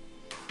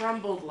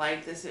crumbled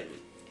like this,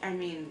 I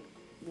mean,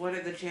 what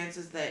are the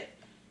chances that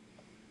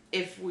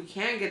if we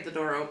can get the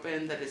door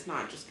open, that it's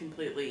not just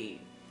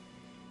completely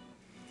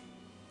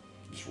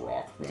just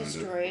rock behind it.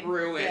 Destroyed.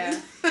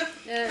 ruined?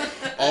 Yeah.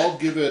 I'll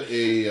give it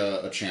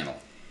a channel.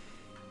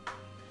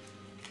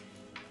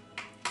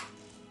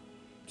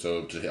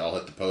 So I'll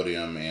hit the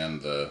podium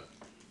and the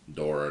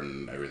door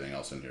and everything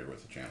else in here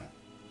with the channel.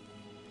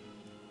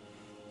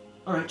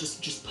 All right,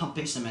 just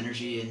pumping some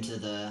energy into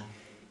the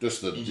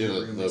Just the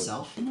room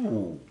itself.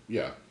 Ooh,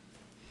 yeah.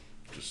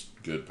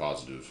 Just good,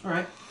 positive. All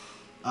right.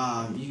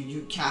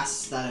 You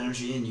cast that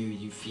energy and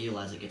you feel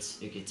as it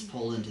gets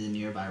pulled into the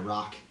nearby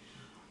rock.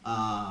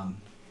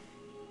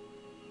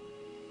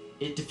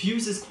 It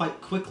diffuses quite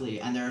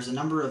quickly, and there's a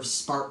number of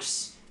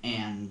sparks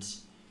and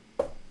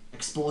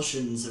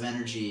expulsions of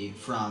energy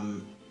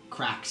from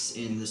cracks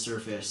in the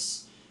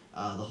surface.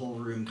 The whole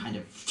room kind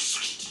of...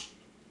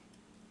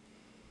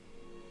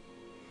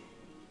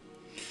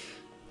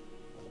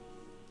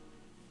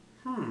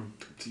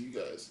 To you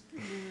guys.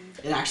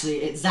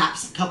 It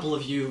zaps a couple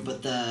of you,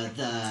 but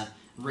the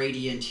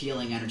radiant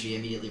healing energy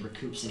immediately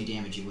recoups any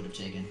damage you would have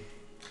taken.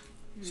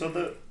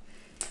 So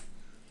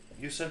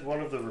you said one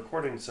of the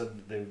recordings said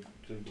that they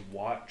would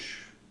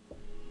watch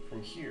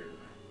from here.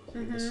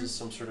 So this is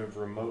some sort of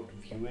remote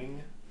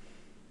viewing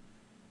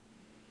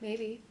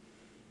Maybe.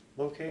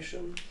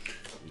 location.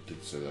 You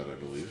did say that, I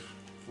believe.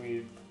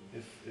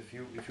 If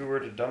you were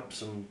to dump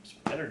some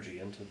energy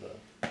into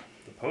the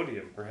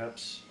podium,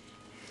 perhaps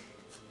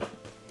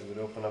it would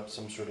open up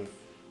some sort of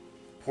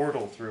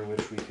portal through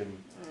which we can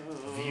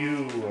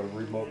view a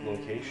remote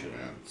location.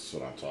 Man, that's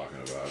what I'm talking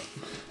about.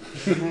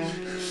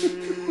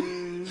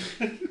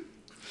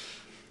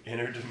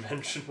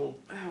 Interdimensional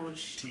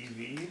Ouch.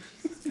 TV,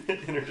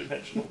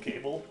 interdimensional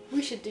cable.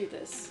 We should do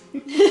this.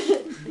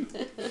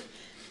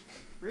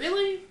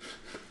 Really?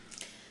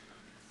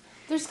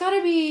 There's got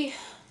to be.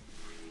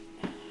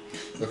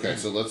 Okay,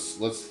 so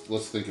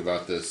let's think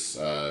about this.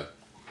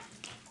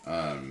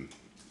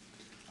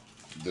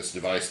 This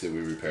device that we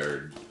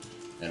repaired,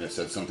 and it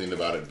said something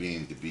about it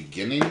being the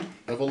beginning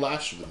of a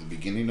latch, the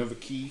beginning of a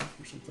key,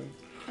 or something.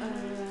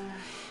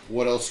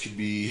 What else could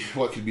be?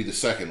 What could be the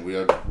second? We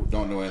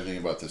don't know anything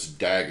about this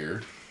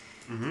dagger.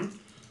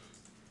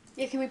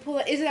 Yeah, can we pull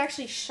it? Is it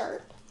actually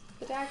sharp,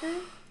 the dagger?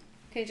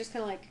 Can you just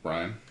kind of like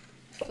Brian,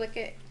 flick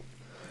it?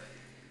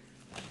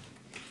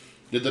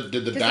 did the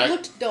Because it dagger?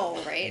 looked dull,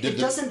 right? Did It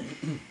doesn't...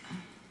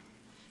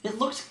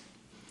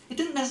 It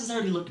didn't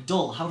necessarily look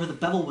dull. However, the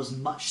bevel was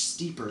much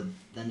steeper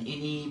than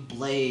any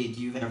blade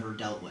you've ever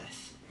dealt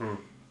with.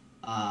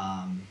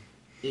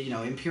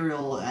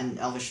 Imperial and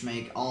Elvish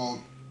make all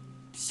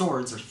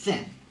swords are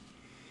thin.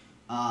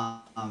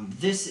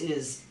 This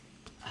is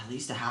at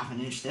least a half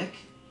an inch thick,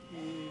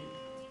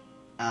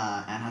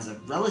 and has a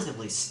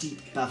relatively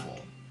steep bevel.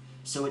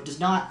 So it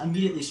does not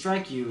immediately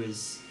strike you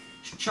as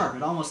sharp.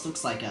 It almost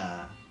looks like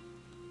a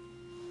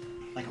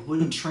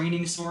wooden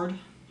training sword,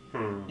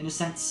 in a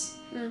sense.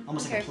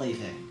 Almost like a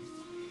plaything.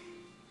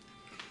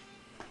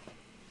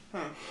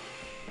 And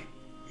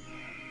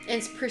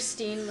it's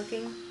pristine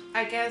looking.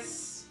 I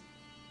guess.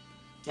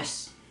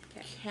 Yes,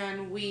 Can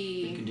in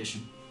we?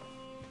 condition.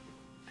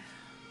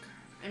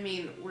 I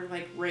mean, we're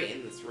like right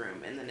in this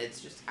room, and then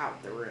it's just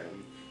out the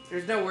room.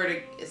 There's nowhere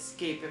to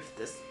escape if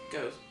this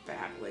goes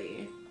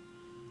badly.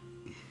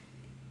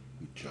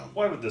 Jump.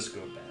 Why would this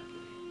go badly?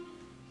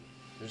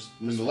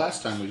 I mean, the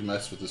last time we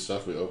messed with this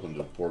stuff, we opened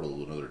a portal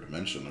to another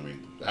dimension. I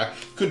mean, that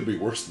couldn't be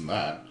worse than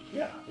that.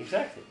 Yeah,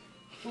 exactly.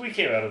 We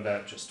came out of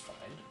that just fine.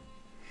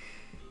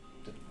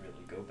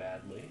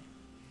 badly.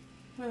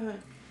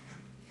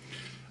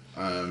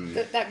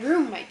 That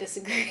room might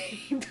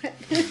disagree, but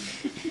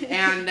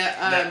And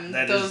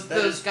That is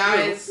those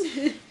guys,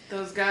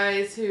 those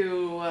guys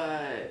who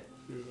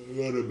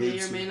may or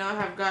May may not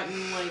have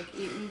gotten like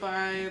eaten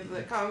by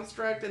the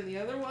construct and the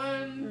other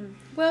one.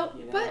 well,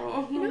 You know,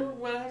 but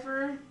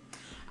whatever.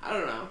 I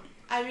don't know.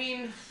 I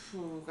mean,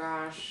 oh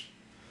gosh.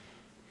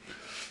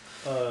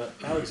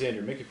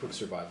 Alexander, make a quick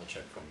survival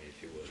check for me,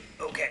 if you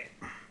would. Okay.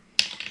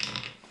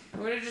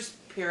 I'm gonna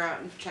just peer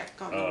out and check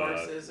on the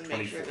horses and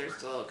make sure 24. they're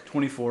still okay.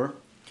 24.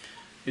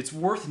 It's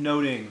worth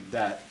noting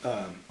that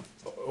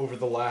Over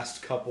the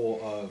last couple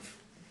of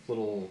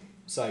little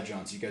side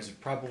jaunts, you guys have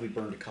probably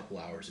burned a couple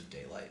hours of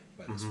daylight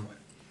by this point.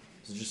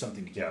 So just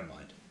something to keep in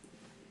mind.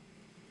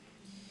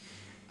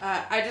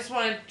 I just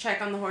want to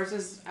check on the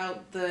horses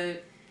out the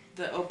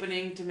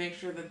opening to make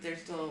sure that they're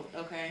still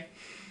okay.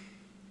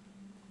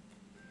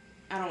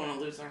 I don't want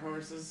to lose our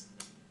horses.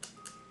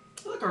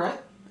 You look alright.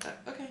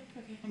 Okay.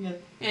 I'm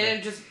good.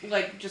 And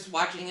just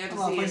watching it A to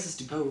lot of see. places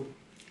to go.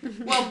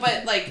 Well,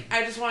 but like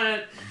I just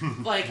want to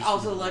like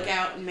also look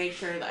out and make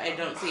sure that I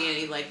don't see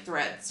any like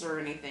threats or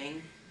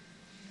anything.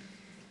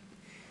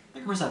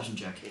 Make a perception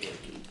check.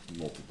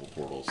 Multiple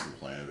portals to the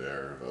planet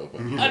Air have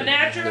opened. A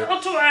natural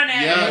 20.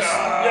 Yes!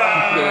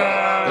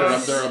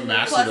 They're a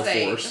massive Plus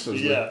 8. force. So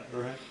Yeah,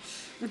 right.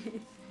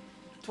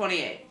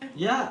 28.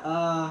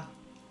 Yeah,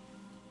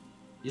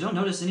 you don't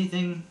notice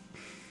anything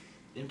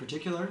in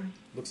particular.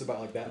 Looks about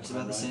like that. It's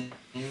about the same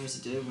as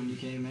it did when you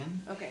came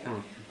in. Okay.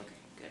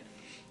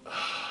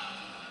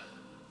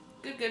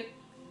 Good.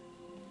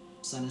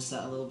 Sun is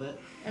set a little bit.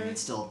 I mean,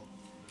 it's still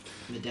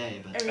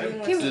midday, but Everything Can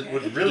looks we- okay.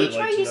 Would Can really you try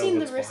like to know using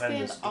the what's behind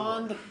wristband this door.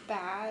 on the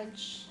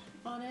badge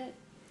on it?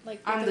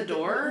 Like On with the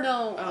door?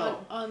 No,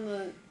 Oh. on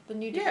the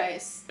new Yeah.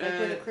 device, like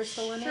with a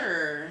crystal in it.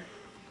 Sure.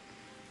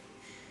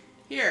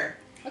 Here.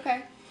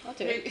 Okay, I'll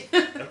do it.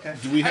 Okay.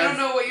 do we I have?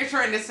 don't know what you're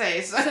trying to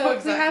say. So, So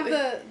exactly. we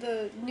have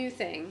the new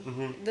thing.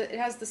 Mhm. It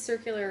has the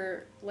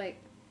circular like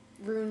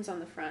runes on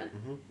the front.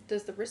 Mhm.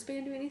 Does the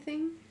wristband do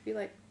anything? You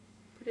like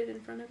put it in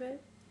front of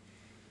it?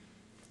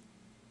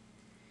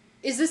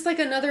 Is this like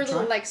another Try.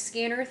 little like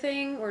scanner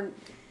thing or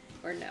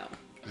no?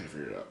 I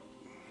figured it out.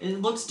 it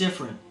looks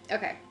different.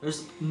 Okay.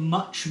 There's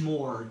much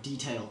more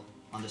detail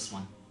on this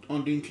one.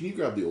 Ondine, can you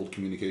grab the old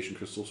communication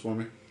crystals for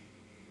me?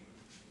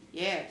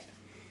 Yeah.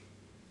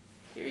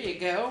 Here you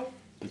go.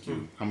 Thank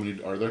you. How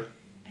many are there?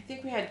 I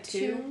think we had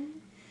two.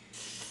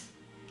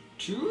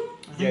 Two?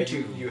 I Yeah,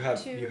 think you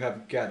have Two. you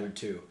have gathered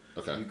two.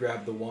 Okay. You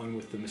grabbed the one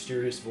with the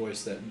mysterious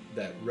voice that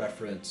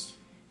referenced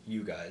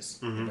you guys,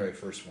 the very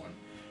first one,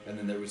 and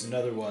then there was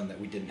another one that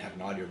we didn't have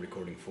an audio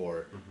recording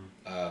for,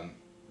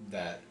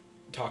 that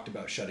talked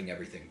about shutting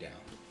everything down.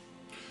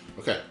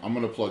 Okay, I'm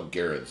gonna plug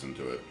Garrett's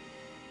into it,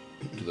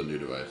 to the new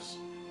device.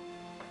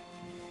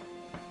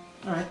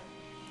 All right.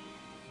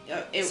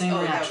 Same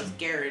That reaction. was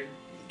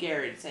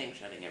Garrett saying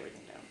shutting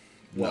everything down.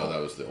 No, that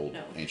was the old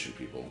No. ancient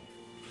people.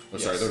 Oh,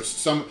 Yes. sorry, there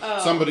was Oh.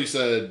 somebody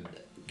said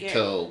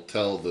Garrett.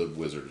 tell the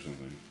wizard or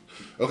something.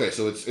 Okay,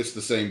 so it's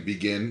the same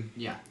begin.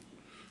 Yeah.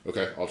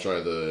 Okay, I'll try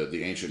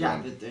the ancient Yeah,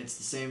 one. it's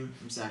the same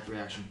exact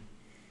reaction.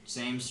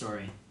 Same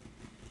story.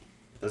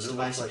 Does This it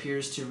look device like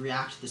appears to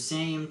react the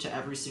same to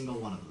every single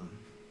one of them.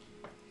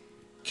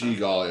 Gee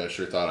golly, I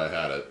sure thought I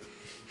had it.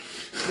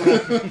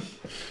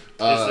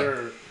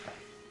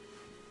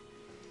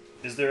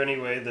 Is there any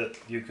way that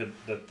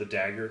that the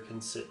dagger can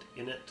sit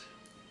in it?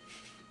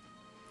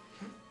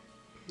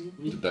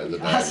 The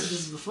I asked dagger.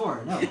 this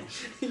before. No.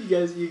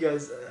 you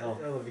guys, I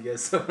love you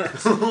guys so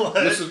much.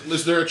 Listen,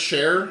 is there a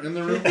chair in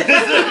the room?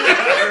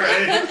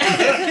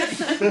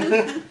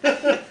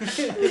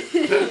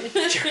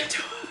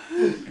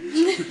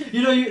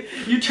 You know,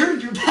 you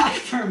turned your back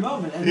for a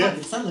moment, and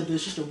look, suddenly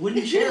there's just a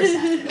wooden chair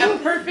sat there. A I'm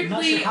not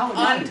perfectly sure how it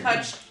got here.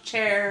 untouched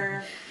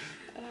chair.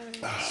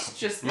 It's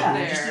just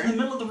Yeah, just in the there.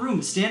 middle of the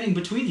room, standing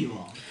between you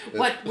all.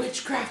 What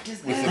witchcraft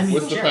is With this? the, I mean,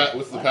 with, the sure.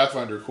 with the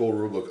Pathfinder cool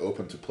rulebook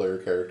open to player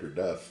character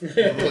death.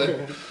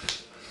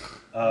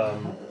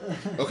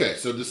 Okay,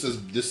 so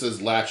this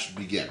says latch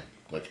begin,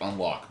 like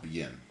unlock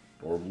begin,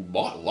 or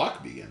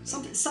lock begin.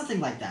 maybe. Something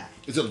like that.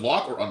 Is it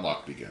lock or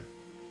unlock begin?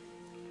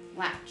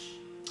 Latch.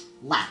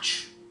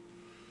 Latch.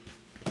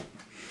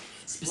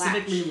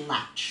 Specifically,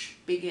 latch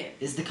Begin.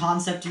 is the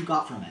concept you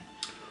got from it.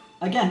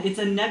 Again, it's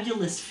a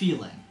nebulous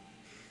feeling.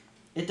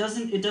 It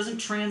doesn't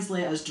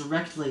translate as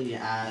directly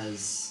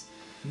as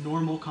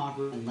normal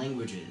comprehend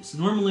languages.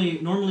 Normally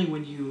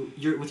when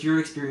you're with your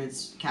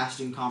experience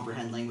casting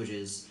comprehend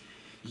languages,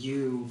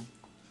 you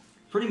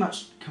pretty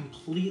much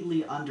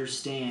completely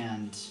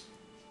understand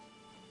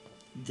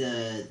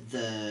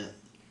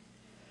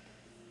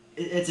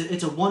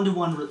it's a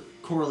one-to-one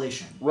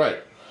correlation. Right.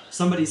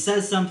 Somebody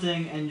says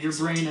something and your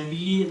brain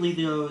immediately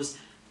goes,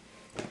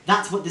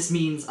 that's what this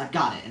means, I've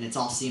got it, and it's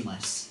all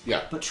seamless.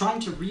 Yeah. But trying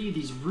to read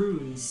these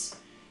runes,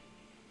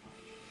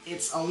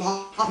 it's a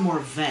lot more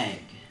vague.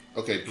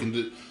 Okay,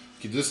 can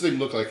this thing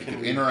look like it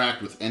can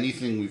interact with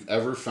anything we've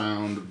ever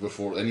found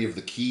before? Any of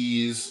the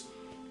keys?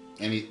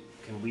 Any?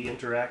 can we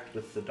interact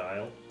with the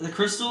dial? The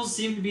crystals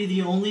seem to be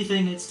the only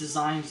thing it's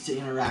designed to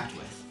interact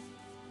with.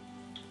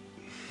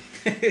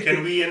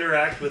 Can we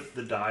interact with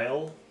the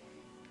dial?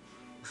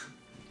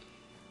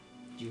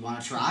 Do you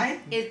want to try?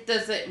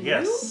 Does it move?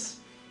 Yes.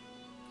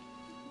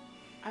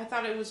 I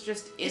thought it was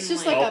just in It's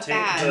just like I'll like a take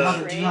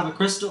badge, the- Do you have a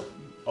crystal?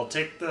 I'll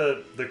take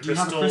the Do you crystal.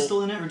 have a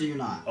crystal in it, or do you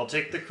not? I'll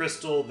take the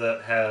crystal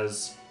that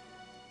has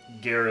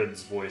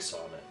Garrett's voice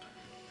on it,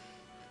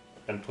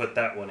 and put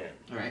that one in.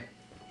 All right.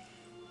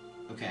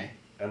 Okay.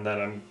 And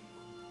then I'm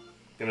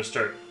gonna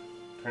start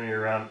turning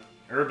around.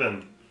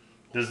 Urban,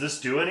 does this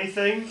do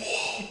anything?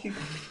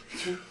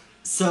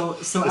 So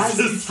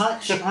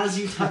as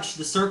you touch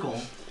the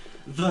circle,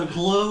 the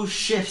glow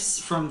shifts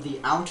from the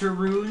outer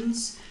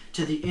runes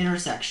to the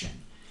intersection,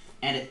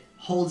 and it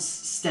holds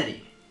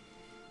steady.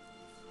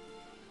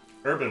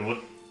 Urban,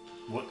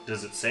 what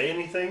does it say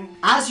anything?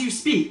 As you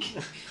speak,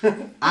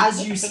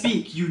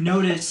 you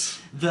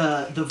notice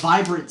the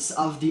vibrance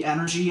of the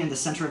energy in the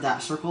center of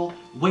that circle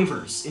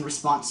wavers in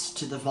response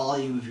to the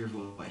volume of your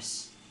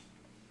voice.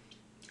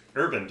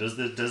 Urban, does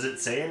it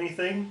say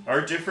anything?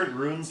 Are different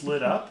runes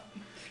lit up?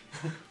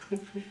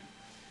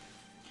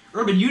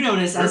 Urban, you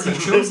notice as he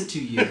shows it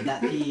to you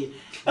that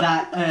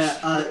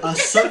a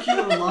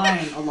circular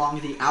line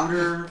along the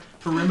outer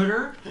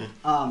perimeter,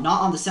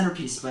 not on the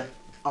centerpiece but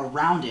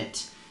around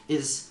it,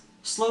 is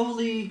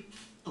slowly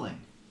filling.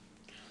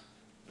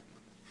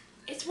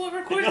 It's what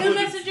recorded the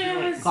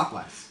messages.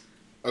 Clockwise.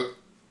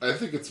 I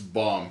think it's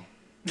bomb.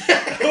 No.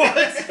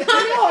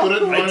 Put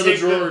it in one of the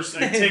drawers.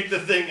 I take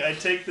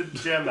the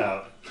gem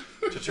out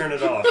to turn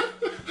it off.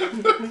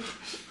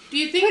 Do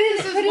you think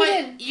this is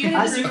what you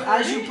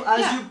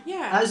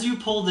As you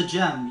pull the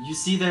gem, you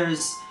see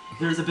there's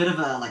a bit of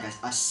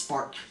a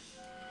spark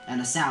and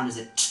a sound as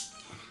it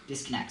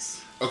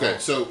disconnects. Okay,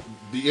 so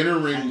the inner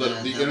ring And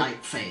lit. the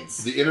light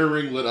fades. The inner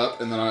ring lit up,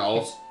 and then I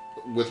also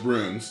with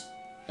runes,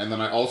 and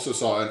then I also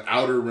saw an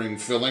outer ring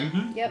filling.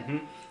 Mm-hmm. Yep.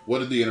 What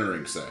did the inner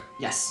ring say?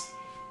 Yes.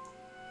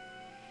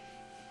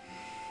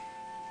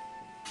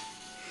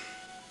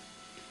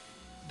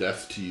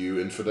 Death to you,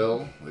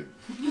 infidel. Like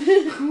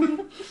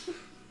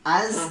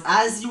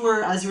As you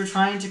were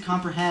trying to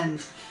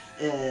comprehend,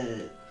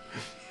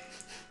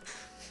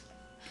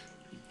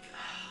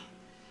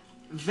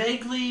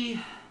 vaguely.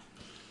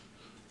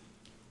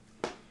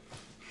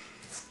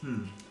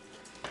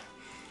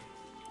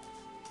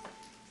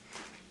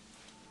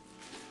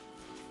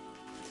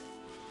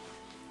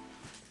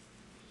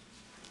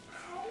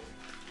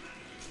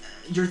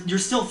 You're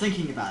still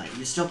thinking about it.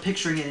 You're still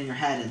picturing it in your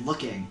head and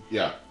looking.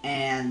 yeah.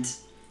 And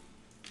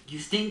you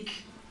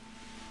think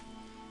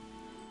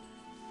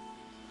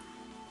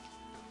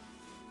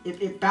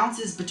it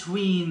bounces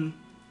between,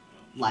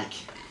 like,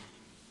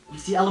 you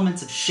see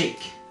elements of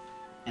shake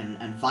and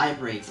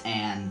vibrate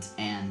and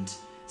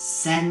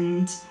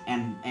send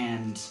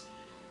and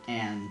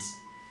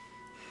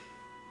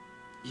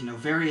you know,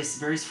 various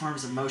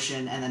forms of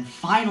motion, and then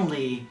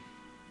finally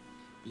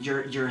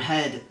your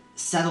head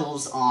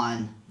settles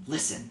on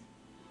listen.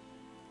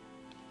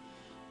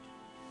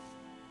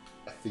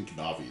 I think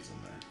Navi's in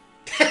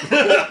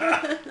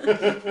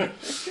there.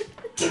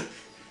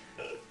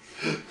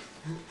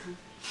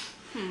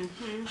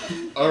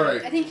 All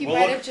right. I think you Well,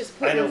 might look, have just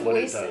I put know your what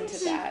it voice does.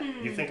 into that.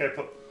 You think I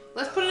put?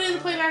 Let's put it in the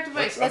playback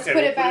device. Let's Okay,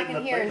 put we'll it back in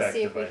in the here and playback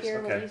see if we device.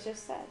 hear what Okay. you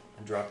just said.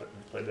 And drop it in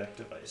the playback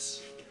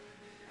device.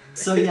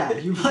 So yeah,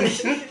 you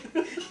place it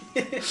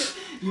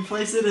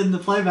in the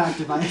playback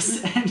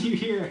device, and you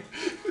hear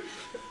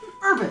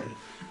Urban,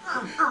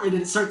 and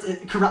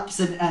it corrupts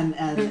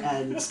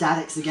and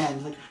statics again.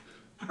 It's like,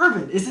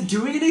 Urban, is it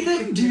doing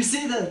anything? Do you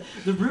see the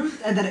root?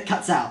 And then it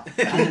cuts out.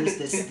 And there's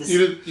this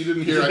You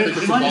didn't hear. I think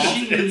it's a bomb.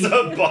 crunchy. It's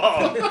a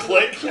bomb.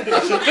 Click.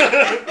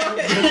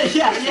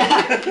 yeah. I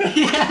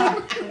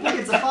think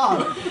it's a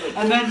bomb.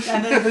 And then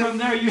from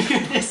there you hear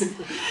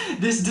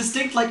this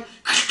distinct like.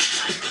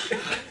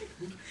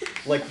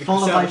 Like the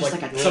Followed sound by of just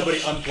like like a- somebody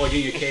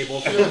unplugging a cable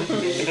from the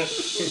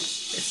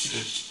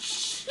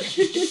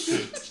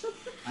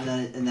PA.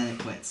 And then it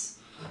quits.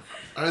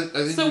 I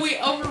think So we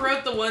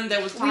overwrote the one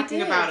that was talking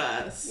did. about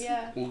us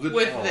Yeah. Well, good.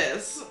 with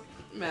this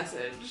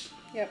message.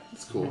 Yep.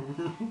 It's cool.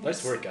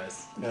 Nice work,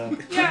 guys. Yeah.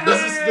 Yeah.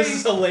 This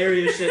is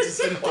hilarious shit to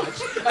sit and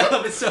watch. I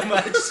love it so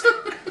much.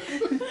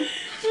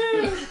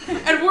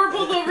 And we're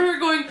both over here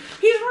going,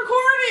 he's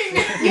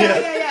recording!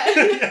 Yeah.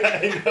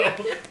 I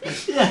know.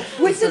 Yeah.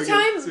 With So the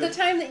good.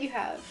 time that you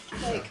have,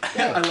 like,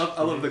 I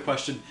love the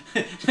question.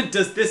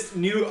 Does this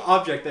new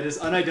object that is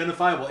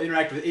unidentifiable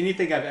interact with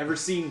anything I've ever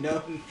seen,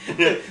 known,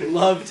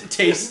 loved,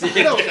 tasted?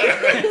 No,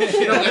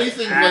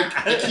 anything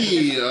like a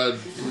key,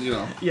 you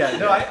know. Yeah,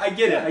 no, I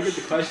get it. I get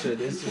the question.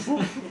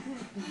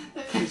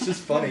 It's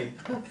just funny.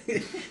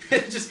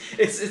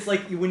 It's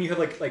like when you have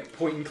like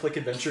point and click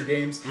adventure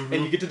games, and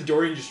you get to the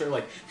door and you just start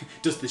like,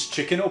 does this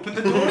chicken open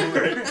the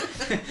door?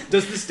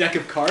 Does this deck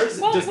of cards?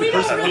 Well, does the we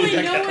don't person own the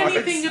really deck know of cards?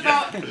 anything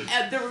about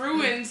the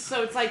ruins,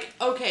 so it's like,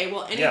 okay,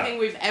 well, anything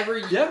we've ever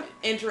Yeah.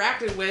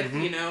 interacted with,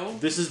 you know.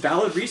 This is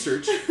valid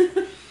research.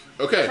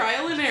 Okay.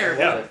 Trial and error,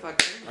 Yeah.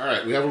 motherfucker. All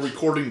right, we have a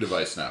recording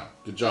device now.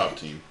 Good job,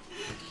 team.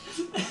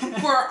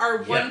 For our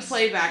one Yes.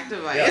 playback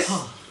device.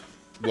 Yes.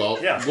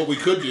 Well, Yeah. what we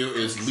could do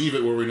is leave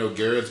it where we know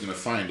Garrett's going to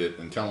find it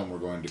and tell him we're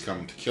going to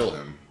come to kill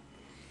him.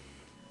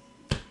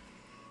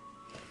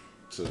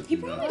 So that He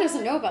you know. probably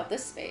doesn't know about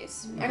this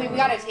space. I mean, we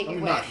gotta take I it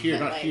mean, with. not here,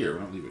 but, not like, here. We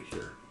don't leave it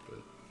here. But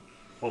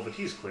Well, but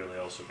he's clearly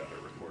also got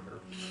a recorder.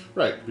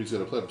 right, he's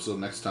got a play. So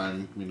next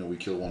time we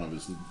kill one of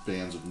his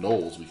bands of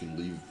gnolls, we can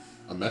leave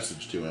a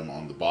message to him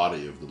on the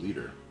body of the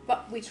leader.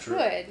 But we true.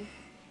 could.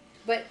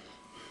 But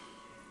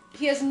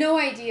he has no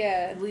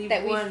idea Leave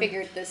that we one.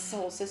 figured this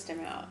whole system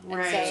out. And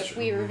Right. so That's if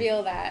we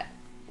reveal that,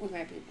 we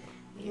might be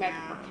more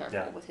careful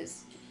Yeah. with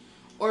his.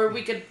 Or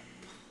we could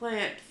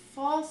plant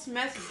false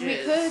messages We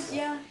could,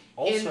 yeah.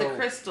 in the Also,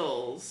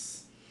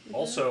 crystals.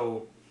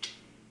 also,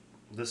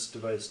 this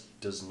device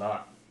does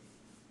not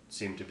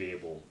seem to be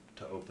able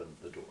to open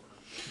the door.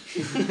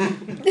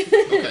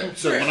 Okay,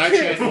 so when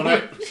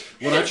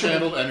I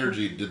channeled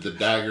energy, did the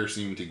dagger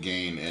seem to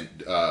gain and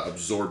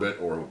absorb it,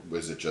 or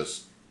was it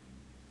just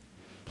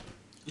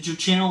Did you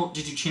channel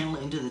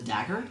into the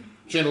dagger?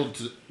 channeled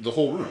to the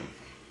whole room?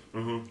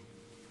 Mm-hmm.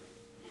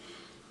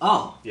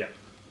 Oh. Yeah.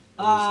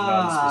 It was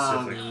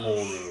non-specific Um, whole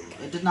room.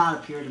 It did not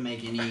appear to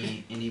make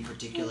any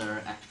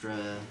particular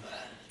extra.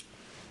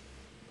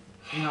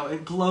 You know,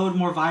 it glowed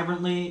more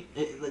vibrantly.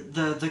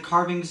 The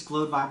carvings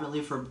glowed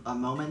vibrantly for a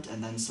moment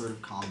and then sort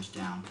of calmed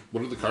down.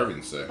 What did the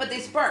carvings say? But they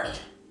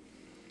sparked.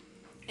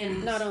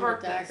 And Not on the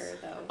sparked us. dagger,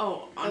 though.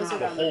 Oh, on Those the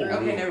are on whole the room.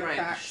 Okay, never mind.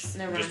 cracks.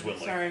 Never Just mind. went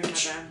like- Sorry, my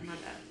bad. My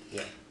bad.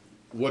 Yeah.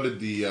 What did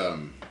the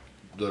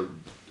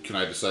can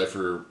I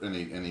decipher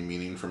any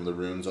meaning from the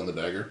runes on the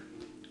dagger?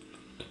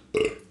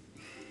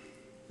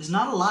 There's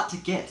not a lot to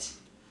get.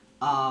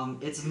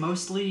 It's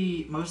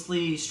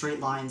mostly straight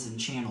lines and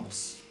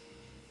channels.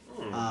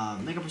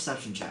 Make a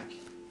perception check.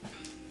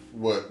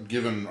 What,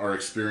 given our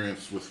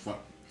experience with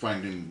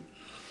finding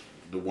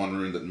the one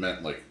rune that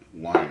meant like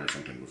line or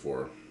something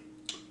before,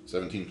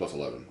 17 plus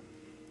 11.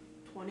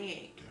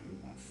 28. Damn,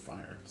 I'm on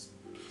fire.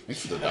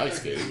 Thanks for the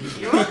dice, Katie.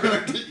 You're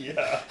welcome.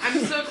 Yeah. I'm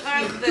so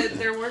glad that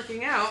they're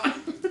working out.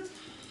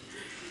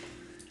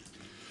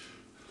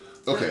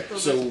 Okay,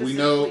 Those so are we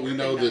know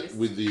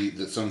specifically that dice.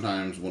 that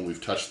sometimes when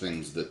we've touched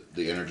things that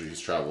the energy has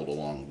traveled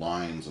along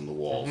lines and the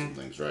walls and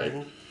things,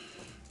 right?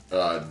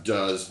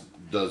 Does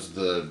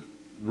the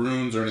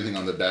runes or anything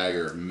on the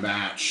dagger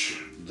match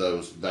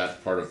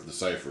that part of the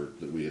cipher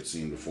that we had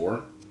seen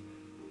before?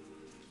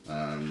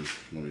 Let me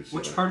see.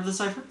 Which part of the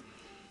cipher?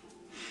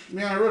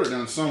 Yeah, I wrote it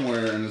down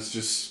somewhere, and it's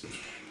just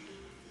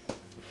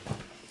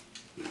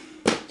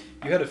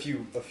You had a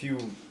few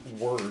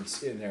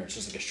words in there. It's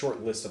just like a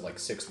short list of like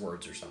 6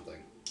 words or something.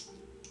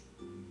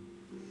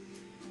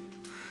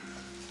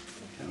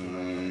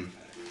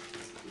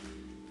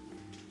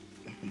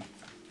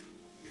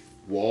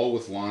 wall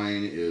with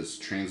line is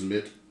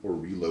transmit or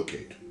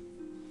relocate.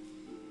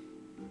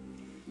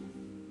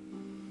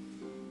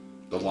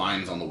 The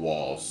lines on the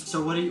walls.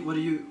 So what do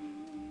you?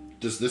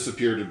 Does this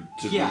appear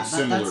to Yeah, be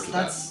similar that's to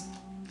that's. that?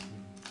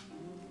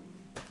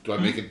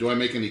 Do I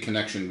make any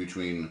connection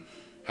between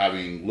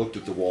having looked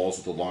at the walls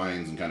with the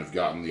lines and kind of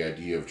gotten the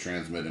idea of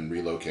transmit and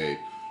relocate,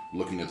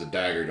 looking at the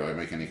dagger? Do I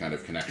make any kind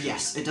of connection?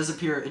 Yes, it does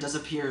appear. It does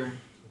appear.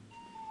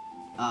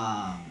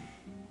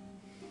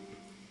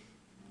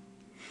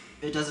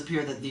 It does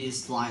appear that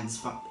these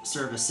lines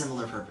serve a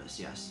similar purpose.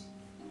 Yes.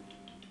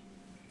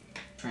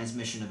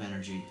 Transmission of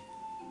energy.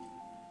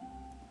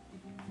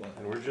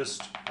 And we're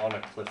just on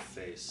a cliff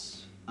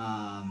face.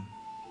 Um.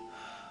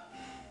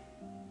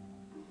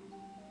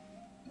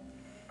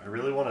 I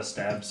really want to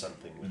stab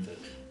something with it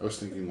I was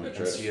thinking like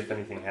and see if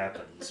anything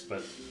happens,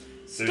 but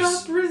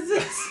Stop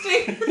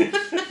resisting.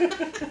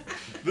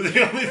 but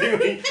the only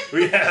thing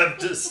we have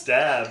to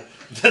stab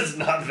that's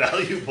not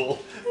valuable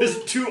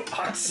is 2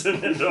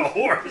 oxen and a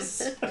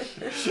horse.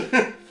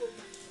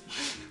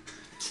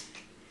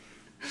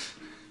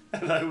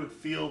 And I would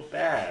feel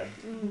bad.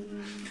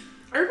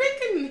 Irving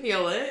can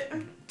heal it.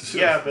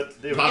 Yeah,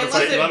 but they Not if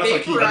Unless it not if I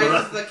keep-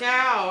 vaporizes the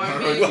cow. I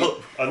mean,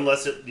 well,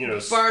 unless it,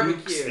 spooks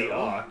Barbecue. the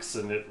ox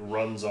and it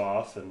runs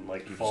off and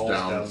like It's falls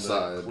down down the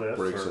side, cliff.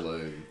 breaks or- a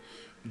leg.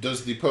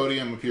 Does the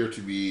podium appear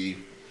to be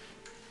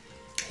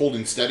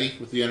holding steady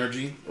with the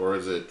energy, or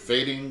is it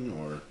fading,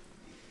 or?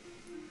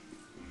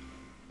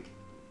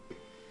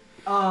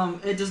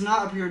 It does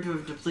not appear to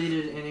have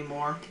depleted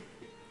anymore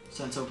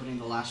since opening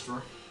the last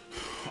drawer.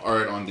 All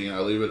right, Ondine, I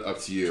leave it up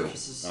to you.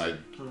 This is I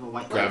sort of a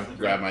white light grab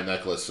flickering. my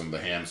necklace, and the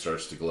hand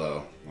starts to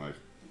glow. I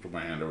put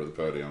my hand over the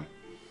podium.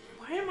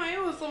 why am I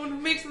always the one who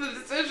makes the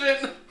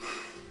decision?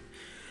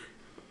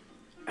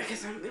 I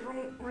guess I'm the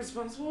wrong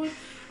responsible one.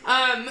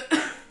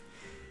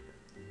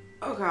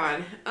 Oh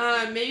god.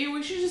 Maybe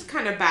we should just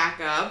kind of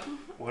back up,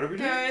 What are we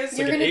doing? guys.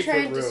 You're like an gonna try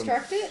 8-foot and room.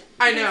 distract it?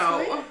 I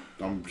know.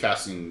 I'm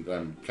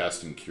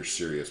casting Cure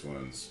Serious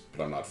Wounds,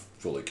 but I'm not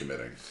fully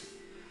committing.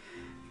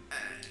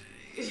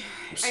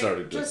 I'm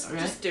starting to.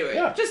 Just do it.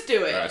 Yeah. Just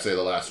do it. All right, say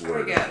the last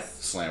word. guess.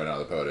 Slam it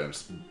out of the podium.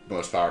 It's the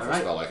most powerful All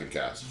right. spell I can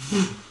cast.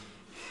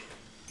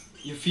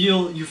 You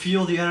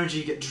feel the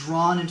energy get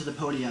drawn into the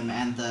podium,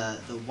 and the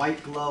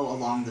white glow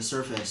along the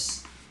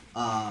surface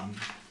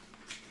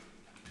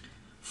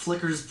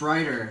flickers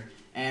brighter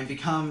and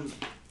becomes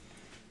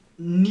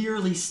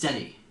nearly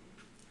steady.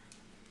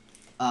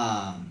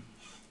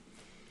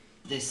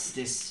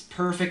 This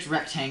perfect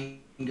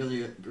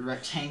rectangular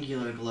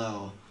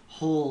glow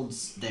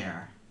holds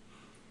there.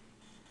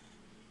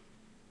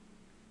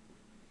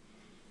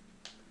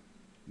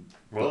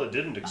 Well, it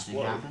didn't Nothing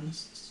explode.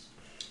 happens.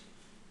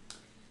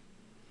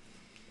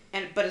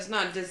 But it's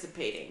not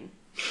dissipating.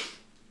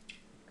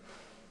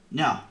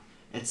 No,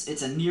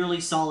 it's a nearly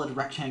solid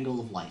rectangle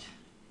of light.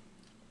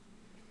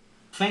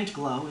 Faint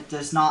glow. It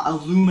does not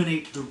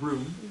illuminate the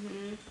room.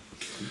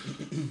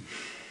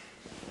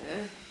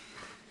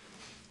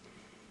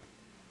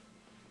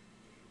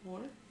 More?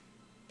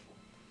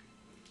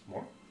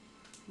 More?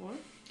 More?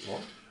 More?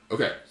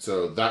 Okay,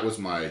 so that was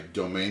my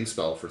domain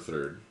spell for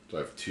third. So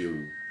I have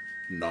 2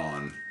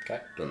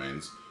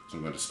 non-domains. So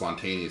I'm going to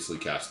spontaneously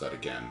cast that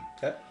again.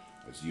 Okay.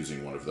 It's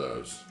using one of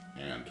those,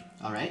 and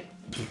All right.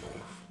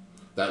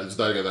 that is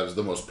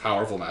the most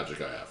powerful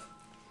magic I have.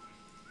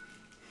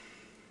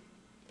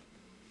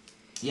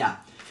 Yeah.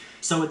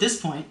 So at this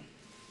point,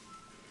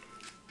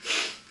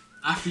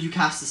 after you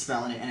cast the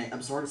spell and it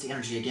absorbs the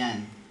energy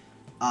again,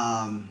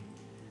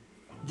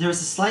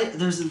 there's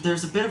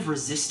a bit of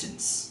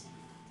resistance,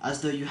 as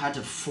though you had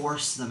to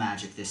force the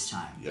magic this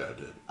time. Yeah, I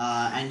did.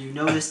 And you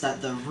notice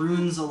that the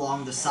runes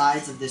along the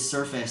sides of this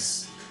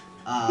surface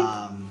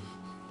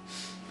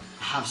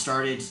have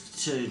started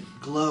to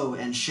glow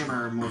and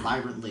shimmer more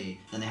vibrantly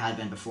than they had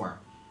been before.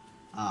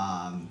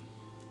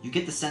 You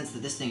get the sense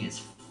that this thing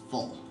is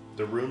full.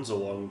 The runes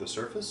along the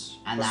surface?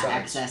 And Or that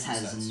sides. excess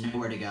has Sides.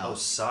 nowhere to go. Oh,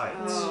 sides.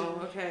 Oh,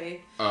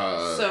 okay.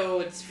 So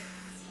it's...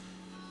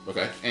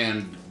 okay,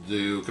 and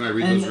can I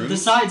read And those runes? the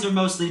sides are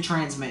mostly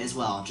transmit as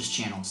well, just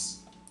channels.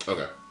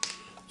 Okay,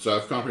 so I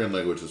have comprehend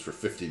languages for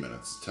 50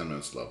 minutes, 10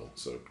 minutes level.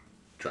 So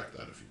track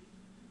that if you.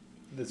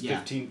 That's Yeah.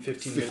 15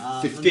 minutes.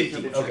 let me 50.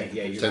 double check Okay,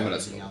 yeah, if you're 10 fine.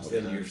 minutes anything ago. else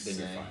Then that I you're would fine.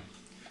 say.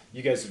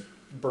 You guys have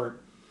burnt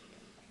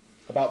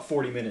about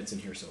 40 minutes in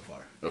here so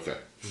far. Okay.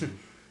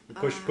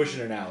 We're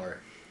pushing an hour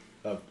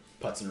of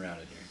putzing around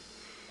in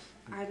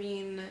here. I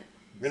mean...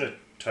 I'm going to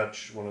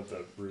touch one of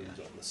the runes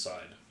on the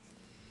side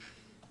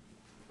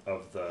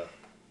of the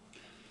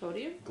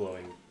Podium?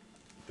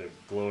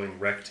 glowing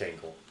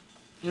rectangle.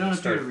 You don't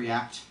appear to Start-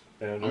 react.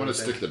 And I'm gonna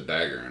stick the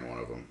dagger in one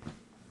of them.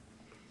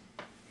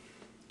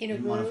 In a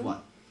In one of room?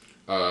 what?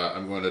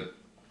 I'm going to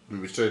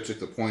maybe try to take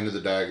the point of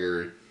the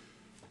dagger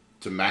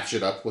to match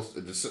it up with.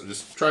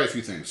 Just try a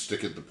few things.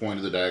 Stick the point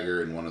of the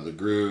dagger in one of the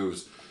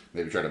grooves.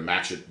 Maybe try to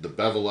match the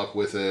bevel up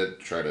with it.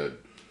 Try a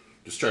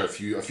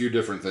few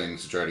different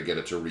things to try to get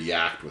it to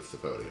react with the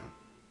podium.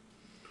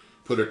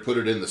 Put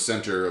it in the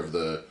center of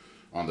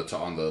on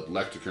the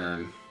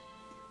lecticern.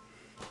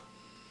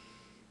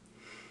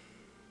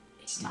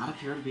 Does not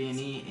appear to be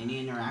any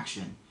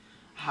interaction.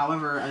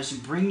 However, as you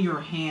bring your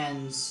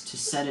hands to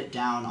set it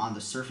down on the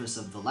surface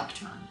of the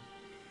lectern,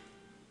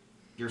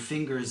 your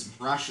fingers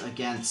brush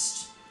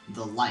against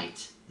the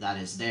light that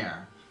is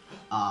there,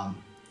 and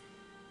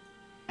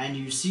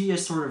you see a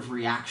sort of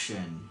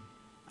reaction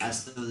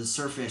as though the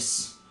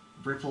surface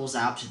ripples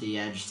out to the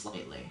edge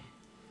slightly.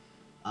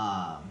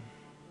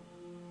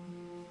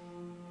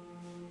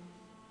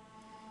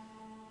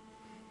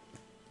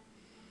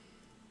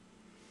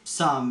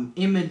 Some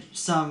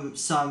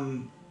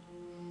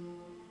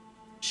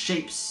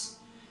shapes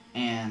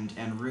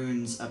and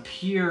runes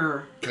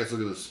appear Guys,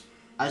 look at this.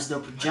 as though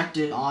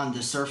projected on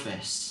the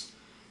surface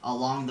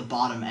along the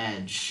bottom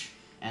edge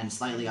and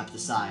slightly up the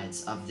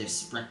sides of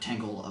this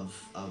rectangle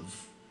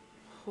of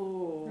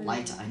Oh.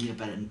 light. I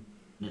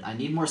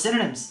need more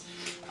synonyms.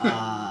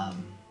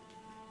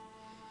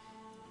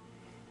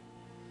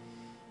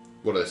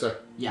 What did I say?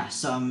 Yeah,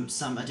 some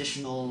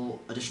additional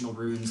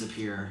runes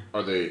appear.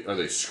 Are they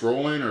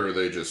scrolling or are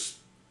they're just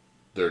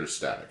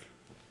static?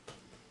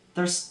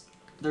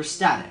 They're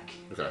static.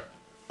 Okay.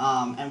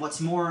 And what's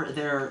more,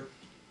 they're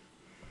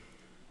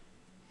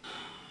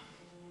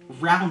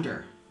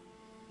rounder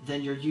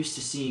than you're used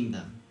to seeing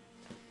them.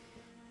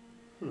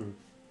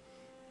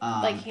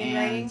 Like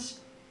handwriting? And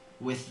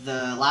with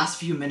the last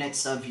few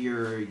minutes of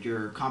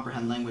your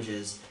comprehend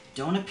languages,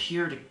 don't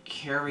appear to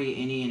carry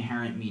any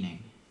inherent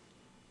meaning.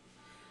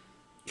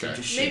 They're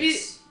Okay. just Maybe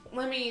shapes.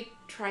 let me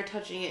try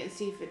touching it and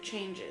see if it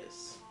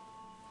changes.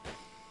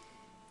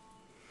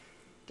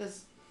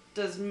 Does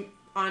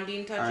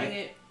Ondine touching Alright.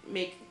 it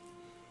make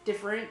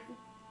different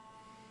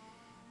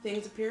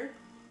things appear?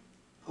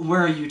 Where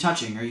are you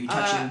touching? Are you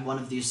touching one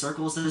of these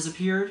circles that has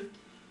appeared?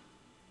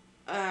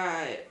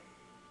 I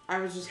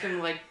was just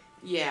gonna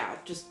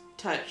just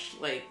touch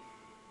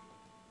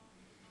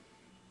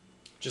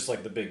Just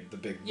like the big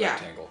yeah.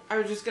 rectangle. I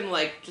was just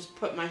gonna just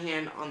put my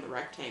hand on the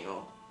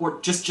rectangle, Or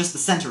just the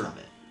center of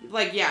it?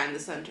 in the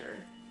center,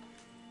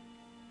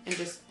 and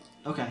just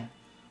Okay.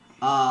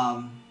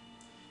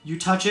 You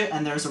touch it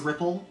and there's a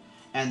ripple,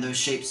 and those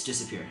shapes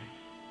disappear.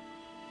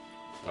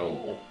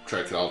 I'll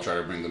try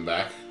to bring them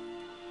back.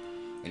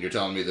 And you're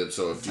telling me that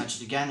so if you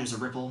touch it again, there's a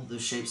ripple.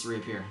 Those shapes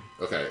reappear.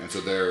 okay, and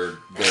so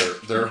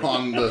they're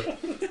on the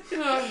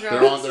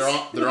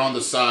Oh, they're on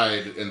the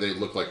side, and they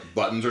look like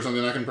buttons or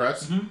something I can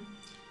press. Mm-hmm.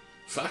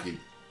 Fucking.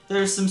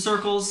 There's some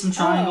circles, some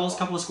triangles, Oh. a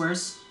couple of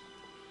squares.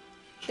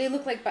 They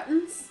look like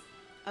buttons.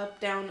 up,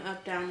 down,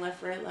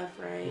 left, right, left,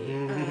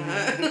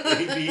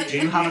 right. Do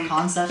you have a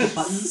concept of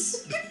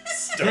buttons?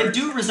 They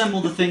do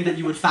resemble the thing that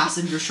you would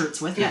fasten your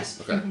shirts with. Yes.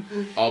 Okay,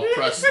 I'll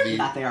press the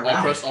That they are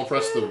I'll round.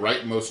 press the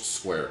rightmost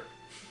square.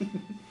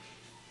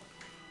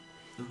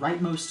 The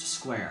rightmost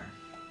square.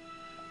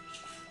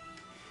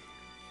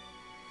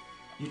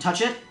 You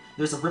touch it.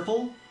 There's a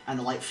ripple, and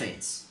the light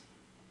fades.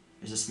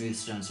 There's a smooth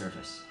stone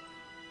surface.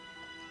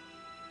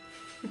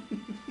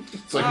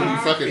 It's like when you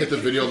fucking hit the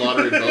video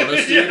lottery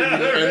bonus, dude,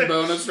 and you end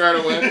bonus right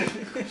away.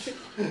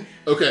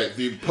 Okay,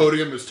 the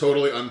podium is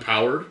totally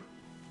unpowered.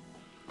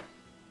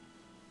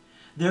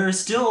 There is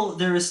still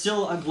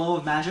a glow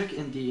of magic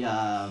in the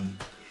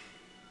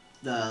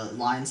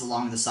lines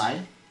along the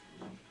side.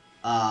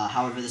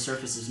 However, the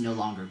surface is no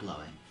longer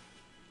glowing.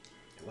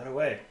 It went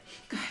away.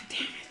 God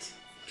damn it.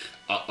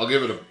 I'll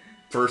give it a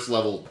first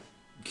level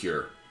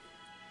cure.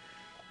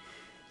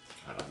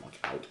 God, I'm like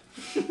out.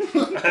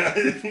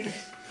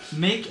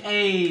 Make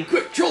a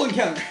Quick, troll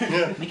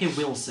encounter! make a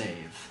will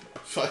save.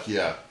 Fuck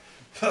yeah.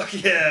 Fuck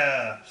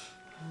yeah!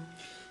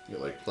 You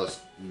get like plus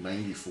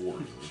 94.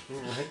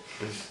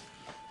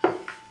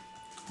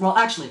 Well,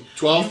 actually,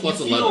 12 you plus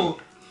feel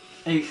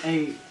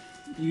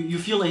you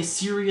feel a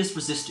serious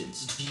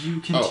resistance. Do you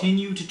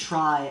continue to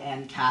try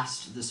and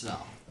cast the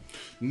spell?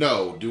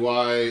 No, do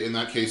I, in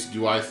that case,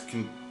 through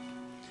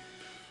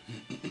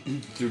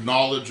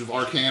knowledge of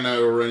Arcana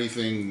or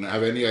anything,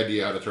 have any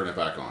idea how to turn it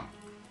back on?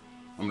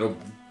 I'm going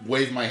to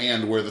wave my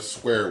hand where the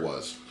square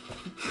was.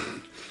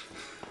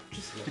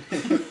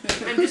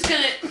 I'm just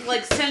gonna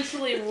like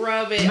centrally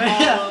rub it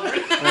Yeah. all over.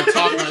 I'm going to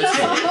talk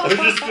myself. I'm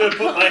just gonna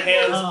put my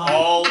hands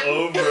all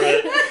over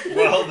it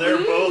while they're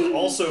both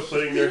also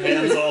putting their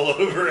hands all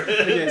over it.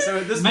 Okay, so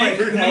at this Make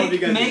point, all of you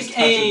guys are make just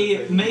touching the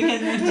thing. make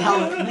an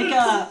intelligence make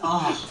a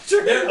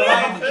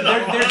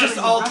They're just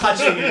all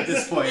touching it at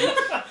this point.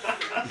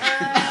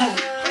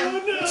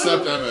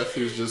 Except Emmett,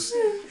 who's just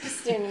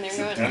Just standing there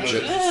going. Emma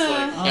just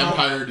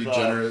Empire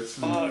degenerates.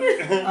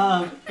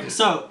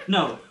 So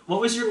no. What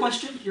was your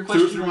question? Your Through,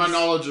 question through my was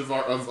knowledge of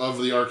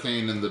the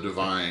arcane and the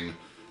divine,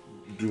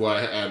 do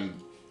I and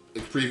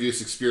previous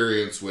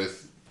experience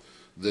with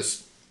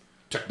this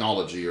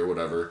technology or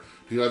whatever,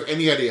 do you have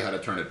any idea how to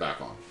turn it back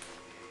on?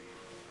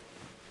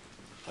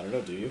 I don't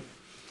know, do you?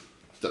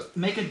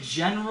 make a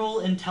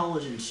general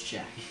intelligence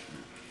check.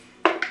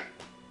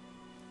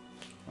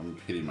 I'm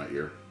hitting my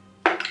ear.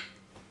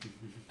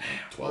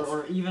 12.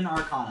 Or even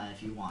Arcana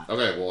if you want.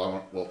 Okay,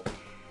 well,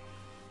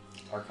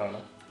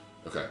 Arcana.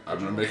 okay. I'm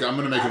gonna make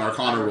an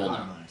Arcana roll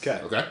now. bonus. Okay.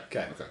 Okay.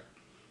 Okay. Okay.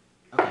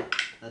 Okay,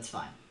 that's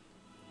fine.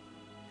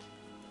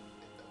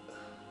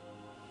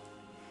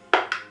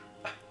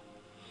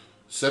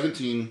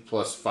 17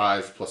 plus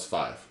 5 plus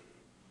 5.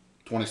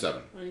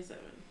 27.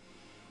 27.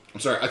 I'm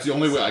sorry, that's the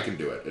only way I can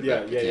do it.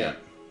 Yeah, I yeah, can't.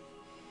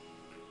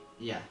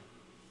 Yeah.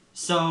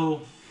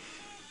 So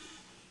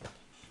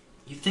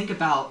you think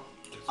about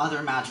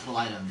other magical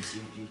items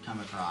you've come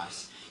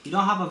across. You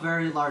don't have a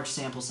very large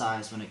sample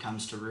size when it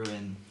comes to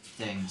ruin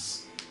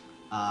things.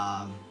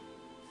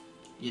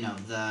 You know,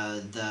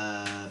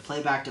 the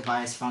playback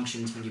device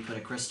functions when you put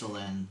a crystal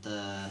in.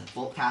 The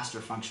bolt caster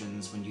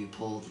functions when you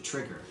pull the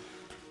trigger.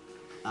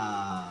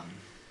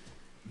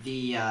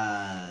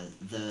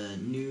 The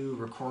new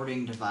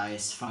recording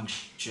device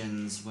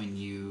functions when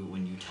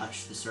you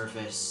touch the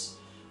surface.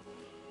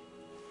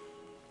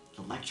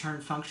 The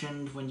lectern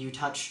functioned when you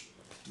touch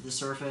the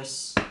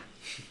surface.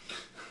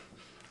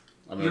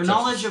 I'm gonna Your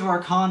touch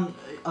knowledge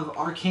of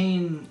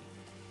arcane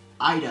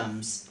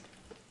items.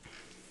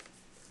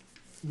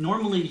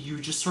 Normally, you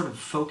just sort of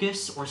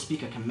focus or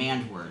speak a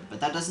command word, but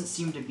that doesn't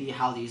seem to be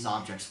how these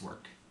objects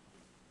work.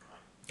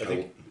 I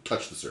will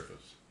touch the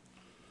surface.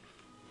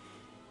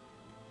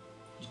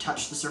 You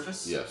touch the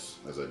surface. Yes,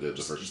 as I did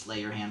the first. Just lay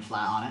your hand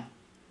flat on it.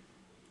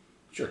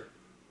 Sure.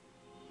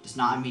 Does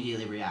not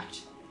immediately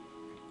react.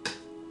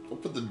 I'll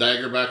put the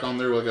dagger back on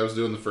there like I was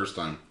doing the first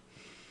time.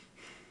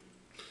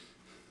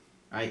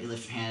 Alright, you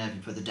lift your hand up,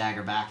 you put the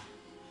dagger back.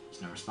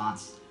 There's no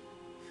response.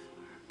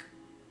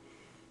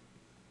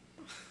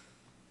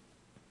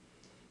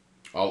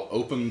 I'll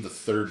open the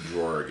third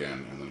drawer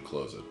again and then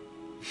close it.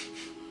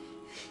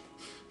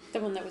 The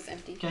one that was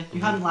empty. Okay,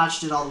 you hadn't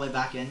latched it all the way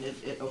back in.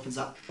 It opens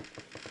up.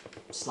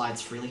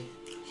 Slides freely.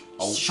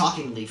 I'll-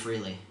 Shockingly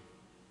freely.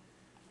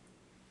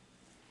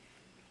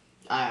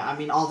 I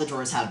mean, all the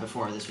drawers had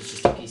before. This was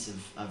just a piece of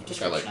I think I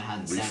description like I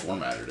hadn't said.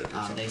 reformatted it or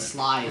something. They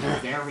slide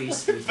very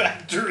smoothly.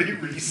 Factory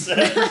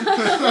reset.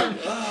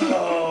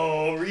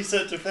 Oh,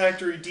 reset to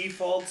factory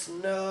defaults.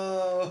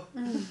 No.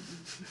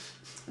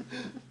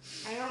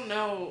 I don't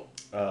know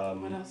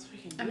what else we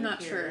can do. I'm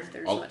not here. sure if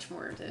there's I'll- much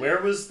more to.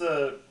 Where was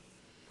the?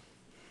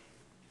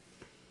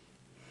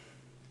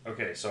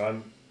 Okay, so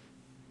I'm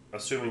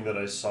assuming that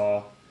I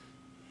saw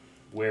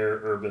where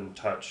Urban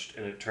touched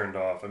and it turned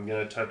off. I'm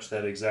going to touch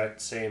that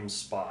exact same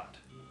spot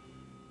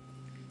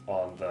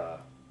on the...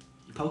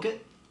 You poke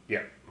it?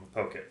 Yeah,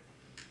 poke it.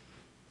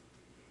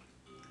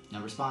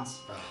 No response.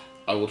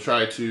 I will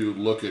try to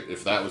look at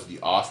if that was the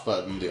off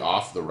button,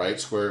 the right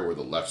square, where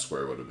the left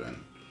square would have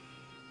been,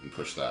 and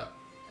push that.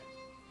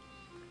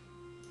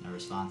 No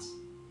response.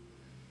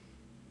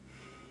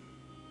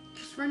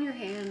 Just run your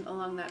hand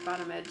along that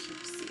bottom edge and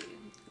see,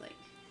 like,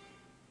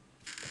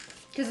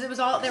 because they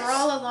were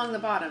all along the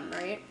bottom,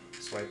 right?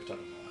 Swipe to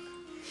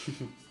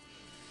unlock.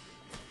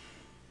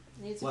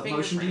 Needs a What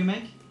motion do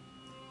fingerprint.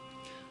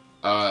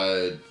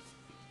 you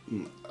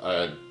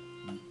make?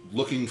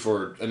 Looking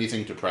for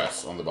anything to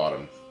press on the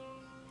bottom.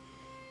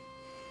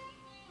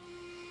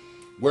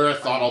 Where I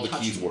thought all the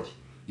keys touching were. it?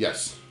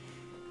 Yes.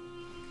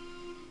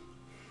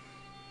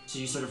 So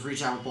you sort of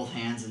reach out with both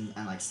hands and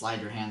like slide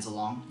your hands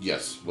along.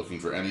 Yes. Looking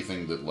for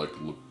anything that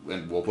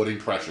and while putting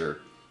pressure,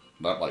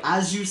 not like.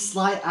 As you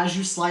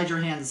slide your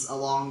hands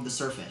along the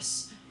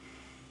surface,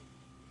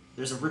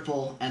 there's a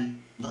ripple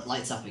and it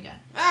lights up again.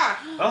 Ah!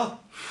 Oh!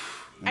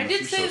 I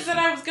did say so that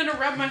I was gonna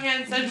rub my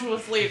hand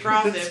sensuously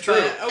across It's it, true.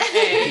 but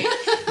okay,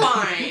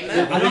 fine.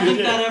 I don't think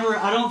that ever.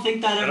 I don't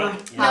think that ever.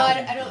 No,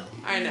 I don't.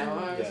 I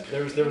know. Yeah,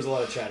 there was a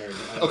lot of chatter.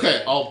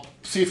 Okay, I'll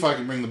see if I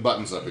can bring the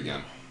buttons up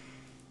again.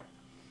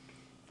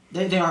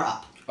 They are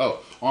up.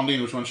 Oh,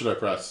 Ondine, which one should I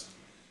press?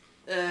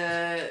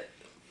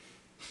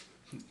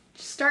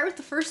 Start with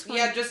the first one.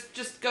 Yeah,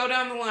 just go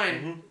down the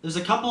line. There's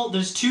a couple.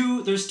 There's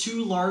two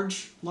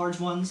large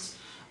ones.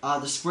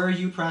 The square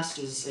you pressed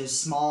is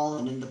small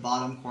and in the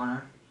bottom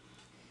corner.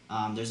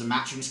 There's a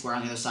matching square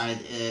on the other side.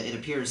 It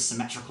appears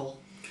symmetrical.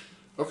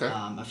 Okay.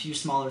 A few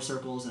smaller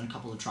circles and a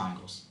couple of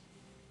triangles.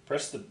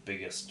 Press the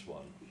biggest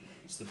one.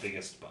 It's the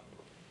biggest button.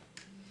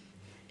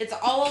 It's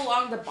all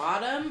along the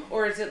bottom,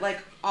 or is it like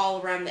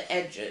all around the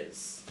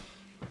edges?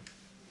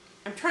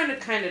 I'm trying to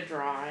kind of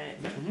draw it.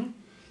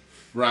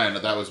 Ryan,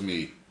 that was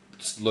me.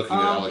 Just looking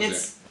at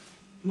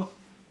Alexander.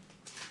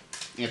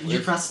 You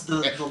press the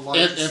large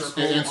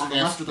circle on the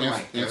left or the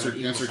right.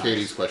 Answer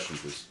Katie's question,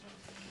 please.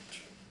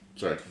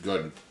 Sorry, go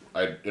ahead.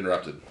 I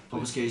interrupted. What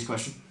was Katie's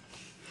question?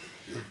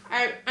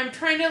 I'm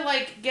trying to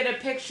like get a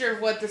picture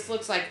of what this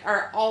looks like.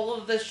 Are all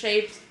of the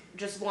shapes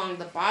just along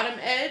the bottom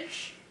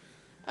edge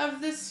of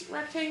this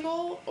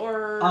rectangle,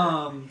 or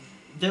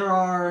There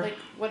are like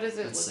what does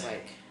it let's look see.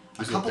 like?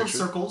 a Is it a couple of picture?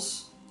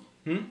 circles.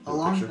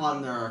 Along the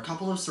bottom, there are a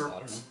couple of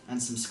circles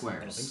and some squares.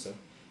 I don't think so.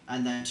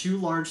 And then two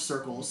large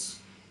circles,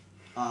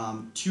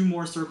 two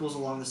more circles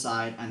along the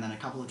side, and then a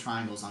couple of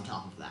triangles on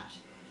top of that.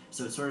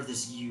 So it's sort of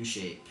this U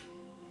shape,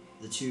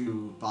 the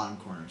two bottom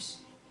corners.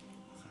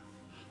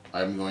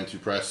 I'm going to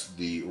press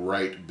the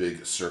right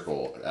big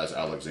circle, as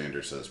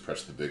Alexander says.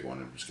 Press the big one.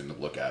 I'm just going to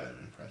look at it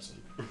and press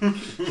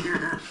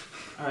it.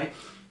 All right,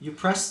 you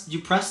press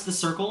the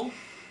circle, Is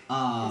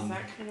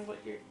that kind of what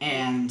you're?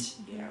 and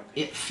Yeah.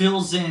 Okay. it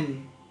fills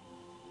in.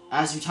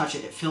 As you touch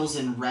it, it fills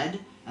in red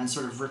and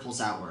sort of ripples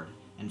outward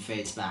and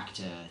fades back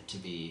to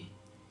be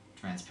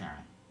transparent.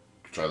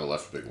 Try the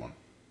left big one.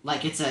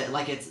 Like it's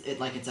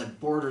a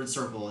bordered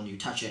circle, and you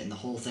touch it, and the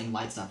whole thing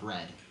lights up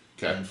red,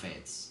 Okay. and then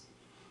fades.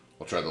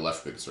 I'll try the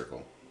left big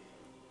circle.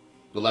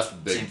 The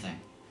left big. Same thing.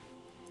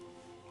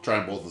 Try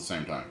them both at the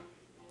same time.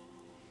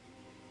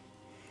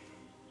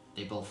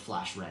 They both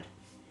flash red.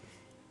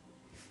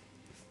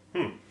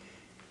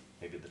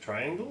 Maybe the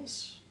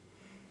triangles?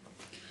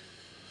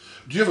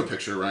 Do you have a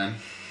picture, Ryan?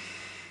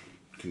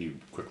 Can you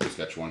quickly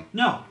sketch one?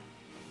 No,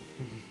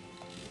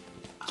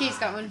 Katie's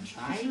got one.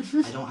 I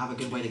don't have a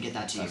good way to get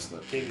that to you. That's the.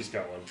 Katie's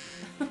got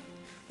one.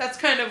 That's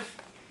kind of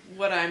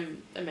what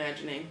I'm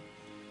imagining.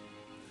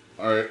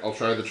 All right, I'll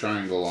try the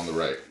triangle on the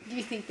right. Do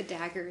you think the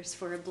daggers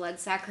for a blood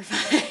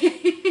sacrifice?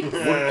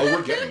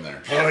 We're getting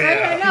there. Oh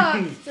yeah.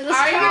 I know. So let's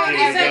I try already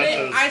it. said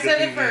it. I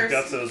said it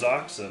Got first. those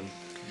oxen.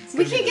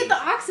 We can't get the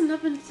oxen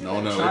up into No,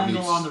 the... no, it Triangle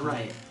needs. on the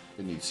right.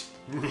 It needs.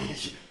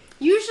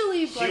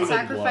 Usually blood Human blood.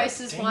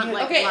 sacrifices want Dang it.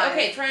 like Okay, blood.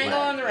 okay, triangle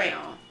on the right.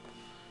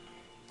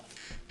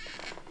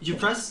 You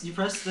press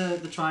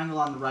the triangle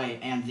on the right,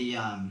 and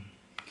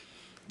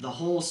the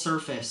whole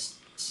surface.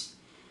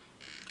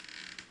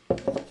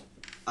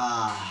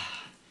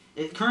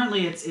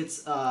 Currently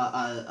it's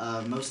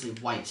mostly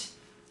white,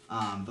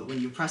 but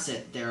when you press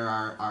it, there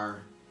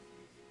are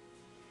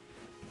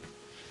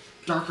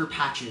darker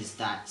patches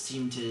that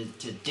seem to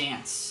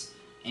dance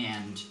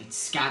and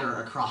scatter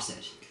across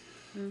it,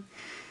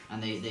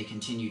 and they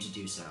continue to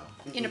do so.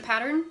 In a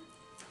pattern?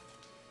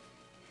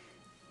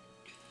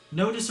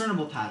 No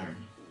discernible pattern.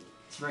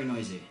 It's very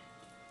noisy.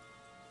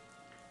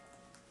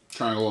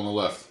 Triangle on the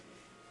left.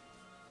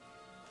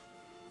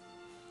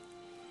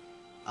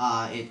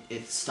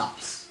 It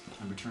stops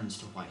and returns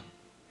to white.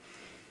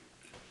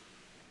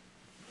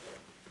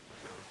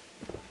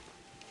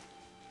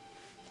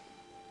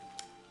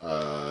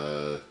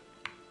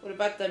 What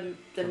about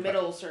the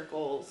middle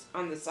circles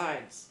on the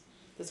sides,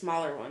 the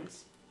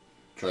ones?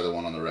 Try the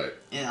one on the right.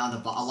 And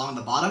along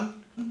the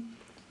bottom,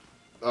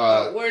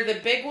 Were the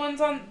big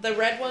ones on the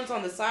red ones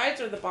on the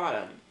sides or the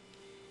bottom?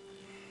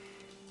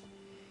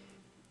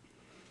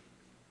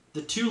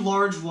 The 2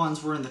 large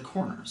ones were in the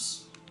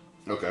corners.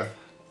 Okay.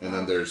 And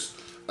then there's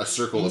a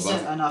circle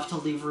Inset above. enough to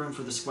leave room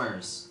for the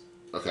squares.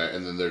 Okay,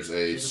 and then there's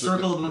There's a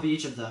circle above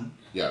each of them.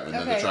 Yeah, and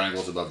then the Okay.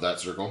 triangle's above that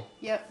circle.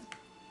 Yep.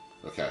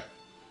 Okay.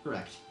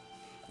 Correct.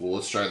 Well,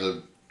 let's try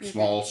the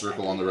small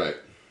circle on the right.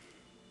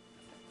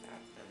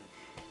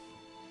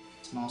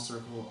 Small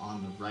circle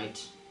on the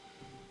right.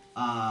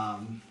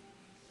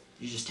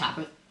 You just tap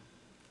it.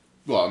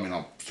 Well, I mean,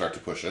 I'll start to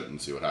push it and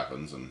see what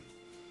happens, and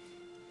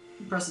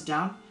You press it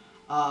down.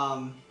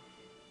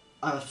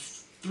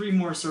 3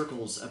 more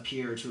circles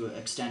appear to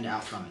extend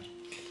out from it.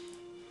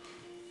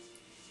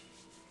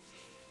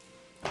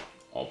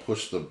 I'll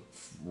push the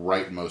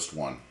rightmost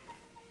one.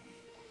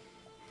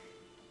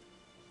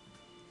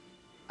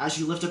 As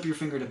you lift up your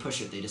finger to push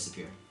it, they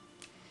disappear.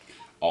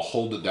 I'll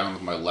hold it down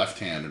with my left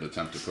hand and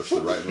attempt to push the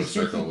rightmost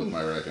circle with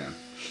my right hand.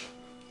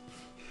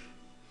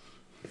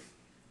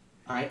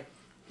 Alright,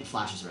 it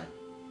flashes red.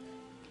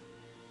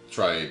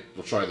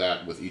 We'll try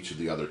that with each of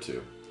the other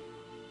 2.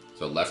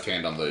 So left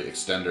hand on the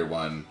extender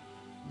one,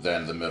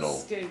 then the middle.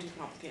 It's getting too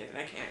complicated.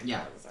 I can't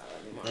Yeah. figure this out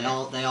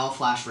anymore. They all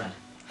flash red.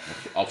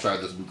 I'll try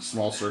this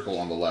small circle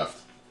on the left.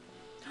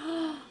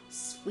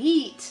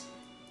 Sweet.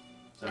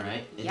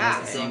 Alright, it Yeah.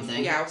 does the same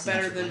thing. Yeah, better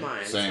symmetrically. than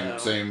mine.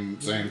 Same,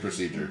 so. same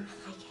procedure.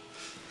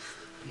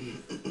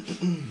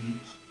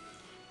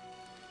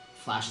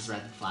 Flashes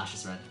red,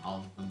 flashes red. All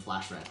of them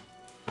flash red.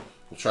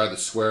 We'll try the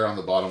square on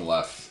the bottom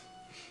left.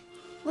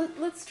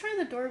 Let's try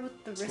the door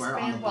with the Square on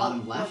wristband the while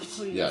bottom while left? the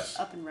podium's Yes.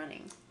 up and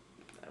running.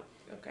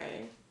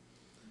 Okay.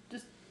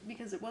 Just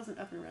because it wasn't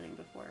up and running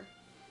before.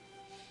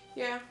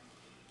 Yeah.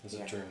 Does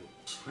it turn?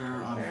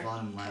 Square on the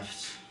bottom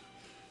left.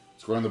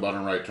 Square on the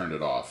bottom right turned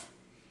it off.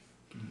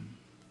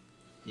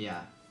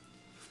 Yeah.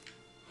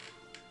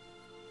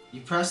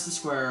 You press the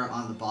square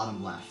on the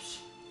bottom left.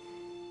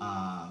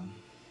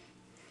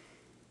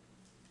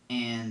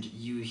 And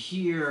you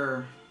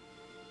hear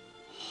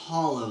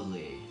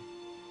hollowly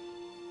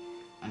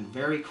and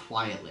very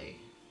quietly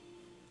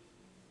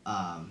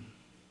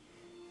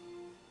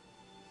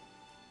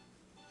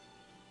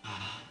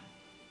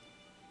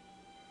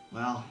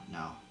well,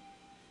 no.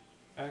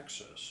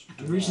 Access.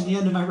 I'm reaching the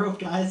end of my rope,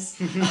 guys.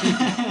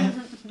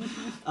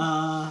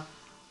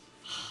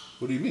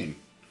 What do you mean?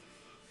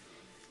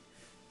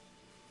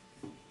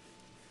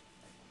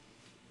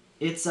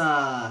 It's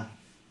doesn't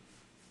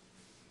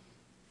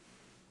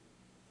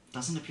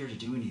appear to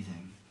do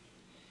anything.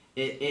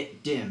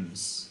 It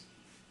dims.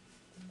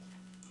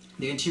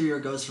 The interior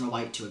goes from a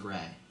white to a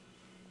gray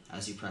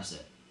as you press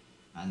it,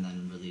 and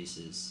then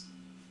releases.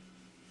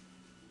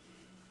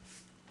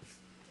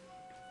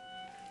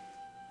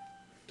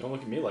 Don't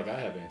look at me like I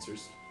have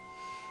answers.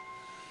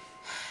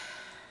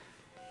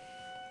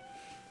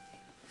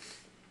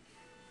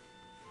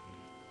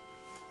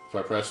 If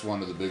I press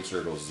one of the big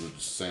circles, is it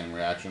the same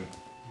reaction?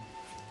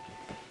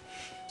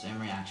 Same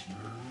reaction.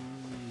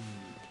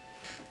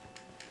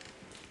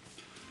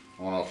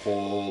 I want to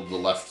hold the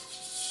left.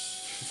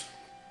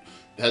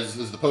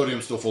 Is the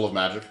podium still full of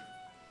magic?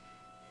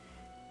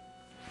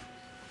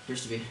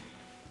 Appears to be.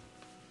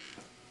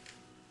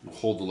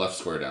 Hold the left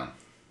square down.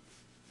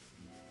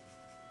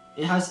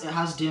 It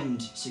has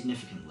dimmed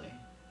significantly.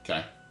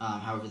 Okay.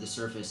 However, the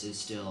surface is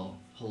still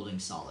holding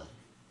solid.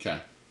 Okay.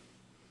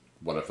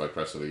 What if I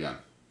press it again?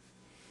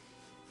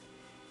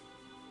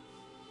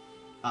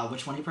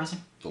 Which one are you pressing?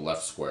 The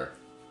left square.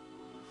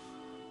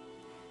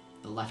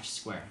 The left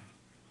square.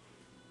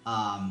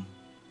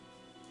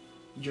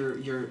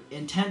 You're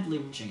intently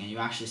watching, and you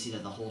actually see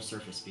that the whole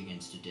surface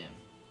begins to dim.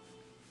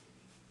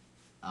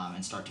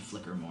 And start to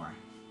flicker more.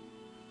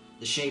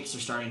 The shapes are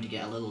starting to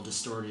get a little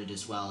distorted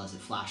as well as it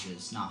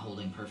flashes, not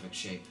holding perfect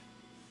shape.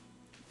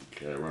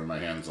 Okay, I run my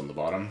hands on the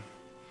bottom.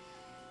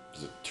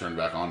 Does it turn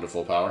back on to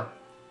full power?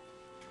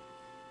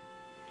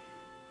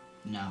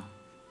 No.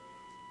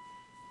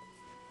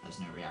 Has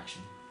no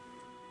reaction.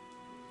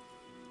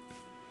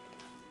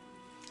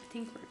 I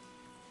think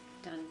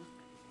we're done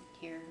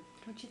here.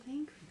 Don't you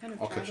think? We kind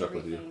of I'll tried catch up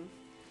with you. everything.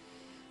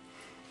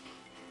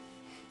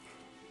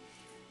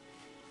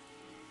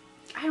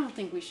 I don't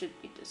think we should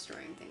be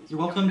destroying things. You're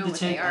We welcome don't know to what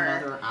take they are.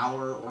 another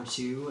hour or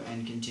two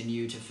and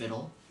continue to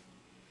fiddle.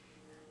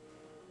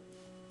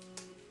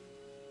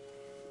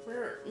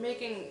 We're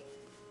making.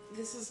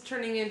 This is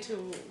turning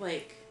into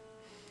like.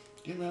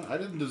 Yeah, man, I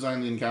didn't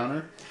design the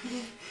encounter.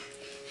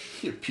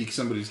 You pique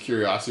somebody's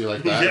curiosity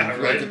like that. Yeah,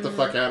 and right. Get the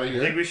fuck out of I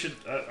here. think we should.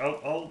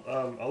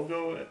 I'll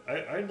go.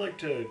 I'd like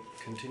to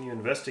continue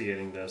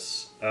investigating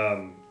this.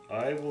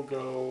 I will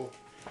go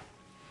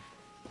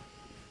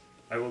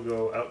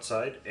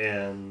outside,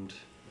 and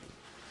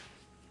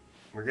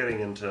we're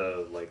getting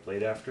into like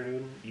late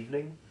afternoon,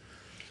 evening.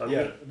 So I'm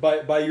Yeah,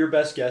 by your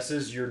best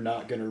guesses, you're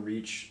not going to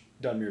reach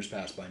Dunmere's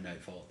Pass by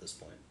nightfall at this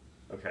point.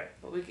 Okay.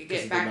 But we could Because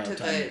get of the back amount to of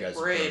time you the guys have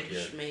bridge burned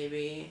here.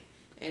 maybe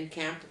and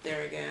camp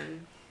there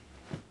again.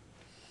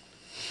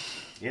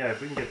 Yeah,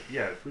 if we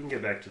can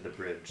get back to the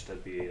bridge,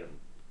 that'd be an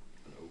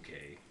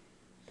okay.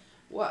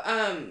 Well,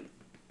 Best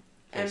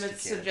Emmett you can.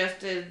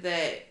 suggested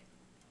that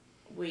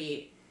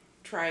we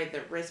try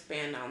the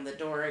wristband on the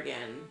door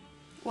again.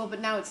 Well,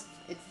 but now it's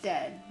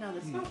dead. Now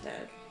that's It's not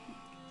dead.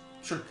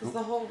 Sure. Because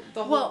the whole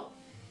Well,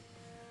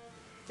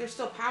 there's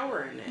still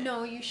power in it.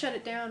 no, you shut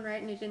it down,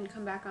 right? And it didn't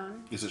come back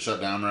on. Is it shut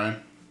down,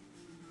 Ryan?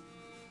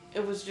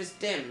 It was just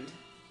dimmed.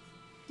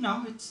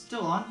 No, it's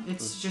still on.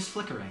 It's just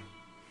flickering.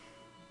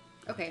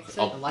 Okay, The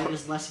so light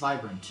is less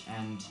vibrant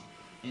and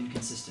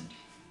inconsistent.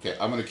 Okay,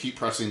 I'm going to keep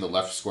pressing the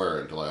left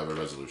square until I have a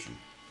resolution.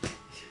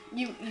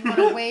 you want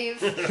to wave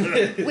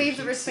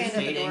the wristband at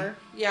the fading. door.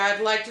 Yeah,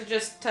 I'd like to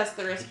just test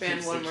the It wristband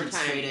keeps- one it more keeps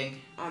time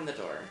fading. on the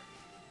door.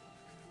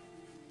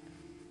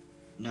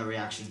 No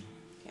reaction.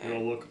 I'm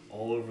gonna look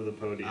all over the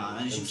podium And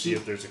and as you see keep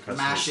if there's a customer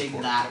mashing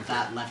support that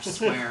button. left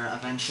square,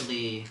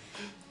 eventually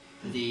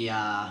the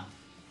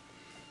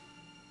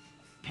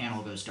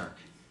panel goes dark.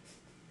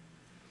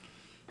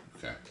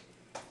 Okay.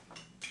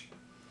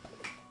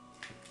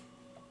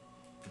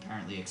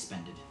 Apparently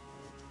expended.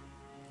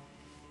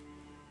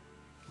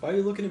 Why are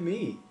you looking at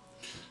me?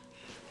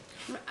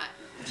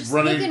 Just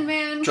Running, looking,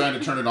 man. trying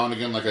to turn it on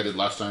again like I did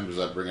last time. Does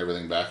that bring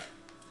everything back?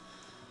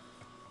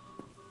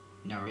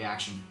 No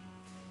reaction.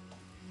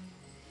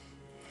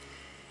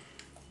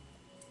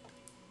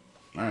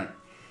 Alright.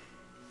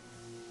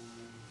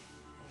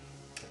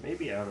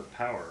 Maybe out of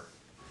power.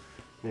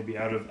 Maybe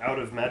out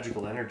of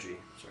magical energy.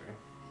 Sorry.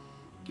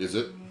 Is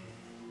it?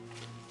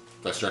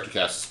 If I start to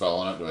cast a spell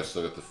on it, do I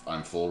still get the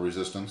I'm full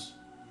resistance?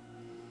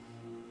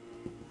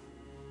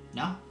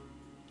 No?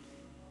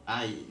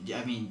 I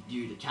mean,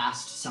 you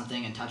cast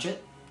something and touch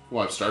it?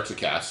 Well, it starts to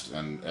cast,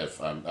 and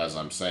if I'm, as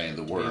I'm saying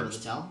the Are you able words,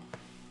 to tell?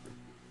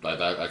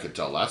 I could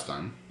tell last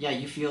time. Yeah,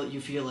 you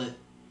feel it.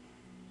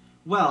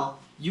 Well,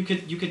 you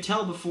could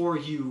tell before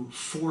you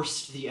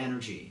forced the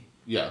energy,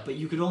 Yeah, but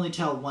you could only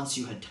tell once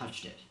you had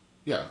touched it.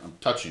 yeah, I'm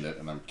touching it,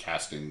 and I'm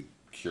casting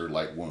Cure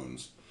Light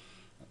Wounds.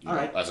 You know,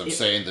 Alright, as I'm it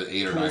saying the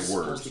 8 or 9 Pulls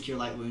words, the cure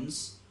light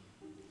wounds.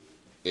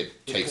 it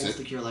It takes pulls it.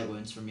 the cure light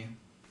wounds from you.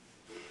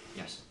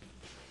 Yes.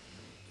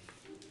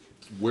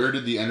 Where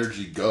did the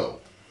energy go?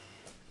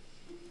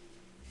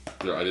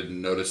 I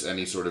didn't notice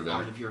any sort of Out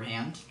energy. of your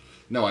hand.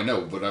 No, I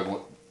know, but I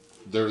want.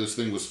 This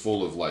thing was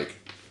full of like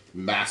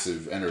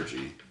massive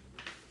energy,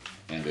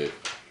 and it.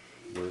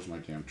 Where's my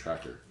damn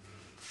tracker?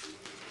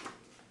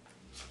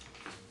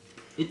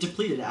 It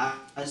depleted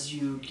as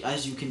you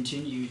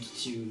continued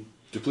to.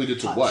 Depleted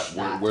to Touch what?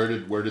 that Where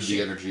did the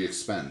shit. energy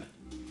expend?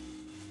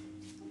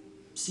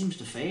 Seems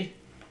to fade.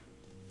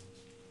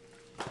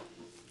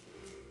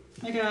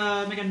 Make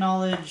a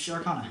knowledge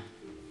arcana.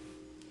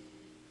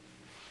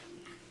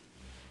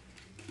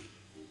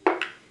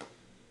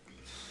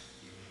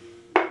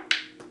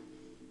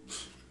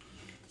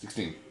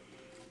 $16.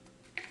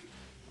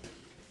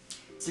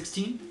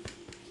 16.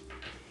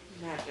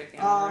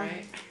 Magic, Um,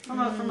 right?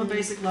 From a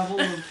basic level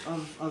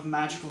of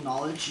magical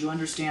knowledge, you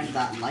understand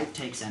that light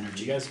takes You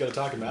energy. guys gotta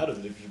talk him out of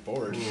it if you're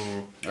bored.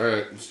 All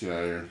right, let's get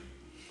out of here.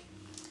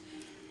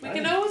 We I'm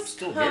can always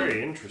still come,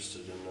 very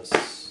interested in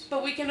this.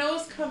 but we can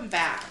always come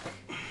back.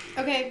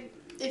 Okay,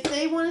 if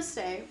they want to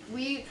stay,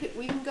 we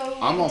can go.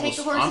 I'm We can take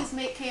the almost- horses,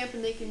 make camp,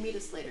 and they can meet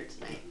us later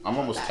tonight. I'm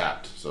How almost about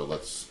that? tapped, so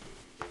let's.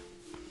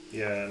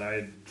 Yeah, and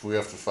I If we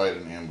have to fight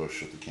an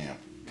ambush at the camp,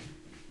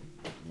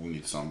 we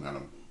need some kind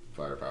of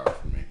firepower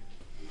from me.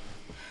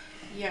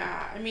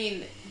 Yeah, I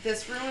mean,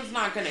 this ruin's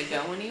not gonna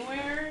go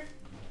anywhere.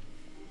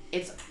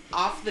 It's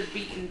off the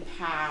beaten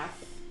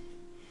path.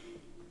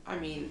 I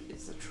mean,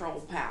 it's a troll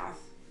path,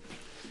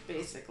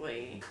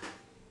 basically.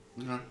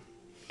 Okay.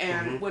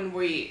 And when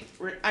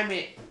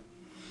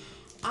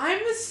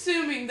I'm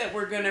assuming that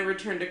we're gonna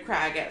return to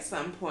Crag at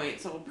some point,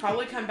 so we'll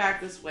probably come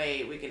back this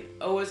way. We can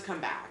always come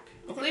back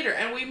later,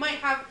 and we might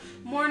have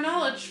more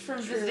knowledge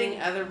from visiting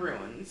other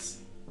ruins.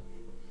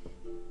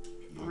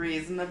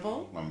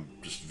 Reasonable. I'm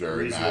just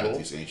very mad Reasonable. at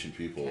these ancient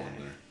people and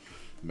their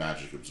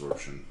magic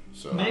absorption.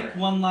 So Make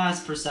one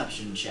last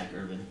perception check,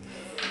 Urban.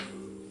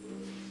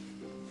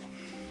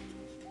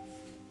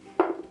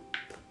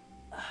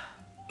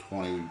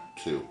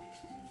 $22.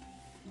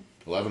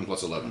 11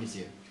 plus 11. Is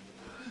you.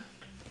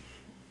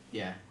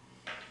 Yeah.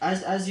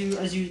 As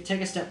you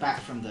take a step back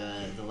from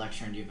the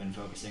lectern you've been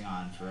focusing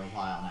on for a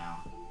while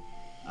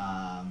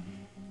now,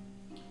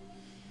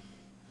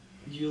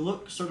 you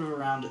look sort of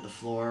around at the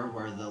floor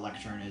where the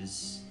lectern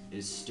is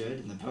stood,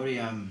 and the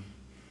podium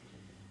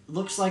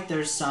looks like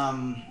there's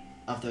some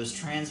of those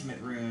transmit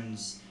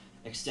runes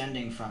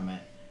extending from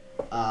it,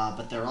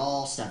 but they're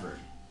all severed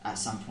at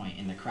some point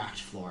in the cracked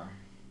floor.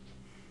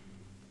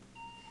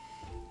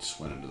 Just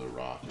went into the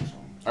rock or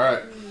something.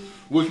 Alright,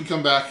 we can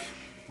come back.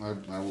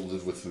 I will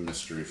live with the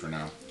mystery for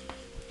now.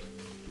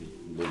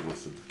 Live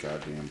with the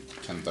goddamn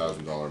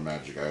 $10,000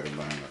 magic item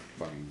behind that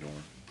fucking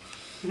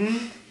door.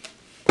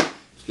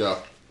 Let's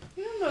go.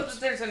 You don't know that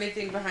there's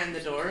anything behind the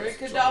door. It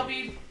could all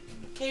be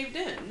caved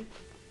in.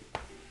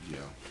 Yeah.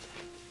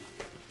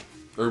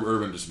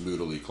 Urban just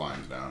moodily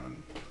climbs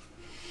down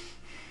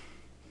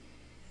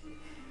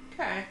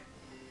Okay.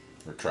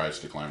 or tries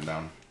to climb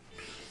down.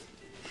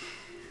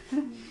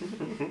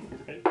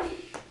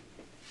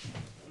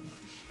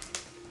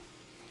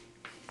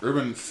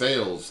 Urban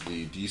fails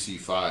the DC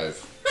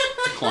 5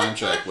 climb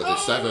check with a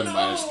 7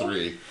 minus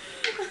 3.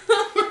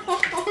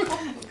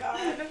 Oh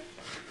God.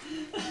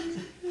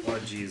 Oh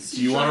jeez.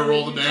 Do you want to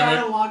roll the You try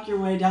damage? to walk your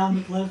way down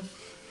the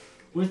cliff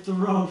with the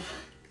rope,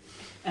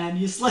 and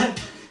you slip.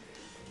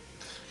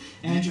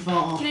 And you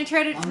fall. Can I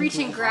try to on the reach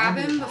and cliff grab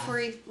onto him the path. before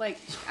he like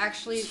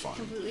actually It's fine.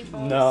 completely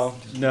falls?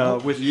 No.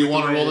 With Do you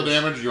want to way roll it the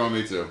is. damage, or do you want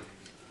me to?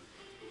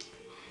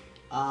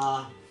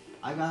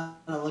 I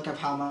gotta look up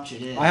how much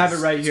it is. I have it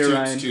right here,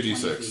 Ryan. It's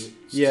 2d6. 20 feet.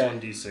 It's Yeah.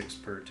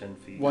 1d6 per 10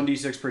 feet.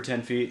 1d6 per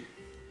 10 feet.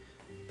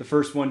 The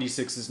first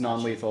 1d6 is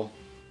non-lethal.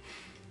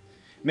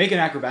 Make an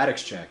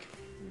acrobatics check.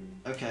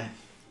 Okay.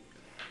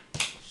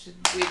 Should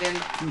we then?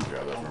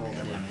 Grab that I'll from roll me.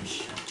 the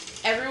damage.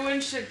 Everyone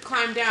should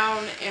climb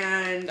down,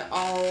 and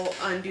I'll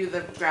undo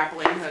the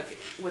grappling hook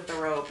with the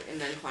rope,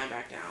 and then climb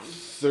back down.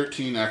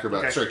 13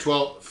 acrobatics. Okay.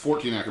 Sorry,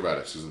 14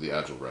 acrobatics because of the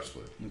agile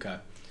breastplate. Okay.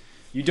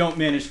 You don't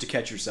manage to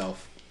catch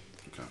yourself.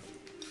 Okay.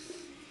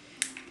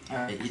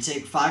 Alright, you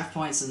take 5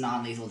 points of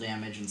non-lethal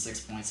damage and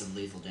 6 points of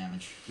lethal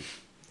damage.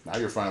 Now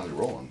you're finally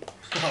rolling.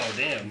 Oh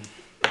damn.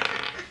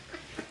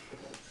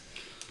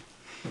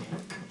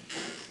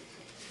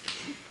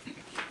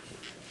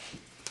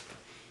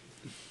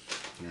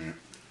 Alright.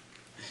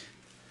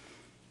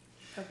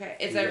 Okay,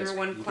 is You guys-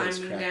 everyone you guys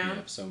climbing crack me down?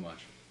 up so much.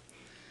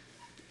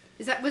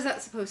 Was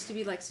that supposed to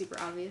be like super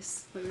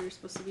obvious? What we were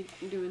supposed to be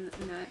doing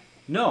in that?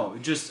 No,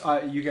 just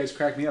you guys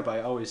crack me up.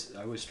 I always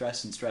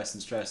stress and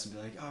be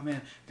like, oh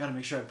man, gotta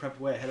make sure I prep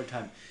away ahead of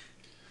time.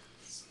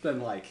 It's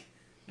been like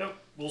Nope.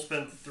 We'll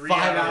spend 3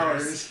 5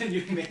 hours and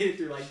you made it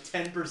through like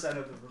 10%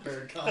 of the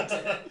prepared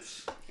content.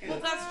 Well,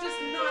 that's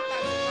just not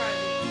that